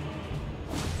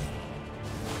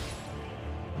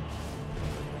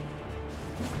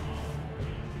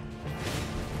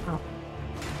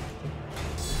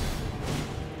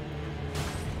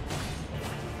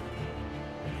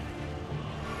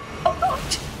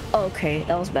 Okay,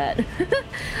 that was bad.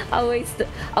 I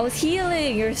was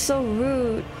healing. You're so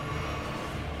rude.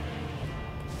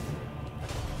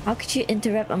 How could you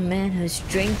interrupt a man who's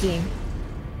drinking?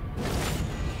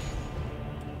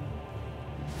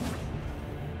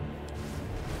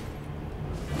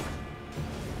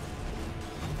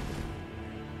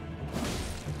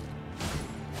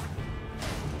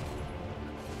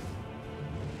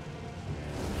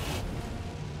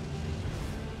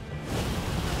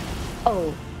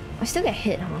 Oh, I still get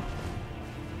hit, huh?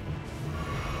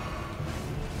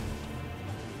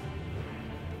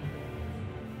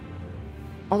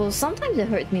 Although sometimes it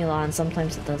hurts me a lot and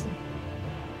sometimes it doesn't.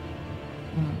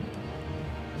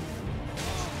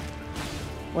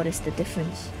 What is the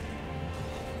difference?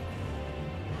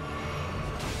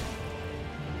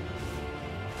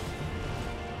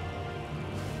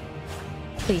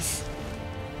 Please.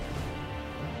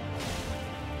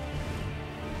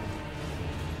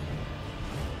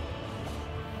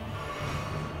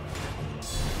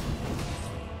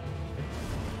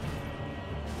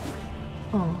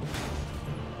 Oh.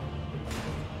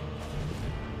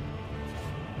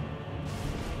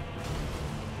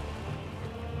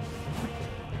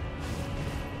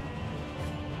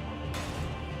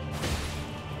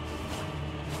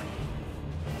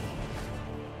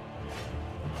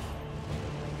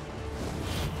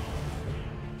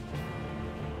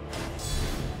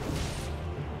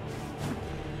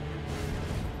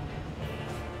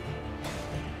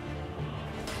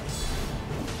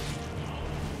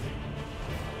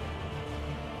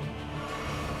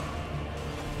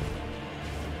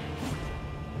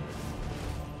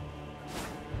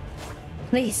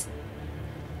 Please.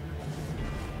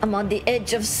 I'm on the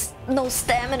edge of no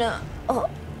stamina. Oh.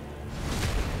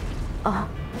 Oh.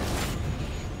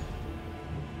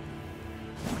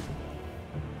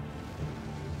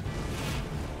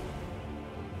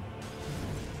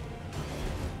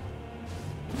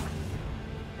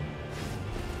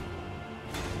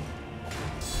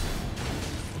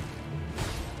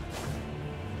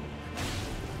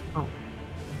 Oh.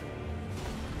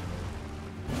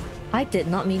 I did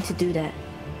not mean to do that.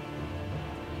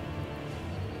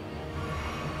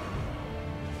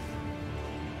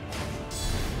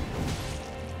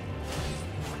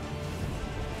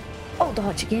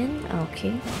 Dodge again?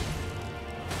 Okay.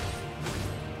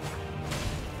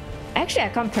 Actually, I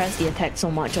can't press the attack so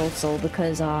much also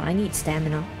because I need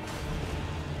stamina.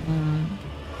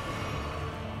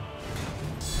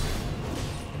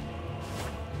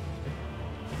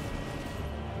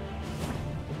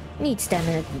 Need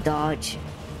stamina to dodge.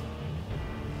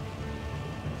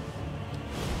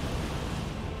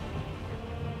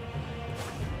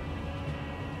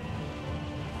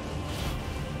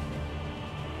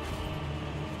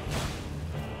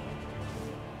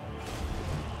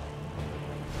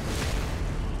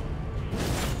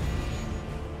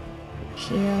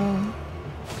 Heal.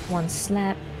 One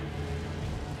slap.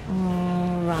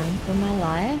 Run for my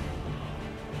life.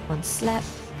 One slap.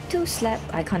 Two slap.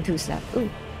 I can't two slap. Ooh.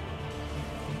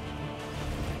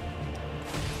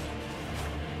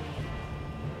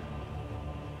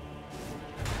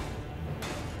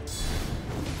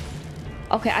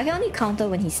 Okay, I can only counter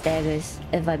when he staggers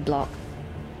if I block.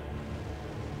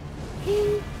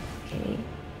 Okay.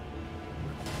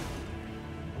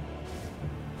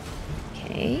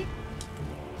 Okay.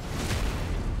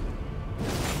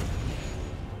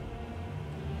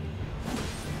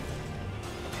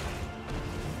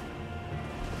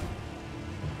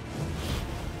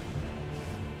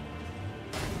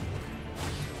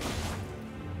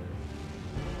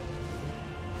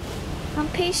 I'm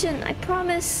patient, I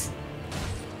promise.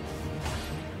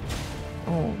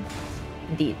 Oh,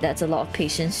 indeed, that's a lot of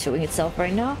patience showing itself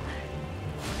right now.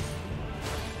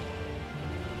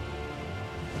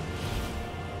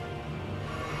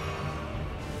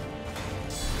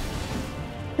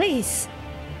 Please.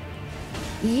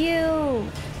 You.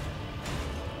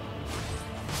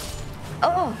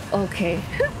 Oh, okay.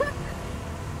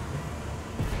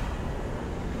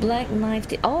 Black Knife.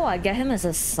 Oh, I get him as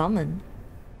a summon.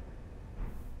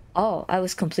 Oh, I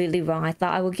was completely wrong. I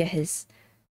thought I would get his...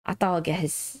 I thought I'd get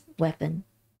his weapon.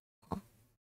 Oh.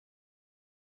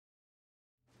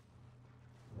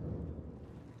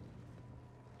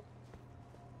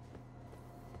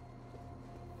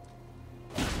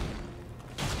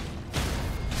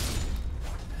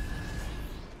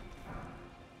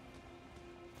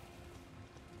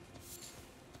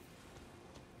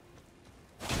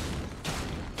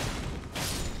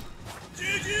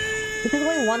 Because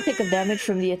only one tick of damage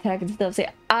from the attack instead of say,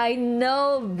 I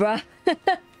know, bruh.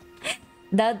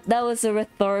 that was a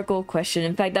rhetorical question.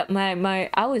 In fact, that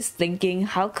I was thinking,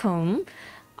 how come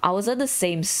I was at the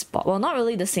same spot. Well, not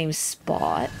really the same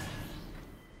spot,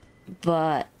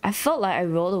 but I felt like I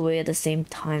rolled away at the same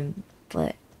time,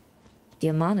 but the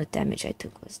amount of damage I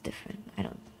took was different. I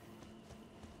don't...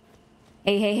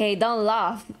 Hey, don't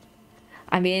laugh.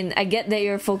 I mean, I get that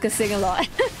you're focusing a lot.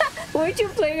 Weren't you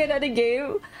playing another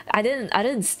game? I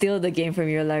didn't steal the game from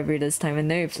your library this time, and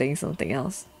now you're playing something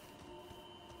else.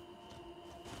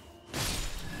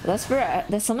 That spirit,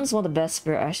 that summons one of the best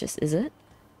spirit ashes, is it?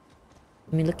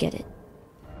 Let me look at it.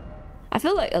 I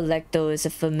feel like Electo is a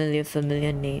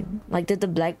familiar name. Like, did the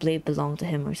Black Blade belong to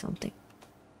him or something?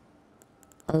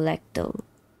 Electo.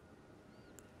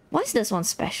 Why is this one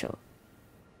special?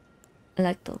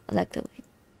 Electo.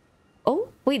 Oh,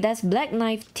 wait, that's Black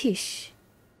Knife Tish.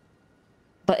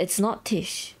 But it's not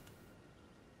Tish.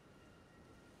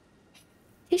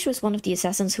 Tish was one of the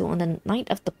assassins who, on the night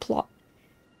of the plot,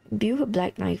 imbued her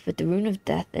black knife with the rune of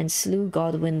death and slew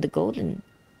Godwyn the Golden.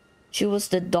 She was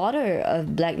the daughter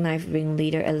of Black Knife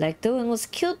ringleader Electo and was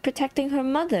killed protecting her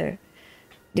mother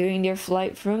during their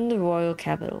flight from the royal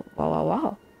capital.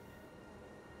 Wow.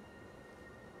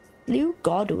 Slew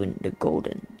Godwyn the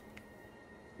Golden.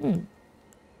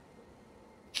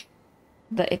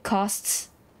 But it costs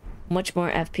much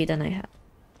more FP than I have.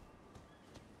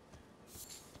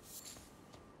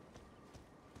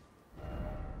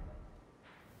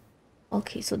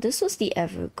 Okay, so this was the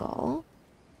Evergall.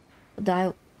 Did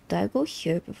I go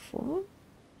here before?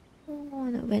 Oh,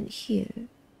 and I went here.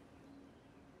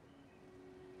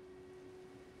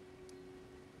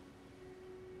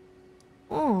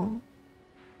 Oh.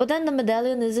 But then the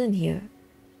medallion is in here.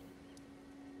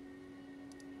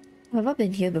 Have I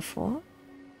been here before?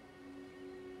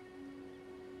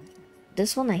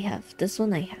 This one I have. This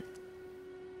one I have.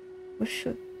 For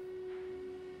sure.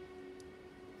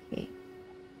 Okay.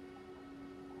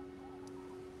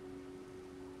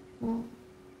 Oh.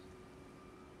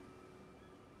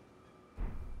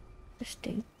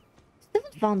 Interesting. Still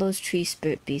haven't found those tree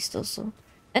spirit beasts also.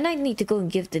 And I need to go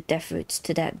and give the death roots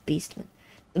to that beastman.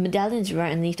 The medallion's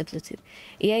right underneath the plateau.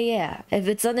 Yeah. If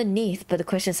it's underneath, but the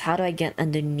question is, how do I get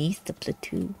underneath the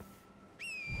plateau?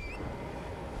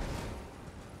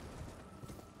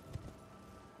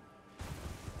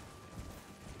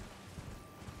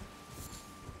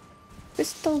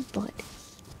 Crystal Bud.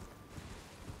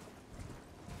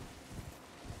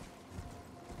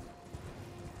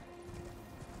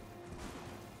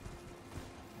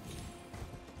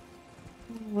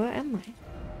 Where am I?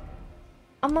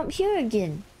 I'm up here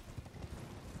again.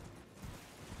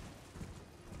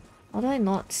 How do I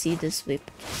not see this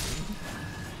whip?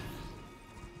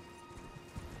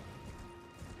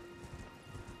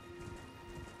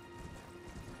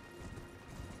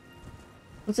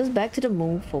 Was this back to the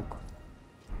moon folk?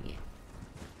 Yeah.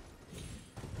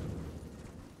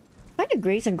 Try to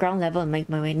graze on ground level and make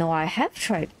my way. No, I have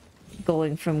tried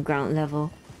going from ground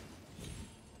level.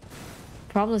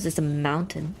 Problem is, it's a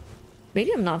mountain.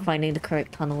 Maybe I'm not finding the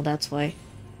correct tunnel, that's why.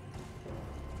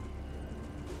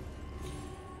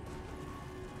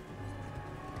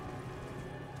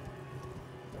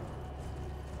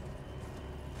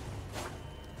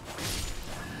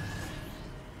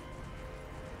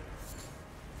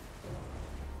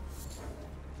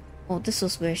 Oh, this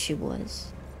was where she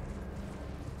was.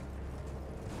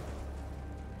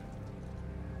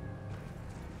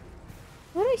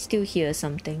 Why do I still hear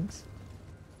some things?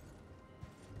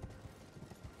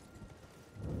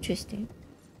 Interesting.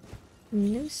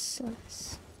 No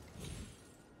sauce.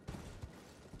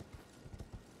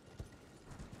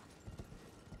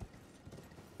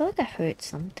 I feel like I heard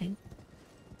something.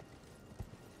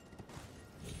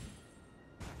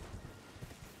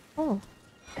 Oh.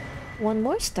 One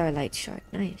more starlight shard.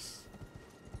 Nice.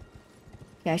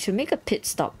 Yeah, I should make a pit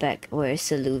stop back where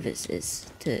Seluvis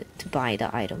is to buy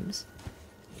the items.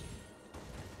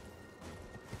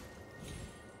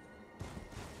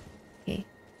 Okay.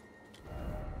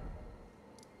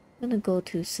 I'm gonna go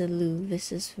to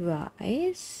Seluvis's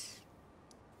Rise.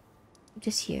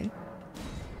 Just here.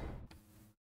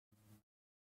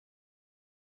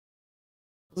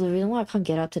 The reason why I can't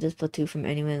get up to this plateau from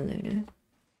anywhere in Luna.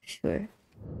 Sure.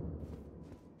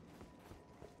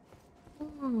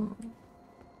 Oh.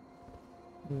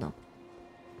 No.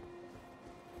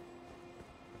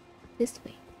 This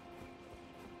way.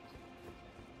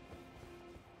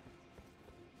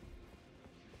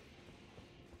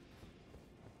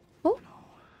 Oh? No.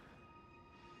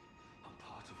 I'm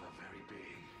part of her very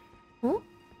being. Oh?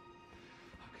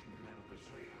 I couldn't let her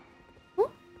betray her. Oh?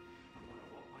 No matter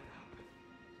what might happen.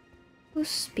 Who's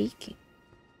speaking?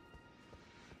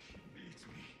 She needs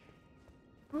me.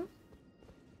 Huh?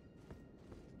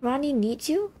 Ronnie needs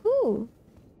you? Who?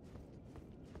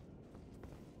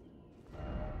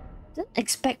 Didn't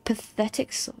expect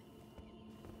pathetic so.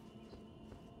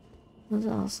 What's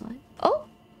outside? Oh!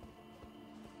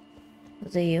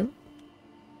 Was it you?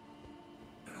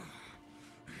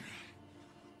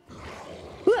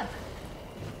 Wah!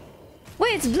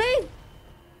 Wait, it's Blade!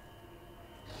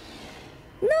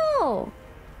 No!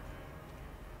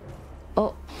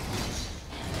 Oh.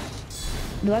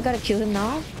 Do I gotta kill him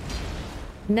now?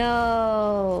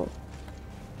 No!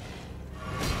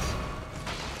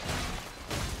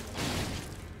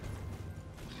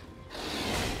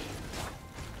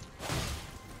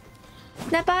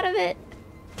 Snap out of it!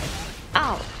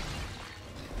 Ow!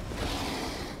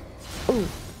 Ooh.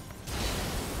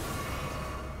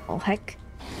 Oh heck.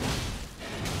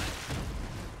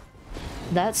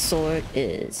 That sword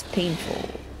is painful.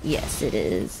 Yes, it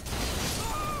is.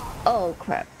 Oh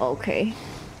crap, okay.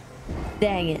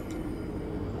 Dang it.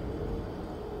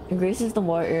 Grace is the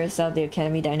warriors out the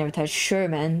academy that I never touched. Sure,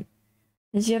 man.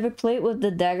 Did you ever play it with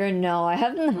the dagger? No, I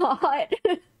have not.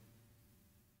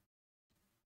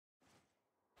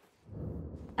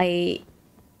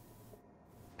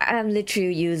 I'm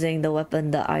literally using the weapon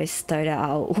that I started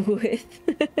out with.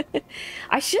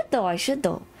 I should though, I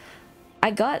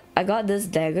got this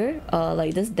dagger,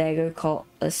 like this dagger called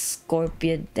a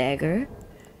scorpion dagger.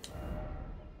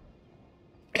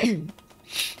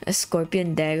 A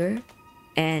scorpion dagger,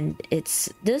 and it's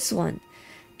this one,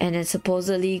 and it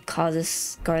supposedly causes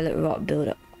scarlet rot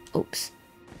buildup. Oops,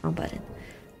 wrong button.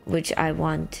 Which I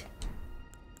want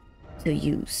to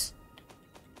use.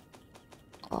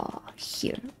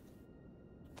 Here.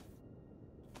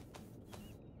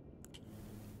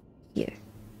 Here.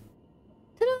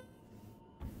 Ta-da!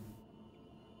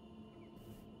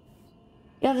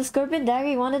 Yeah, the scorpion dagger,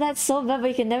 you wanted that so bad, but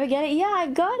you can never get it? Yeah, I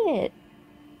got it!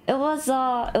 It was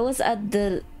at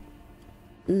the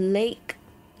lake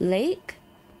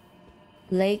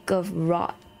of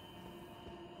rot.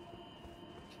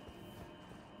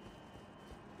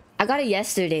 I got it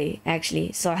yesterday,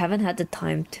 actually, so I haven't had the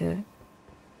time to.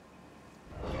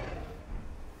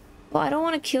 Well, I don't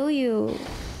want to kill you.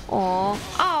 Aw.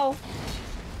 Ow!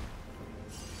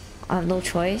 I have no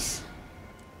choice.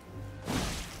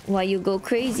 Why you go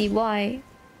crazy? Why?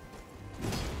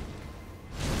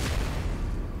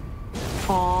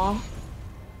 Aw.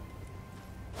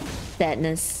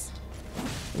 Sadness.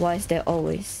 Why is there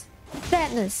always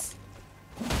sadness?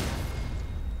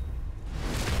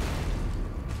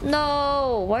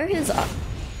 No! Why are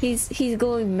his... He's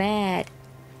going mad.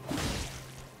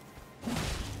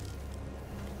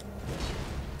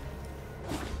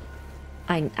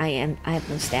 I have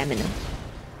no stamina.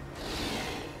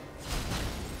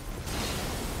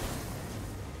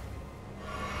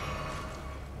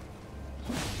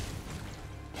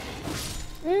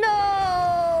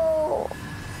 No!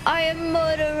 I am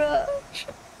murderer.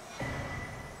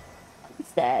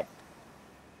 Sad.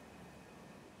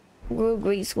 Grow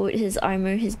great sword, his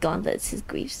armor, his gauntlets, his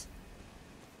griefs.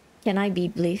 Can I be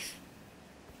Bliff?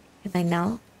 Can I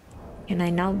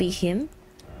now be him?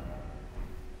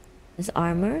 His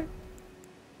armor?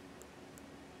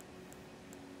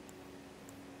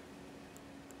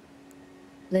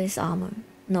 Bliss armor.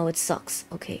 No, it sucks.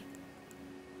 Okay.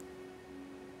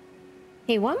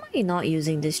 Hey, why am I not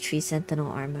using this tree sentinel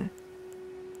armor?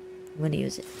 I'm gonna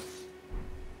use it.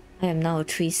 I am now a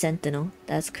tree sentinel.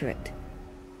 That's correct.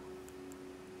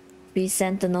 Tree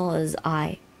sentinel is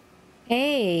I.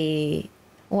 Hey!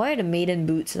 Why are the maiden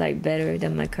boots like better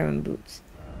than my current boots?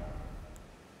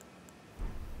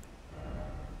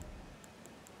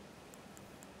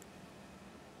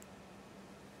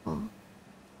 Oh.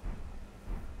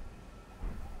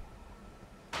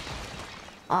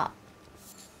 Ah.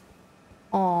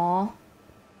 Aw.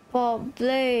 Bob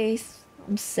Blaze.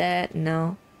 I'm sad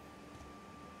now.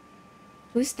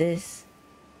 Who's this?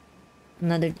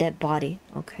 Another dead body.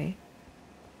 Okay.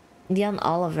 Leon,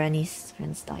 all of Rennie's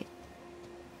friends died.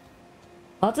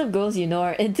 Lots of girls you know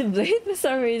are into Blade for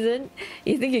some reason.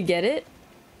 You think you get it?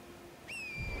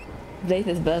 Blade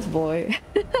is best boy.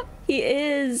 He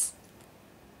is.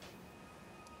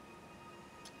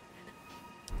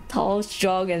 Tall,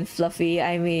 strong, and fluffy.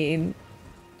 I mean...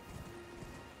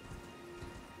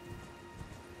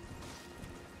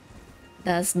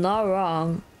 That's not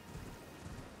wrong.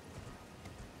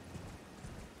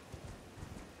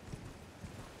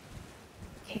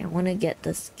 Okay, I want to get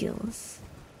the skills.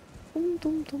 Dum,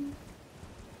 dum, dum.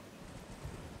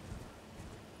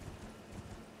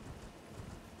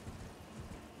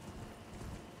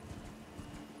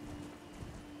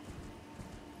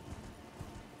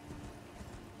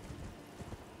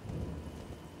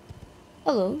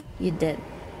 Hello, you dead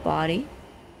body.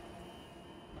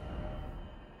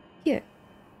 Here.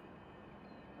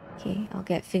 Okay, I'll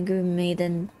get Finger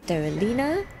Maiden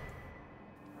Terralina,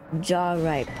 Jaw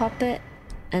Right Puppet,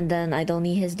 and then I don't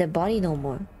need his dead body no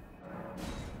more.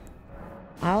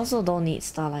 I also don't need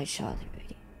Starlight Shot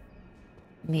already.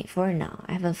 Mate, for now,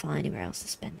 I haven't found anywhere else to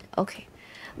spend it. Okay.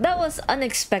 That was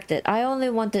unexpected. I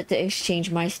only wanted to exchange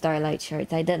my Starlight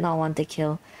Shards. I did not want to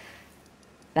kill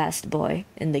Fast Boy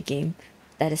in the game.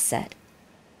 That is sad.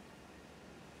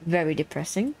 Very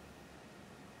depressing.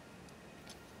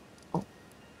 Oh.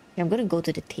 I'm gonna go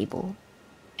to the table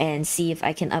and see if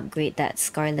I can upgrade that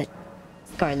Scarlet...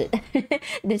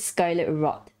 this Scarlet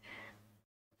Rot.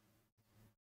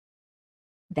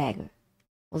 Dagger.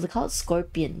 What's it called?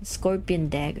 Scorpion. Scorpion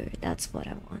Dagger. That's what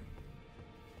I want.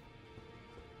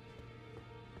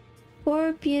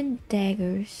 Scorpion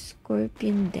Dagger.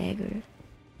 Scorpion Dagger.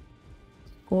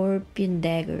 Scorpion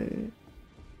Dagger.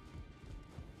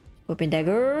 Scorpion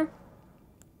Dagger.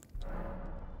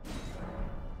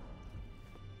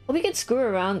 Oh, we can screw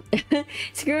around.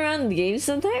 Screw around the games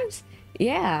sometimes?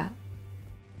 Yeah.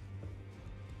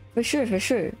 For sure, for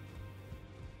sure.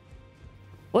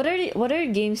 What other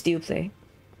games do you play?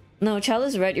 No,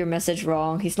 Chalice read your message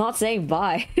wrong. He's not saying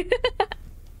bye.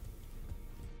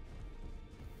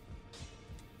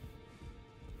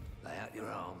 Lay out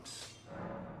your arms.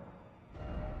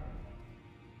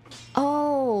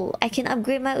 Oh, I can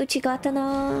upgrade my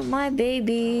Uchigatana, my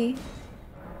baby.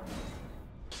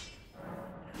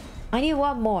 I need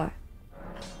one more.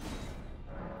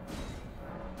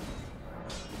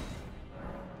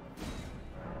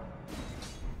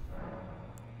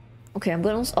 Okay, I'm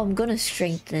gonna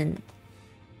strengthen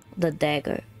the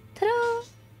dagger. Ta-da!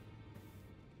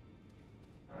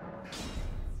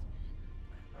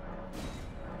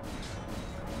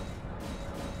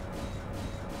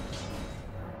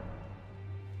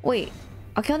 Wait,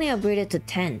 I can only upgrade it to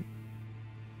 10.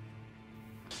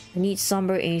 I need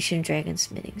Somber Ancient Dragon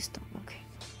Smithing Stone. Okay.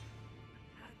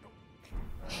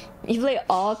 You play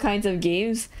all kinds of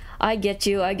games? I get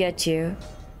you, I get you.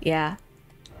 Yeah.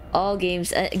 All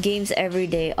games, games every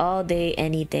day, all day,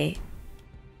 any day.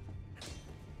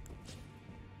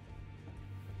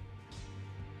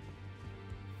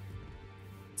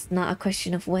 It's not a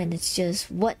question of when, it's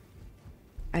just what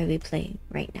are we playing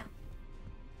right now?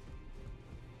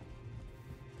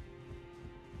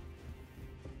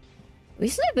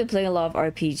 Recently I've been playing a lot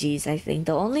of RPGs, I think.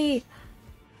 The only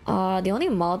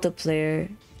multiplayer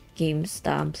games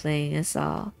that I'm playing is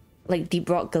like Deep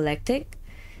Rock Galactic.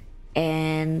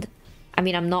 And I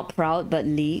mean, I'm not proud, but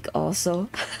League also.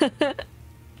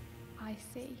 I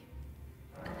see.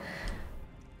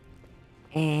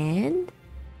 And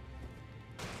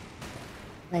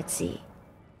let's see.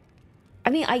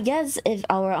 I mean, I guess if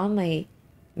I were on my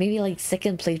maybe like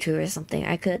second playthrough or something,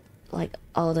 I could like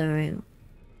Elden Ring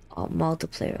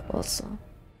multiplayer also.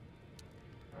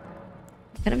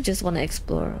 I kind of just want to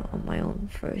explore on my own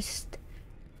first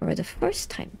for the first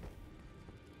time.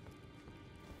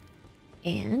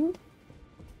 And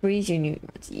freeze your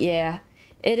neurons. Yeah,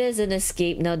 it is an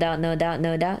escape, no doubt, no doubt,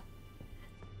 no doubt.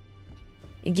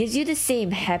 It gives you the same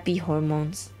happy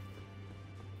hormones.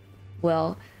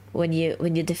 Well, when you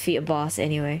defeat a boss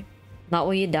anyway. Not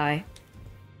when you die.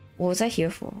 What was I here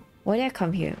for? Why did I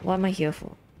come here? What am I here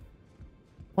for?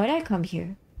 Why did I come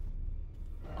here?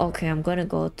 Okay, I'm gonna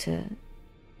go to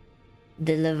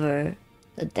deliver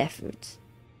the death roots.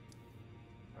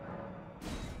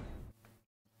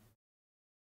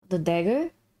 The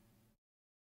dagger?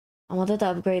 I wanted to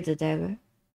upgrade the dagger.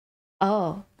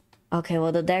 Oh. Okay,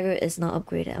 well the dagger is not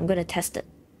upgraded. I'm gonna test it.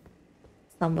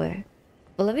 Somewhere.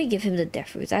 But let me give him the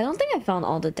death roots. I don't think I found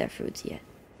all the death roots yet.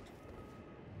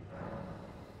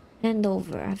 Hand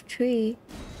over. I have 3.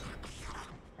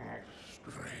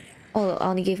 Oh, I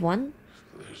only gave 1?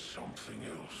 There's something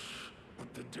else,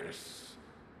 but the death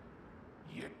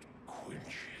yet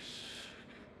quenches.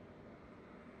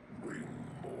 Bring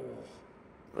more.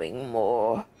 Bring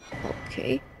more.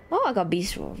 Okay. Oh, I got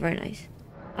Beast Roll. Very nice.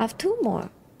 I have 2 more.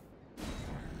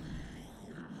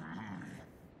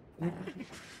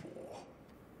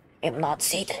 I'm not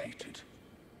sated.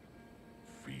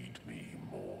 Feed me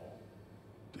more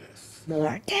death.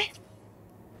 More death?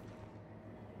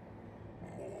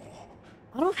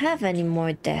 I don't have any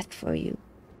more death for you.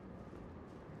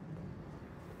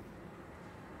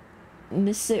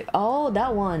 Mr. Oh,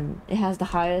 that one. It has the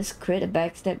highest crit. A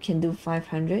backstab can do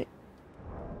 500.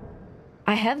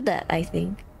 I have that, I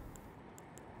think.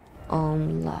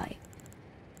 Like,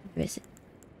 where is it?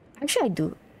 Actually, I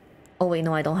do. Oh wait,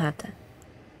 no, I don't have that.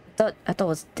 I thought it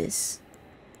was this.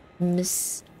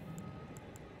 Miss.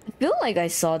 I feel like I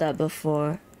saw that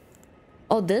before.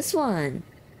 Oh, this one.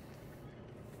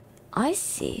 I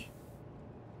see.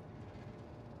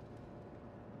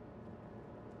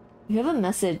 You have a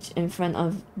message in front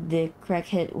of the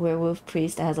crackhead werewolf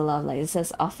priest that has a lot of light. It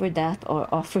says offer death or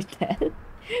offer death.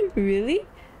 Really?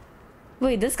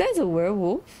 Wait, this guy's a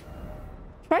werewolf?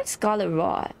 Try Scarlet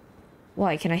Rod.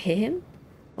 Why, can I hit him?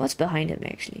 What's behind him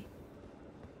actually?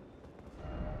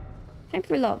 Time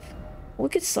for love.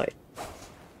 Wicked sword.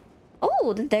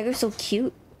 Oh, the dagger's so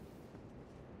cute.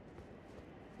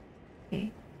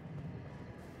 Okay.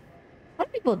 How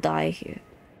do people die here?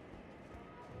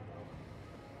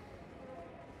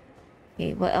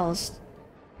 Okay, what else?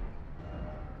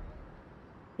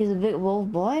 He's a big wolf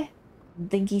boy?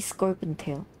 Dinky scorpion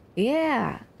tail.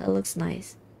 Yeah, that looks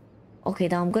nice. Okay,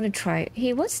 now I'm gonna try.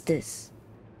 Hey, what's this?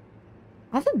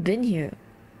 I haven't been here.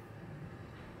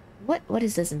 What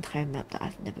is this entire map that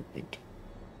I've never been to?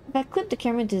 If I clip the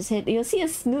camera into his head, you'll see a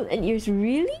snoot and ears.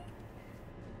 Really?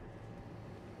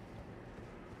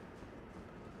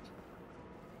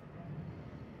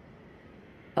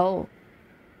 Oh.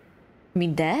 I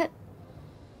mean that?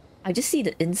 I just see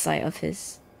the inside of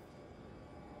his.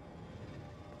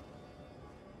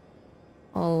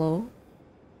 Hello?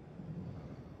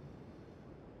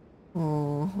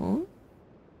 Uh-huh.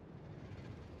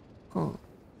 Huh.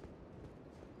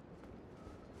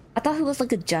 I thought he was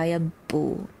like a giant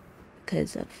bull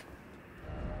because of...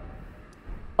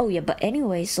 Oh yeah, but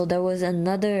anyway, so there was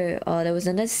another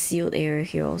sealed area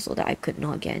here also that I could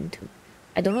not get into.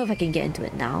 I don't know if I can get into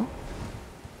it now.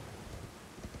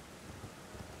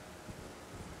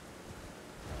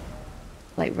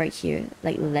 Like right here,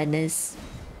 like lens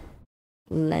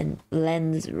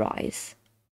rise.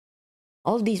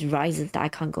 All these rises that I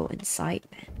can't go inside,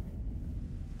 man.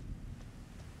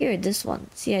 Here, this one.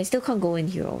 See, I still can't go in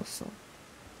here also.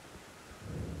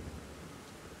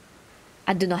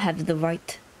 I do not have the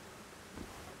right.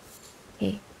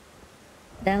 Okay.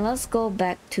 Then let's go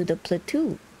back to the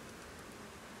plateau.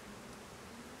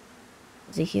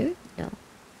 Is it here? No.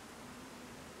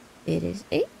 It is.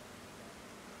 Eh?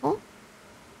 Oh?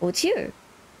 Oh, it's here.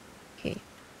 Okay.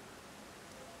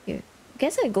 Here. I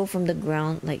guess I go from the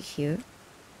ground like here.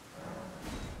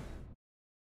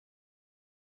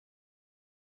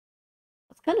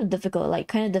 It's kind of difficult, like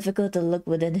kind of difficult to look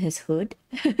within his hood.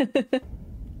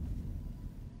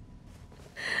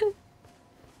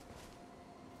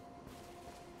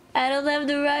 I don't have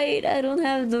the right. I don't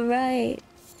have the right.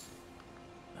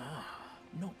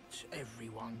 Not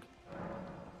everyone.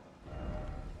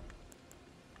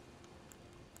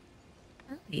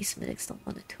 These medics don't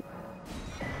want to.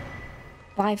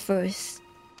 Buy first,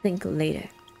 think later.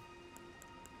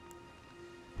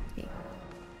 Okay.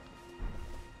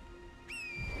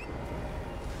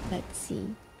 Let's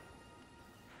see.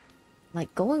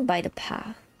 Like going by the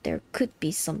path, there could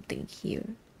be something here.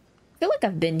 I feel like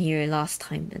I've been here last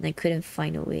time and I couldn't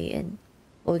find a way in.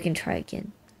 But we can try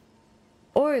again.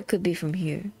 Or it could be from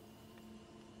here,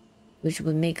 which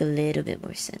would make a little bit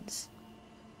more sense.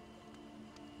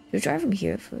 Should we try from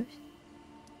here first?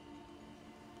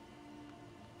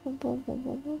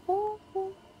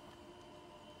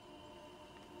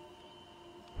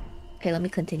 Okay, let me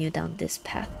continue down this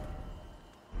path.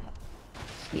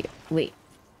 Here. Wait.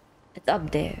 It's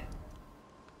up there.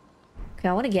 Okay,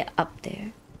 I want to get up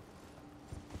there.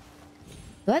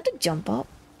 Do I have to jump up?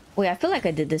 Wait, I feel like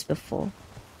I did this before.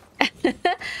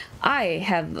 I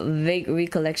have vague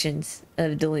recollections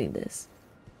of doing this.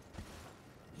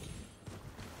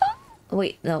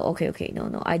 Wait, no, okay,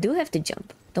 no. I do have to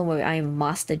jump. Don't worry, I am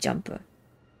master jumper.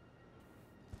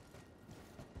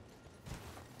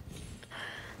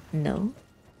 No.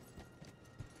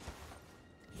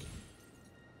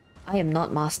 I am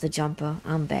not master jumper.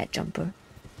 I'm bad jumper.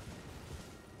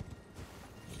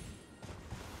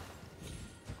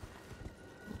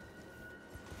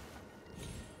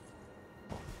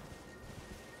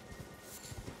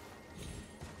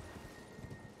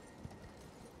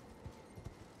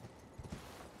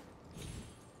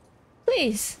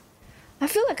 Please. I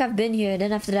feel like I've been here,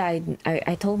 then after that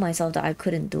I told myself that I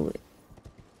couldn't do it.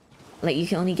 Like you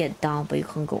can only get down but you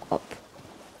can't go up.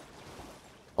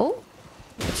 Oh,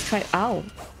 let's try. Ow.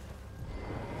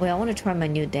 Wait, I want to try my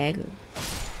new dagger.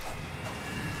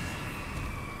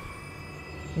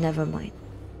 Never mind.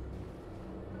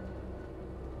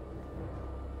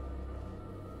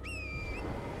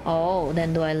 Oh,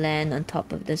 then do I land on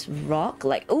top of this rock?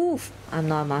 Like, oof, I'm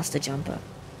not a master jumper.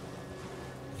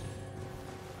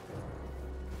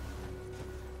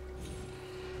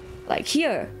 Like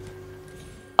here.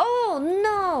 Oh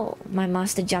no! My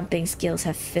master jumping skills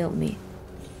have failed me.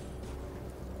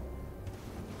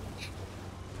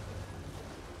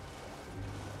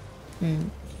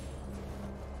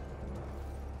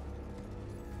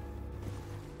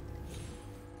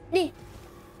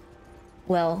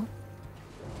 Well,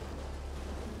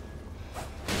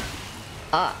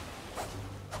 Ah.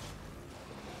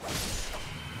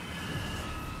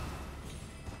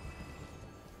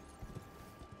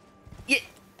 Yeah.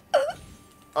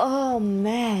 Oh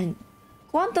man.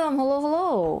 Quantum, hello,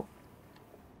 hello.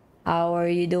 How are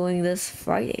you doing this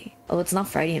Friday? Oh, it's not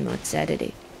Friday anymore, it's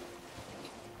Saturday.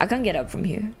 I can't get up from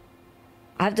here.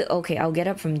 I have to, okay, I'll get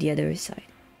up from the other side.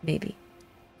 Maybe.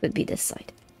 Could be this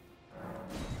side.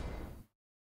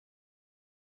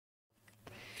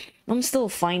 I'm still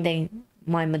finding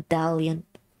my medallion.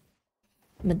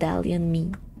 Medallion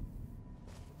me.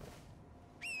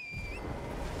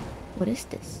 What is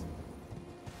this?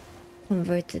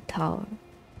 Converted tower.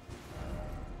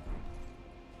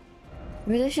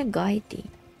 Where should guide thee?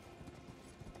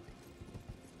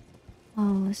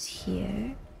 Oh, it's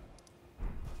here.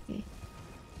 Okay.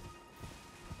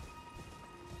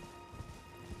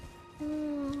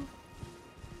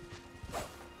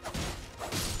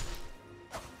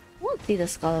 Won't see the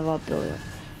skull of our builder.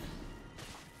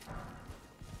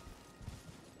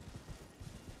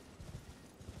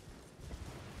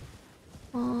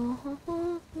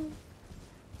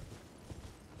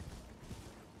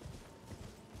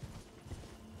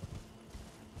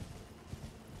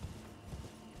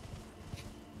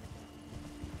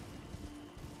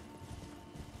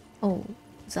 Oh,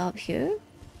 is that up here?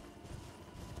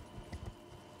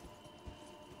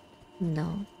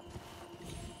 No.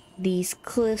 These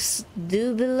cliffs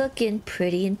do be looking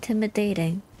pretty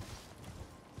intimidating.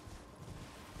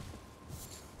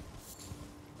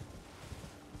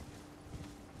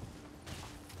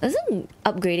 Isn't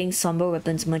upgrading somber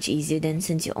weapons much easier then,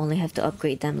 since you only have to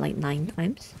upgrade them like 9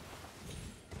 times?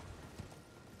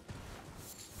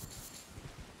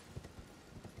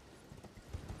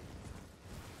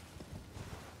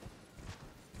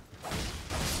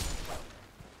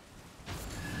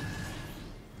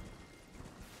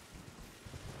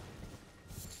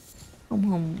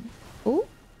 Oh?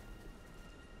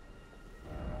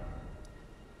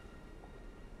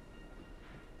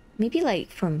 Maybe like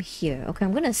from here. Okay,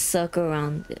 I'm gonna circle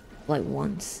around it like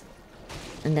once.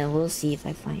 And then we'll see if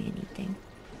I find anything.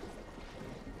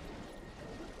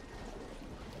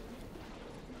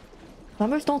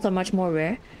 Lumber stones are much more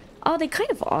rare. Oh, they kind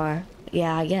of are.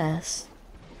 Yeah, I guess.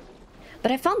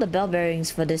 But I found the bell bearings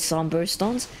for the somber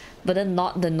stones, but then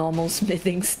not the normal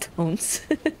smithing stones.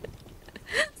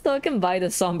 So I can buy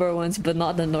the somber ones, but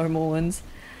not the normal ones.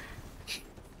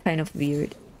 Kind of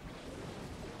weird.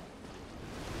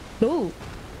 Oh,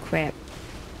 crap.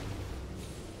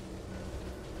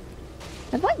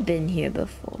 Have I been here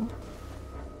before?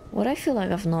 What I feel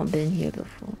like I've not been here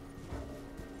before.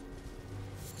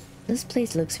 This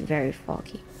place looks very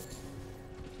foggy.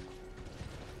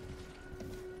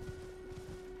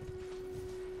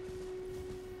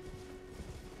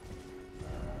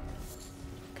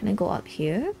 Can I go up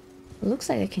here? It looks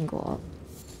like I can go up.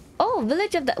 Oh,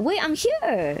 village of the... Wait, I'm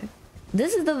here!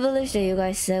 This is the village that you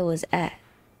guys said was at.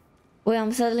 Wait,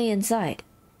 I'm suddenly inside.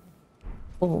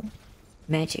 Oh,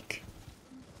 magic.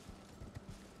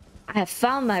 I have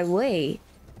found my way.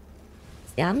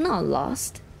 See, I'm not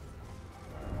lost.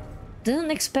 Didn't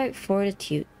expect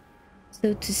fortitude.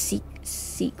 So to seek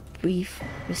brief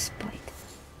respite.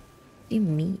 What do you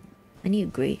mean? I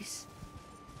need grace.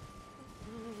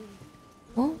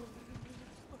 Oh.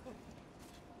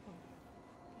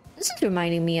 This is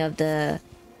reminding me of the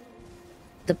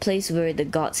place where the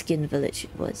Godskin village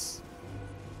was.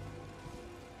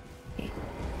 Okay.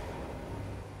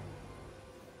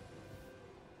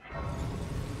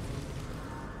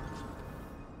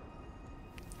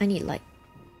 I need light.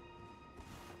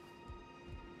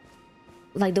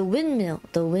 Like the windmill.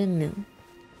 The windmill.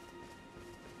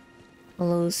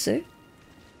 Hello, sir?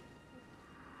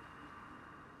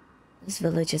 This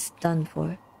village is done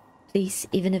for. Please,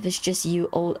 even if it's just you,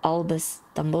 old Albus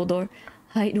Dumbledore,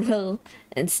 hide well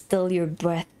and still your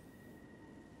breath.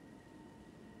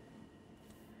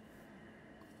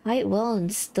 Hide well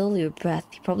and still your breath.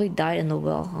 He probably died in the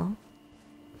well, huh?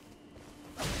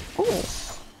 Oh.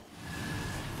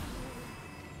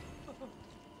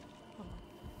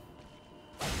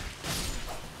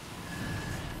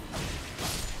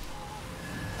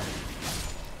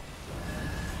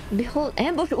 Behold,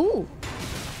 ambush. Ooh.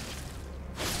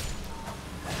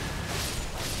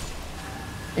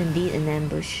 Indeed, an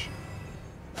ambush.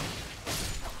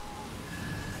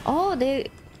 Oh, they...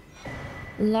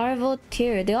 Larval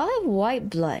tear. They all have white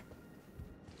blood.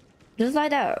 Just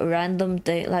like that random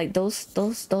thing. Like those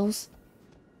things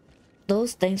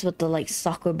with the like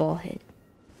soccer ball head.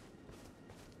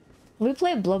 Have we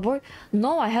played Bloodborne?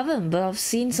 No, I haven't, but I've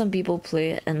seen some people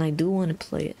play it and I do want to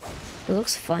play it. It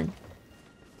looks fun.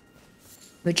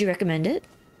 Would you recommend it?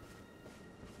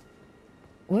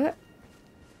 Where am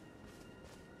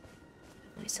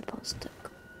I supposed to go?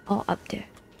 Oh, up there.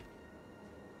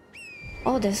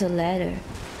 Oh, there's a ladder.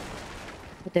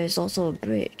 But there's also a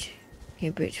bridge. Okay,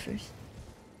 bridge first.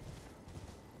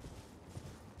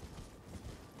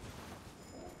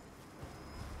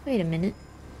 Wait a minute.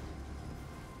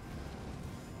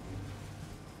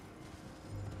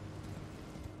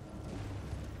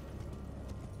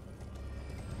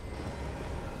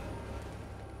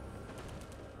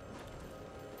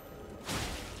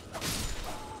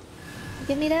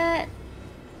 Give me that.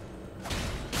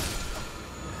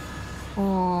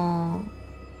 Oh,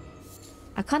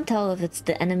 I can't tell if it's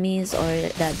the enemies or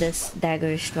that this dagger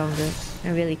is stronger. I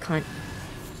really can't.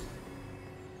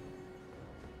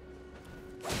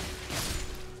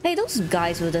 Hey, those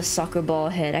guys with a soccer ball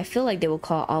head, I feel like they will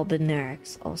call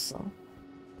albinerics also.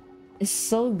 It's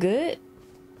so good.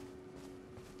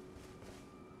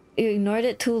 You ignored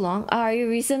it too long. Are you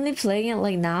recently playing it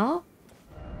like now?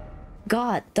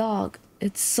 God, dog.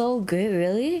 It's so good,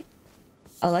 really?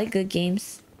 I like good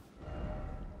games.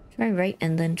 Try right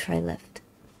and then try left.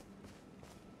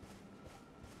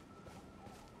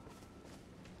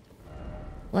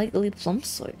 Likely plump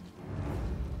sword.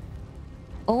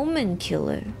 Omen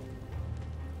killer.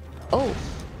 Oh.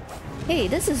 Hey,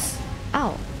 this is...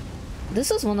 Ow. This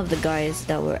was one of the guys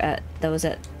that was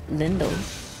at Lindo.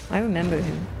 I remember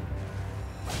him.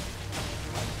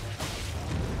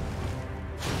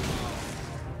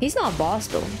 He's not a boss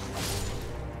though.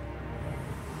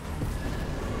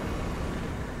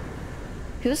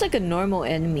 He was like a normal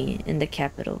enemy in the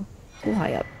capital. Too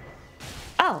high up.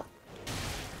 Ow!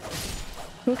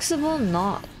 Crucible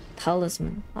not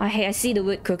talisman. I see the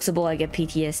word Crucible, I get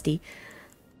PTSD.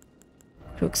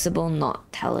 Crucible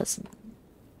not talisman.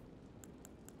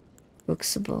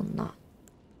 Crucible not.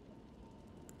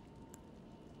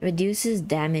 Reduces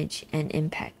damage and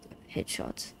impact of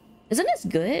headshots. Isn't this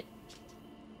good?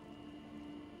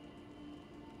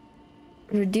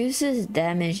 Reduces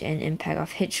damage and impact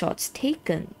of hit shots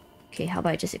taken. Okay, how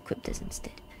about I just equip this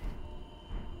instead?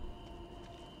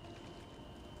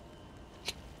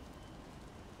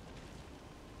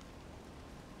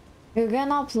 Your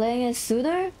grandma playing it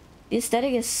sooner? The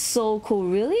aesthetic is so cool,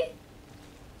 really?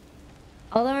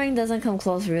 Elden Ring doesn't come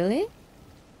close, really?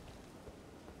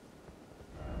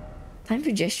 Time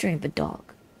for gesturing of a dog.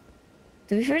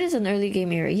 To be fair, this is an early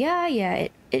game era. Yeah,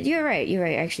 you're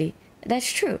right, actually. That's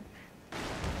true.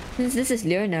 Since this is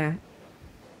Learner.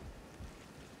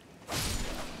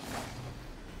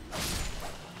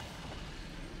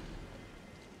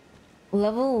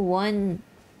 Level 1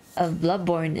 of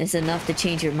Bloodborne is enough to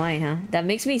change your mind, huh? That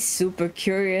makes me super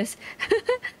curious.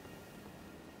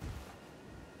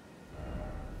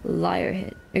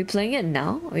 Liarhead. Are you playing it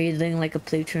now? Or are you doing like a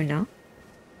playthrough now?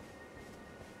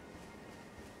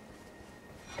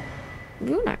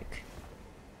 Runark.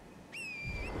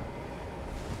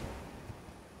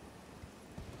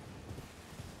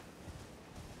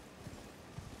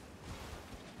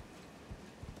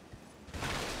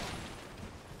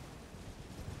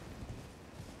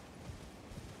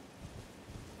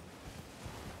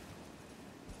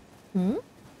 Hmm?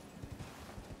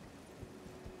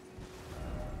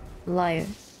 Liar.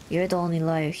 You're the only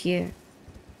liar here.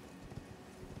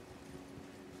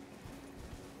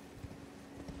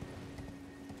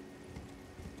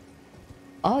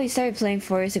 Oh, you started playing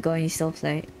 4 years ago and you still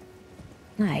play.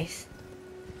 Nice.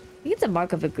 I think it's a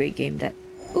mark of a great game that...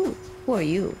 Ooh, who are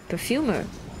you? Perfumer.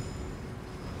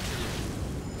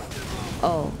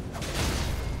 Oh.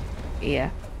 Yeah.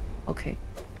 Okay.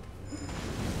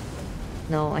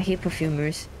 No, I hate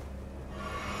perfumers.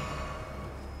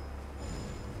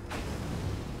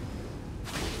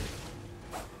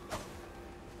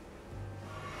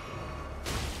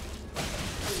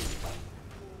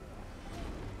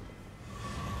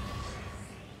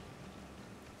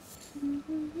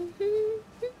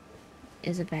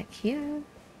 Is it back here?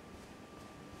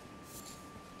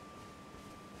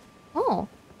 Oh.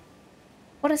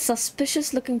 What a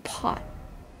suspicious looking pot.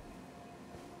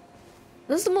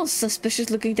 This is the most suspicious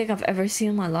looking thing I've ever seen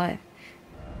in my life.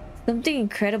 Something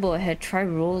incredible ahead. Try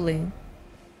rolling.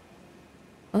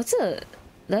 That's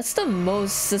the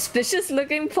most suspicious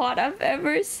looking pot I've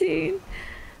ever seen.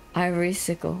 Ivory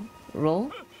sickle.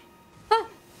 Roll? Ah!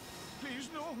 Please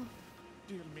no.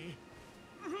 Dear me.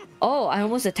 Oh, I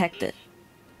almost attacked it.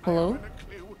 Hello?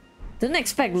 Didn't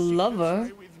expect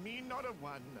lover. With me, not a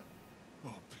one.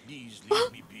 Oh, please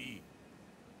leave me be.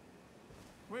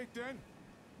 Wait then.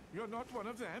 You're not one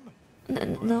of them.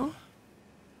 No.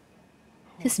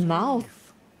 His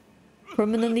mouth.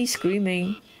 Permanently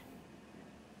screaming.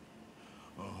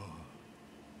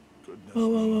 Goodness.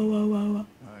 Whoa.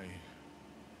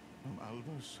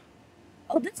 Albus.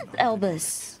 Oh, this is Now that we're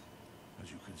Elvis.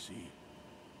 As you can see,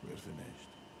 we're finished.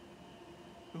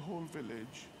 The whole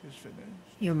village is finished.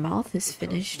 Your mouth is The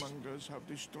finished. cursemongers have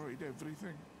destroyed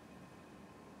everything.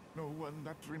 No one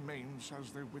that remains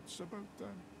has their wits about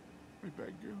them. I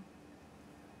beg you.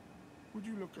 Would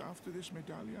you look after this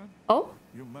medallion? Oh,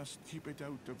 You must keep it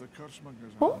out of the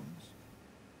cursemongers' Oh. hands.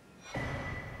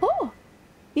 oh.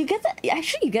 You get that?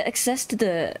 Actually, you get access to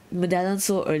the medallion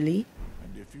so early.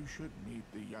 And if you should meet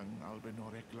the young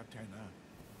Albinoric Latena,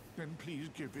 then please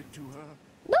give it to her.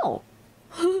 No.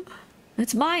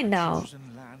 It's mine now.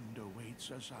 Chosen land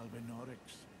awaits us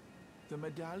Albinorics. The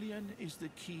medallion is the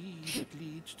key that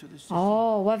leads to the city.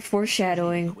 Oh, what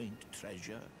foreshadowing. Quaint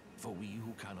treasure for we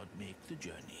who cannot make the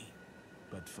journey.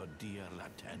 But for dear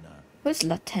Latena, Where's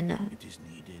Latena? it is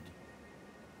needed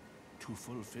to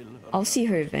fulfill her. I'll see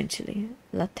her eventually.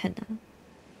 Latena.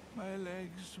 My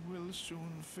legs will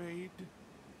soon fade,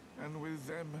 and with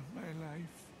them my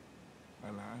life.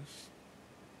 Alas,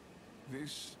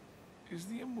 this is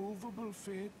the immovable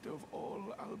fate of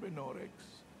all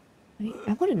Albinorics.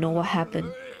 I want to know what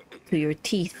happened to your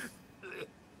teeth.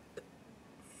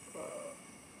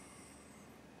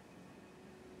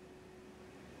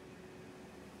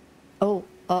 Oh,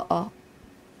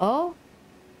 oh.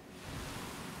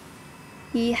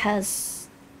 He has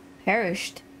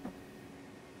perished.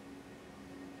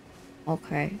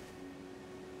 Okay.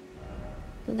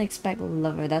 Didn't expect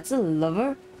lover. That's a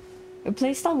lover? Your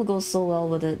playstyle will go so well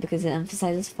with it because it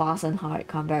emphasizes fast and hard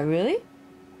combat. Really?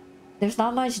 There's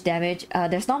not much damage.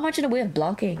 There's not much in the way of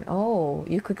blocking. Oh,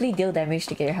 you quickly deal damage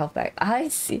to get your health back. I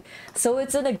see. So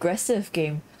it's an aggressive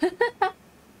game.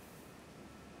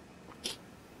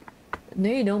 No,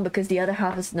 you don't, because the other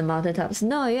half is in the mountaintops.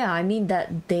 No, yeah, I mean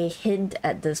that they hint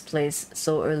at this place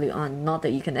so early on. Not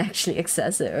that you can actually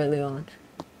access it early on.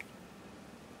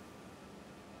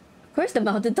 Of course the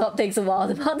mountaintop takes a while.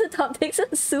 The mountaintop takes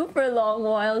a super long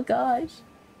while, gosh.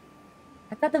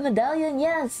 I got the medallion,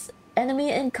 yes!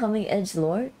 Enemy incoming,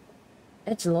 Edgelord.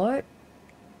 Edgelord?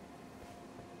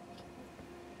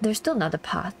 There's still another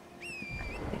path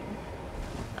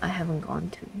I haven't gone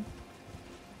to.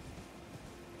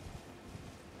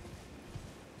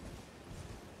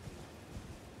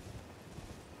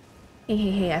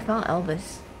 Hey, I found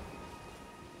Elvis.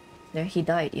 There, he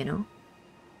died, you know?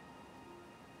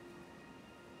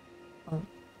 Oh,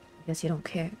 I guess you don't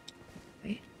care.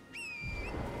 Wait.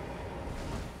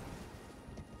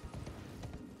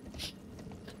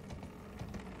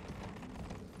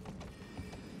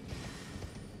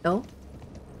 No?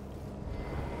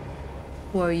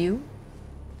 Who are you?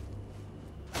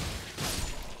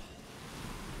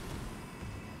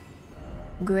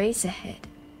 Grace ahead.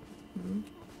 Hmm.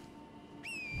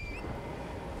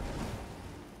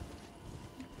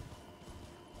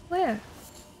 Where?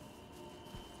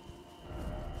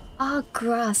 Ah,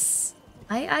 grass.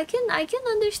 I can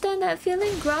understand that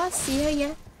feeling. Grass,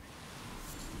 yeah.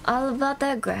 All about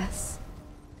that grass.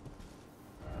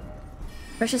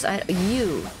 Precious item.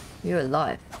 You're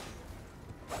alive.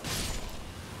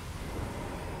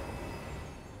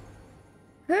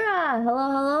 Hurrah!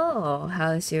 Hello.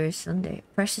 How's your Sunday?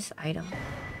 Precious item.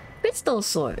 Crystal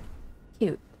sword.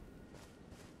 Cute.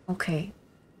 Okay.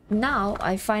 Now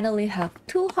I finally have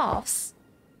 2 halves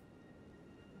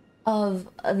of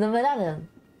the medallion.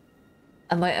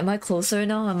 Am I closer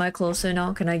now?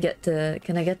 Can I get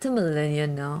to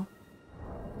Millennium now?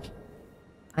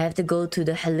 I have to go to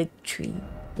the Helic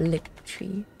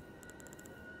tree.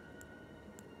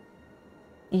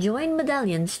 Join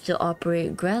medallions to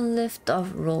operate Grand Lift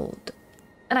of Road.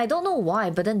 And I don't know why,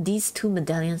 but then these 2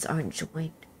 medallions aren't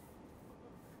joined.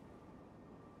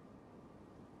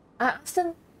 I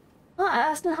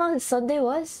asked him how his Sunday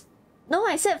was. No,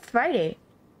 I said Friday.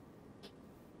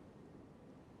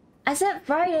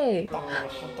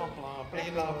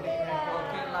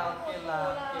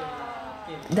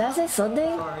 Did I say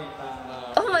Sunday?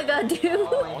 Oh my god, dude.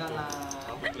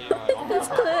 This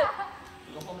clip.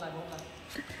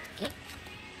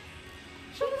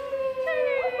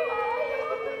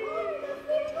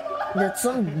 There's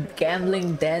some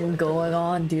gambling den going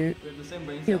on, dude.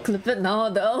 You clip it now,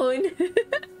 though.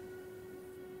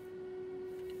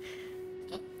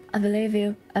 I believe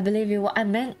you. Well, I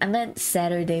meant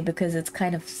Saturday because it's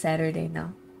kind of Saturday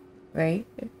now, right?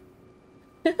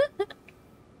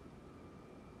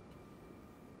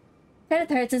 Kind of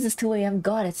tired since it's 2 a.m.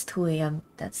 God, it's 2 a.m.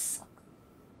 That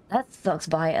sucks.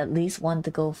 But I at least want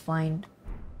to go find.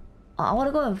 I want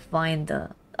to go find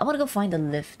the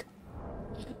lift.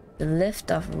 The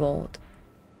lift of road.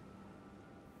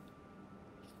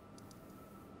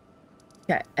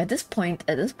 Yeah, at this point,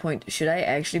 should I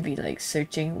actually be like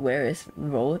searching where is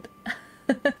road?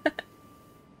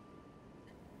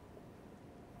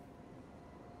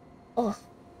 Oh,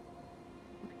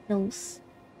 nose.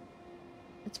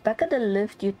 It's back at the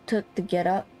lift you took to get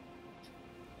up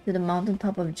to the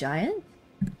mountaintop of Giant?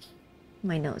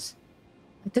 My nose.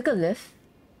 I took a lift.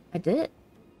 I did.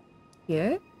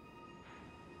 Here?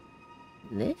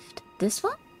 Lift? This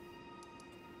one?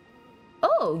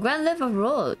 Oh, Grand Lift of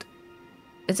Road.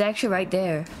 It's actually right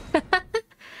there.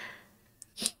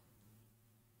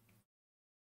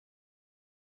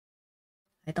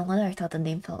 I don't know whether I thought the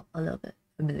name felt a little bit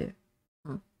familiar.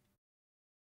 Huh.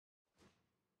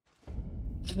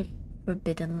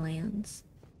 Forbidden Lands.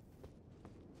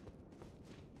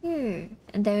 Here.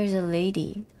 And there's a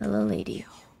lady. Hello, lady.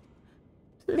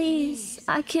 Please,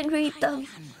 I can read them.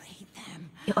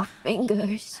 Your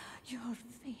fingers. Your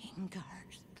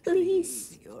fingers.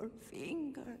 Please. Your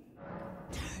finger.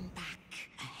 Turn back.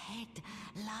 Ahead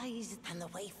lies and the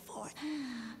way forth.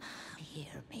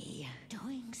 Hear me.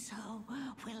 Doing so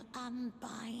will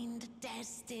unbind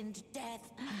destined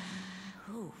death.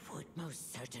 Who would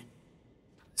most certain?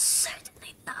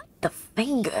 Certainly not the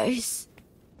fingers.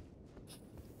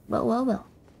 Well.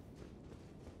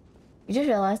 You just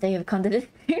realized that you've come to this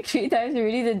 3 times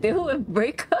already to deal with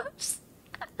breakups?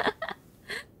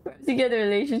 Perhaps you get the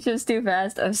relationships too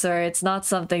fast. I'm sorry, it's not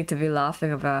something to be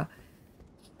laughing about.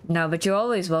 No, but you're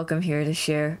always welcome here to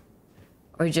share.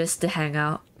 Or just to hang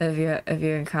out if you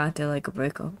encounter like a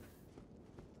breakup.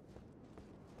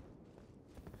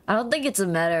 I don't think it's a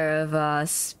matter of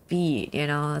speed, you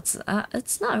know,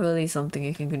 it's not really something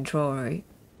you can control, right?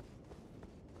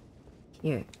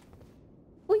 Here.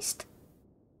 Hoist.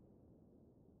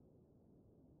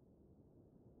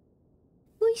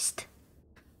 Hoist.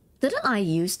 Didn't I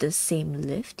use the same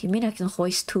lift? You mean I can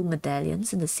hoist 2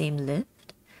 medallions in the same lift?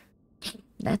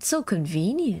 That's so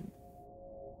convenient.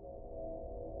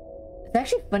 It's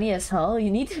actually funny as hell. You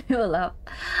need to allow.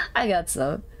 I got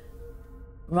some.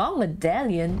 Wrong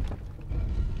medallion?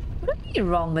 What do you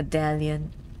mean wrong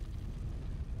medallion?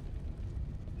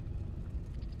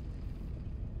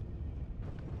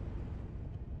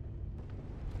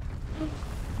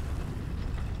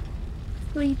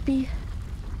 Sleepy.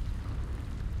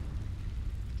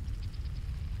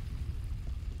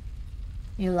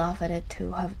 You laugh at it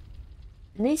too.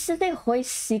 They said they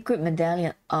hoist secret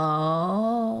medallion.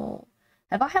 Oh.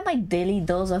 Have I had my daily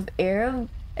dose of Aram?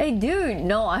 Hey dude,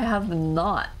 no I have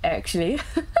not actually.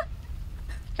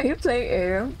 Are you playing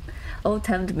Aram? Oh,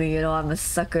 tempt me, you know, I'm a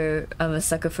sucker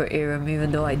for Aram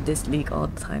even though I diss League all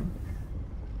the time.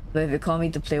 But if you call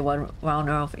me to play one round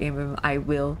of Aram, I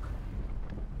will.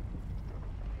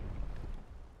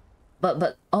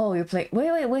 But oh, you're playing.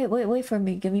 Wait for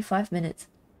me. Give me 5 minutes.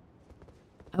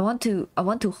 I want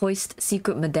to hoist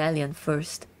secret medallion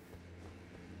first.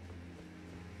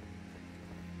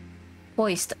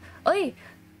 Hoist. Oi!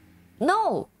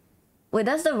 No! Wait,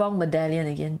 that's the wrong medallion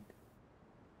again.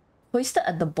 Hoist it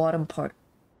at the bottom part.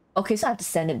 Okay, so I have to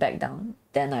send it back down.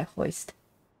 Then I hoist.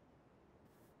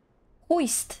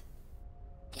 Hoist!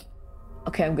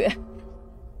 Okay, I'm good.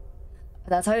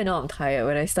 That's how you know I'm tired,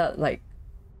 when I start like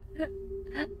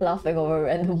laughing over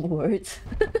random words.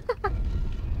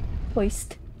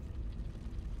 Hoist.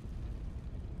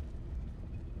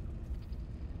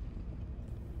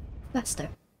 Faster.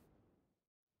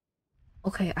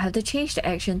 Okay, I have to change the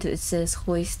action to it says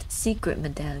hoist secret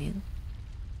medallion.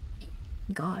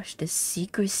 Gosh, the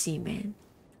secrecy, man.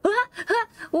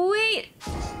 Wait!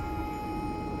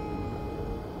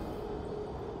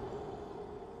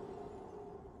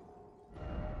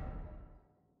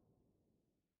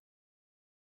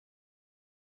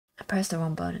 I pressed the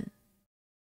wrong button.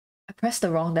 I pressed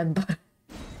the wrong damn button.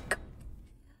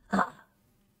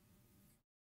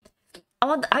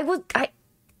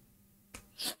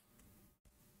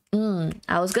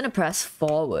 I was gonna press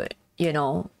forward, you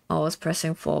know. I was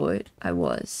pressing forward. I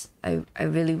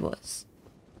really was.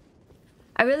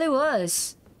 I really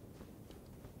was.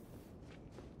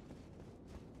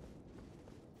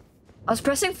 I was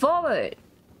pressing forward.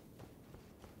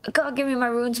 God, give me my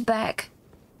runes back.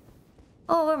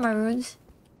 Oh, where are my runes?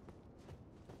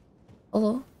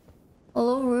 Hello?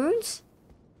 Hello, runes?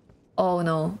 Oh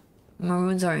no, my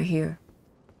runes aren't here.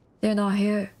 They're not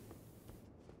here.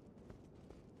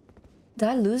 Did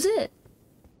I lose it?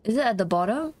 Is it at the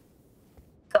bottom?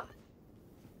 God.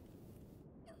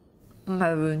 My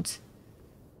runes.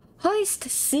 Hoist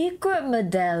secret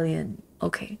medallion.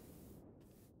 Okay.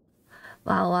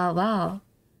 Wow.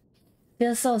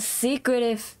 Feels so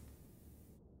secretive.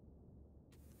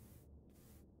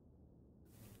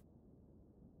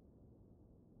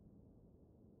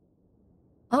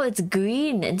 Oh, it's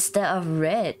green instead of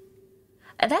red.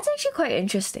 And that's actually quite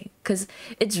interesting, because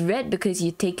it's red because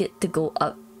you take it to go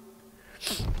up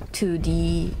to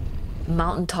the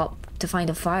mountaintop to find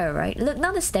a fire, right? Look,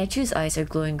 now the statue's eyes are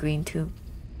glowing green too.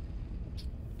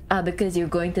 Because you're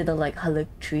going to the like Haluk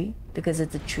tree, because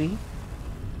it's a tree.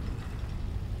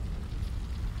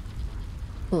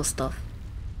 Cool stuff.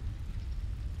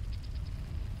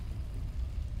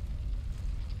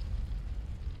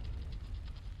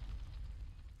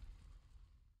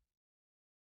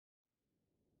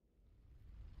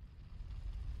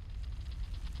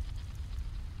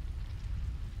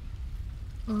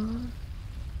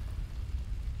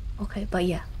 Okay, but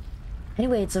yeah.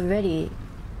 Anyway, it's already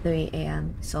 3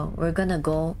 a.m. So we're gonna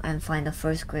go and find the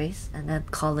first grace and then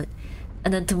call it.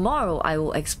 And then tomorrow I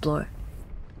will explore.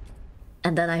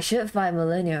 And then I should find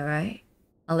Millennia, right?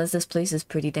 Unless this place is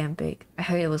pretty damn big. I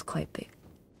heard it was quite big.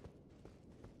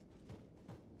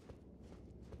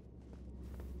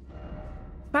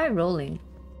 Try rolling.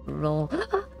 Roll.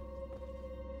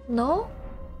 No?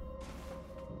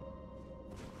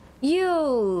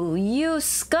 You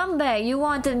scumbag! You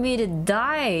wanted me to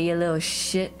die, you little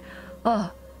shit.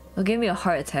 Oh, it gave me a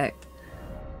heart attack.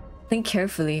 Think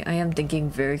carefully. I am thinking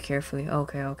very carefully.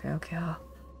 Okay.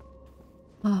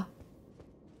 Oh.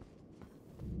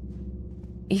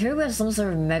 You hear we have some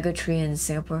sort of mega tree in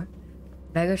Singapore?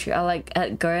 Mega tree. I like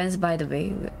at Gardens by the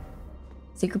Bay.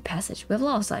 Secret passage. We have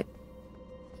lots like.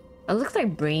 It looks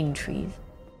like brain trees.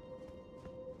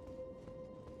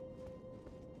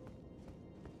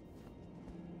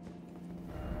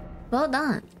 Well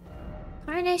done.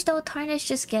 Tarnish though, Tarnish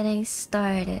just getting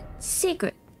started.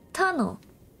 Secret tunnel.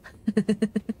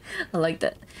 I like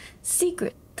that.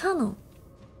 Secret tunnel.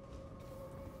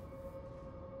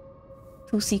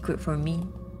 Too secret for me.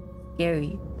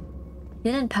 Scary.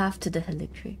 Hidden path to the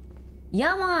Helix.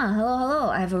 Yama! Hello.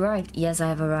 I have arrived. Yes, I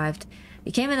have arrived.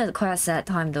 It came in at quite a sad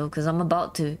time though, because I'm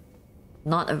about to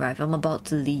not arrive. I'm about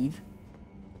to leave.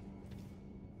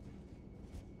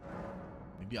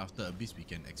 Maybe after Abyss we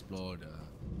can explore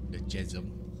the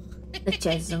chasm. The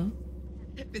chasm.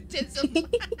 The chasm.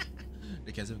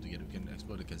 The chasm together. We can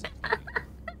explore the chasm together.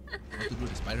 I want to do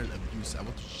the spiral abuse. I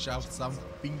want to shove some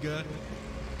finger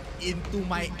into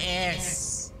my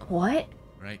ass. What?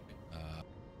 Right.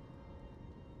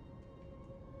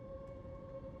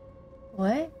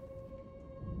 What?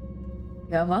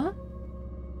 Yama?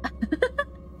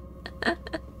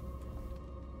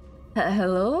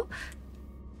 Hello?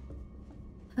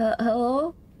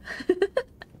 Hello?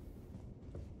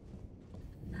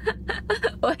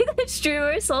 Why the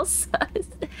streamer so sus?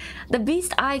 The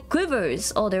beast eye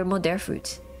quivers. Oh, they're more dare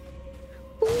fruits.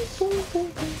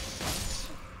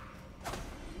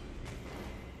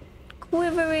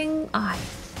 Quivering eye.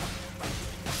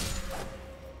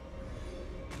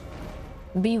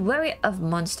 Be wary of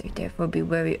monster, therefore be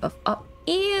wary of up.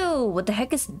 Ew! What the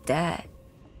heck is that?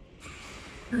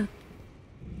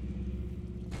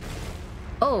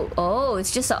 Oh,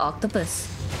 it's just an octopus.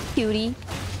 Cutie.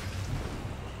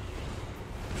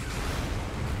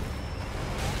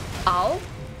 Ow!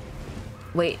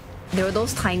 Wait, there were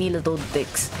those tiny little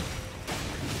dicks.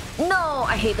 No!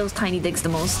 I hate those tiny dicks the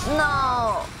most.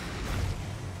 No!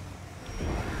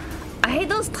 I hate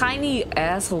those tiny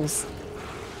assholes.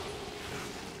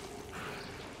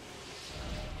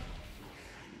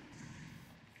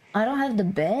 I don't have the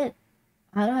bed.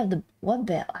 I don't have the... What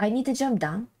bed? I need to jump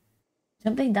down.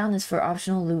 Jumping down is for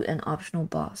optional loot and optional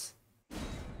boss.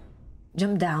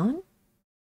 Jump down?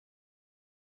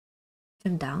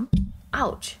 Jump down?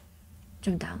 Ouch!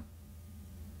 Jump down.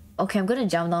 Okay, I'm gonna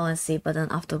jump down and see, but then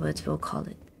afterwards we'll call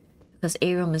it. Because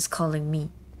Aram is calling me.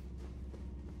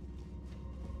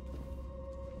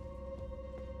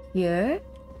 Here?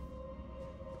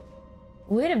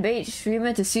 Way to bait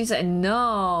streamer to suicide.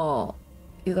 No!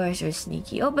 You guys are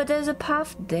sneaky. Oh, but there's a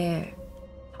path there.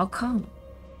 How come?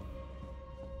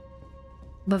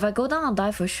 But if I go down, I'll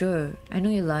die for sure. I know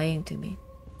you're lying to me.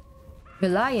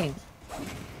 You're lying.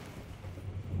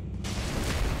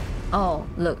 Oh,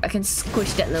 look, I can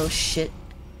squish that little shit.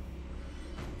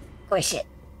 Squish it.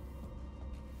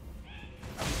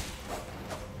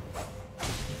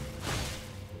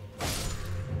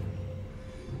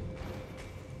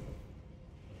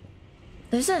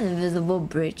 There's an invisible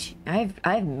bridge. I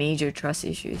have major trust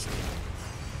issues.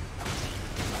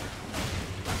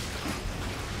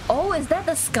 Oh, is that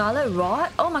the Scarlet Rod?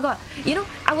 Oh my god. You know,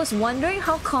 I was wondering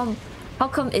how come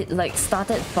it like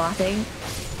started farting.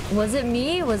 Was it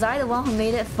me? Was I the one who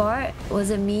made it fart? Was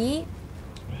it me?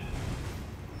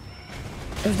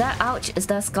 Is that ouch? Is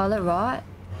that Scarlet Rod?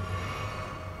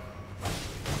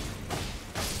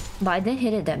 But I didn't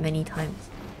hit it that many times.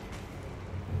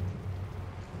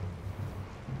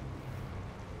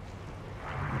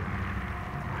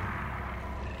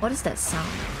 What is that sound?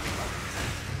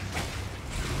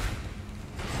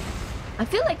 I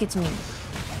feel like it's me.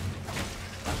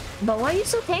 But why are you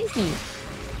so tanky?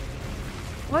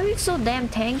 Why are you so damn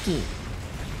tanky?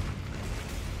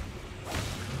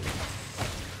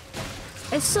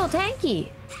 It's so tanky.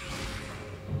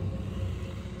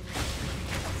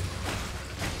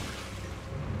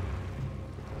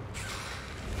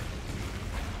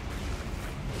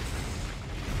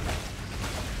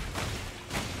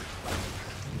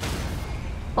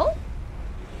 Oh!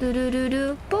 Do do do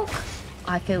do poke.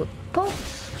 I feel poke.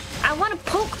 I want to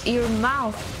poke your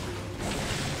mouth.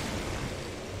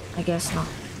 I guess not.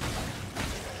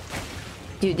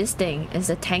 Dude, this thing is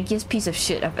the tankiest piece of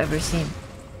shit I've ever seen.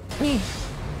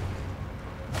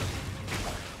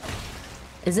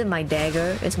 Is it my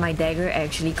dagger? Is my dagger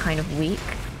actually kind of weak?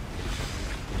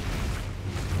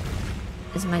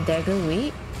 Is my dagger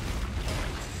weak?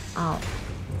 Oh.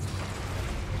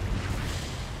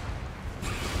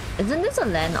 Isn't this a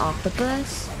land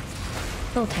octopus?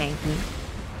 So tanky.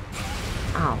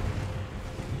 Ow.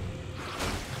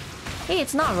 Hey,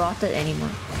 it's not rotted anymore.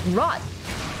 Rot!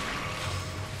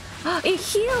 It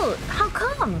healed! How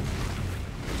come?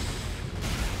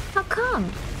 How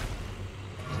come?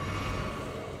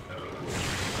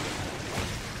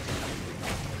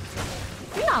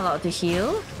 You're not allowed to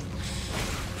heal.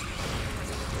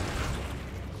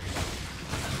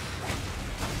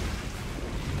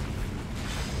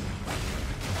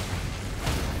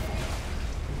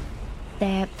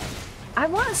 Stab. I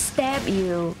want to stab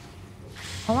you.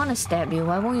 I want to stab you.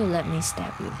 Why won't you let me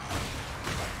stab you?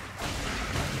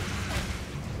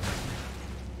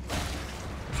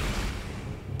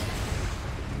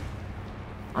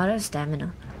 Oh, there's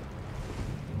stamina.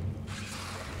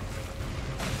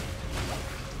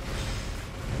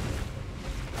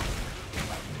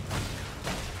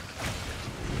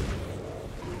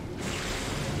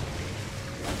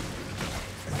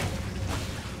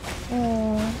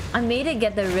 Oh, I made it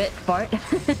get the red part.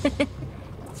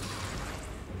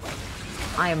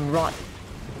 I am rot.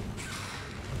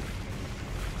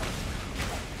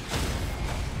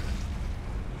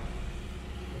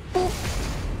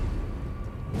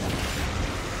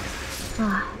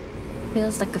 Ah,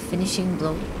 feels like a finishing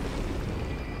blow.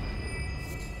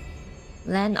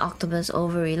 Land octopus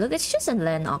ovary. Look, it's just a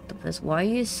land octopus. Why are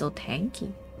you so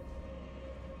tanky?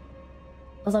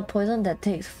 Was a poison that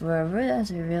takes forever?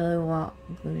 That's really well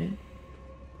included.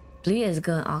 Bleed is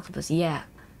good on octopus. Yeah.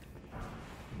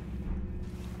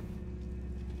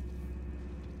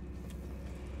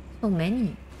 So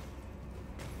many.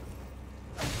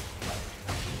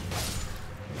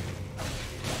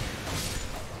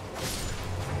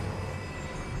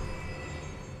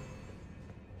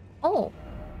 Oh,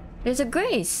 there's a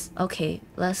grace. Okay,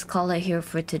 let's call it here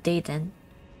for today then.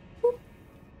 Whoop.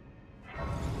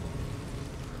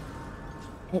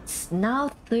 It's now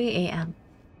 3 a.m.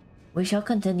 We shall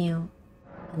continue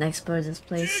and explore this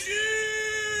place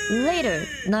later.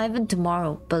 Not even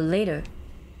tomorrow, but later.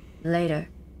 Later.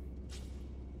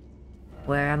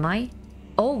 Where am I?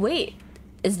 Oh wait,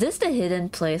 is this the hidden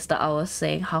place that I was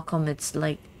saying? How come it's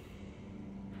like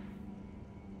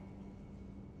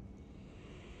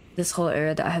this whole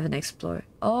area that I haven't explored?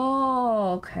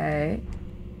 Oh, okay.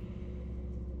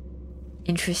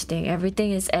 Interesting.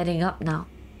 Everything is adding up now.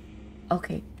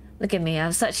 Okay, look at me. I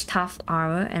have such tough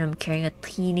armor and I'm carrying a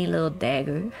teeny little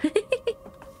dagger.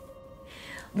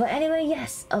 But anyway,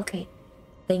 yes. Okay.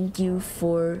 Thank you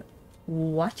for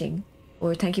watching.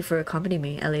 Or thank you for accompanying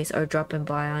me, at least, or dropping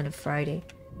by on a Friday.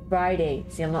 Friday.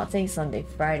 See, I'm not saying Sunday.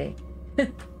 Friday.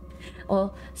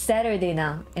 Well, Saturday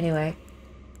now. Anyway.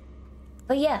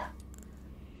 But yeah.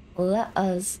 Let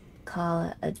us call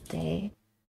it a day.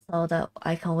 So that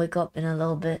I can wake up in a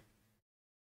little bit.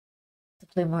 To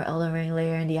play more Elden Ring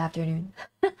later in the afternoon.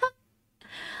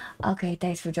 Okay,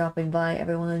 thanks for dropping by,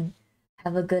 everyone.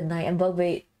 Have a good night. And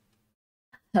Bugbait,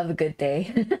 have a good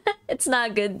day. It's not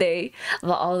a good day,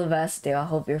 but all the best day. I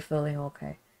hope you're feeling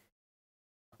okay.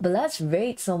 But let's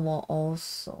rate someone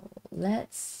also.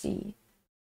 Let's see.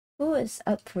 Who is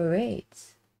up for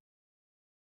rates?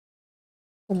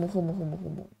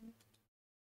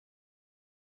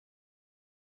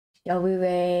 Shall we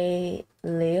rate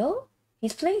Leo?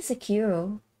 He's playing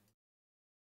Sekiro.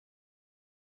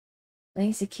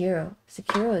 Playing Sekiro.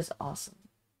 Sekiro is awesome.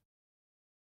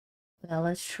 Now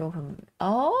let's show him.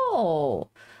 Oh!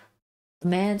 The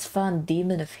man's found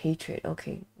Demon of Hatred.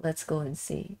 Okay, let's go and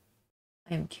see.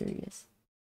 I am curious.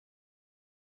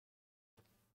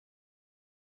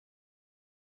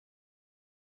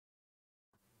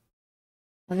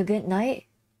 Have a good night.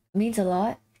 Means a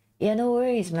lot. Yeah, no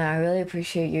worries, man. I really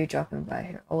appreciate you dropping by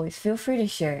here. Always feel free to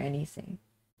share anything.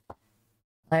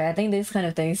 Like, I think these kind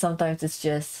of things sometimes it's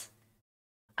just,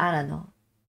 I don't know,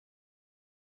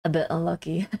 a bit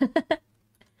unlucky.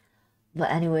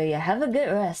 But anyway, yeah, have a good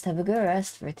rest. Have a good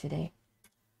rest for today.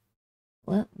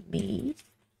 Let me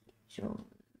join.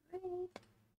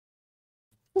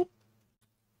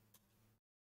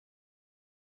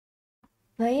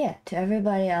 But yeah, to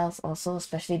everybody else also,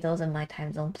 especially those in my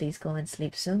time zone, please go and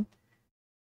sleep soon.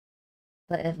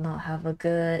 But if not, have a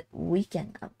good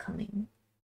weekend upcoming.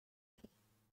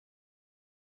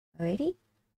 Alrighty?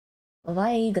 Bye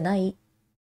bye, good night.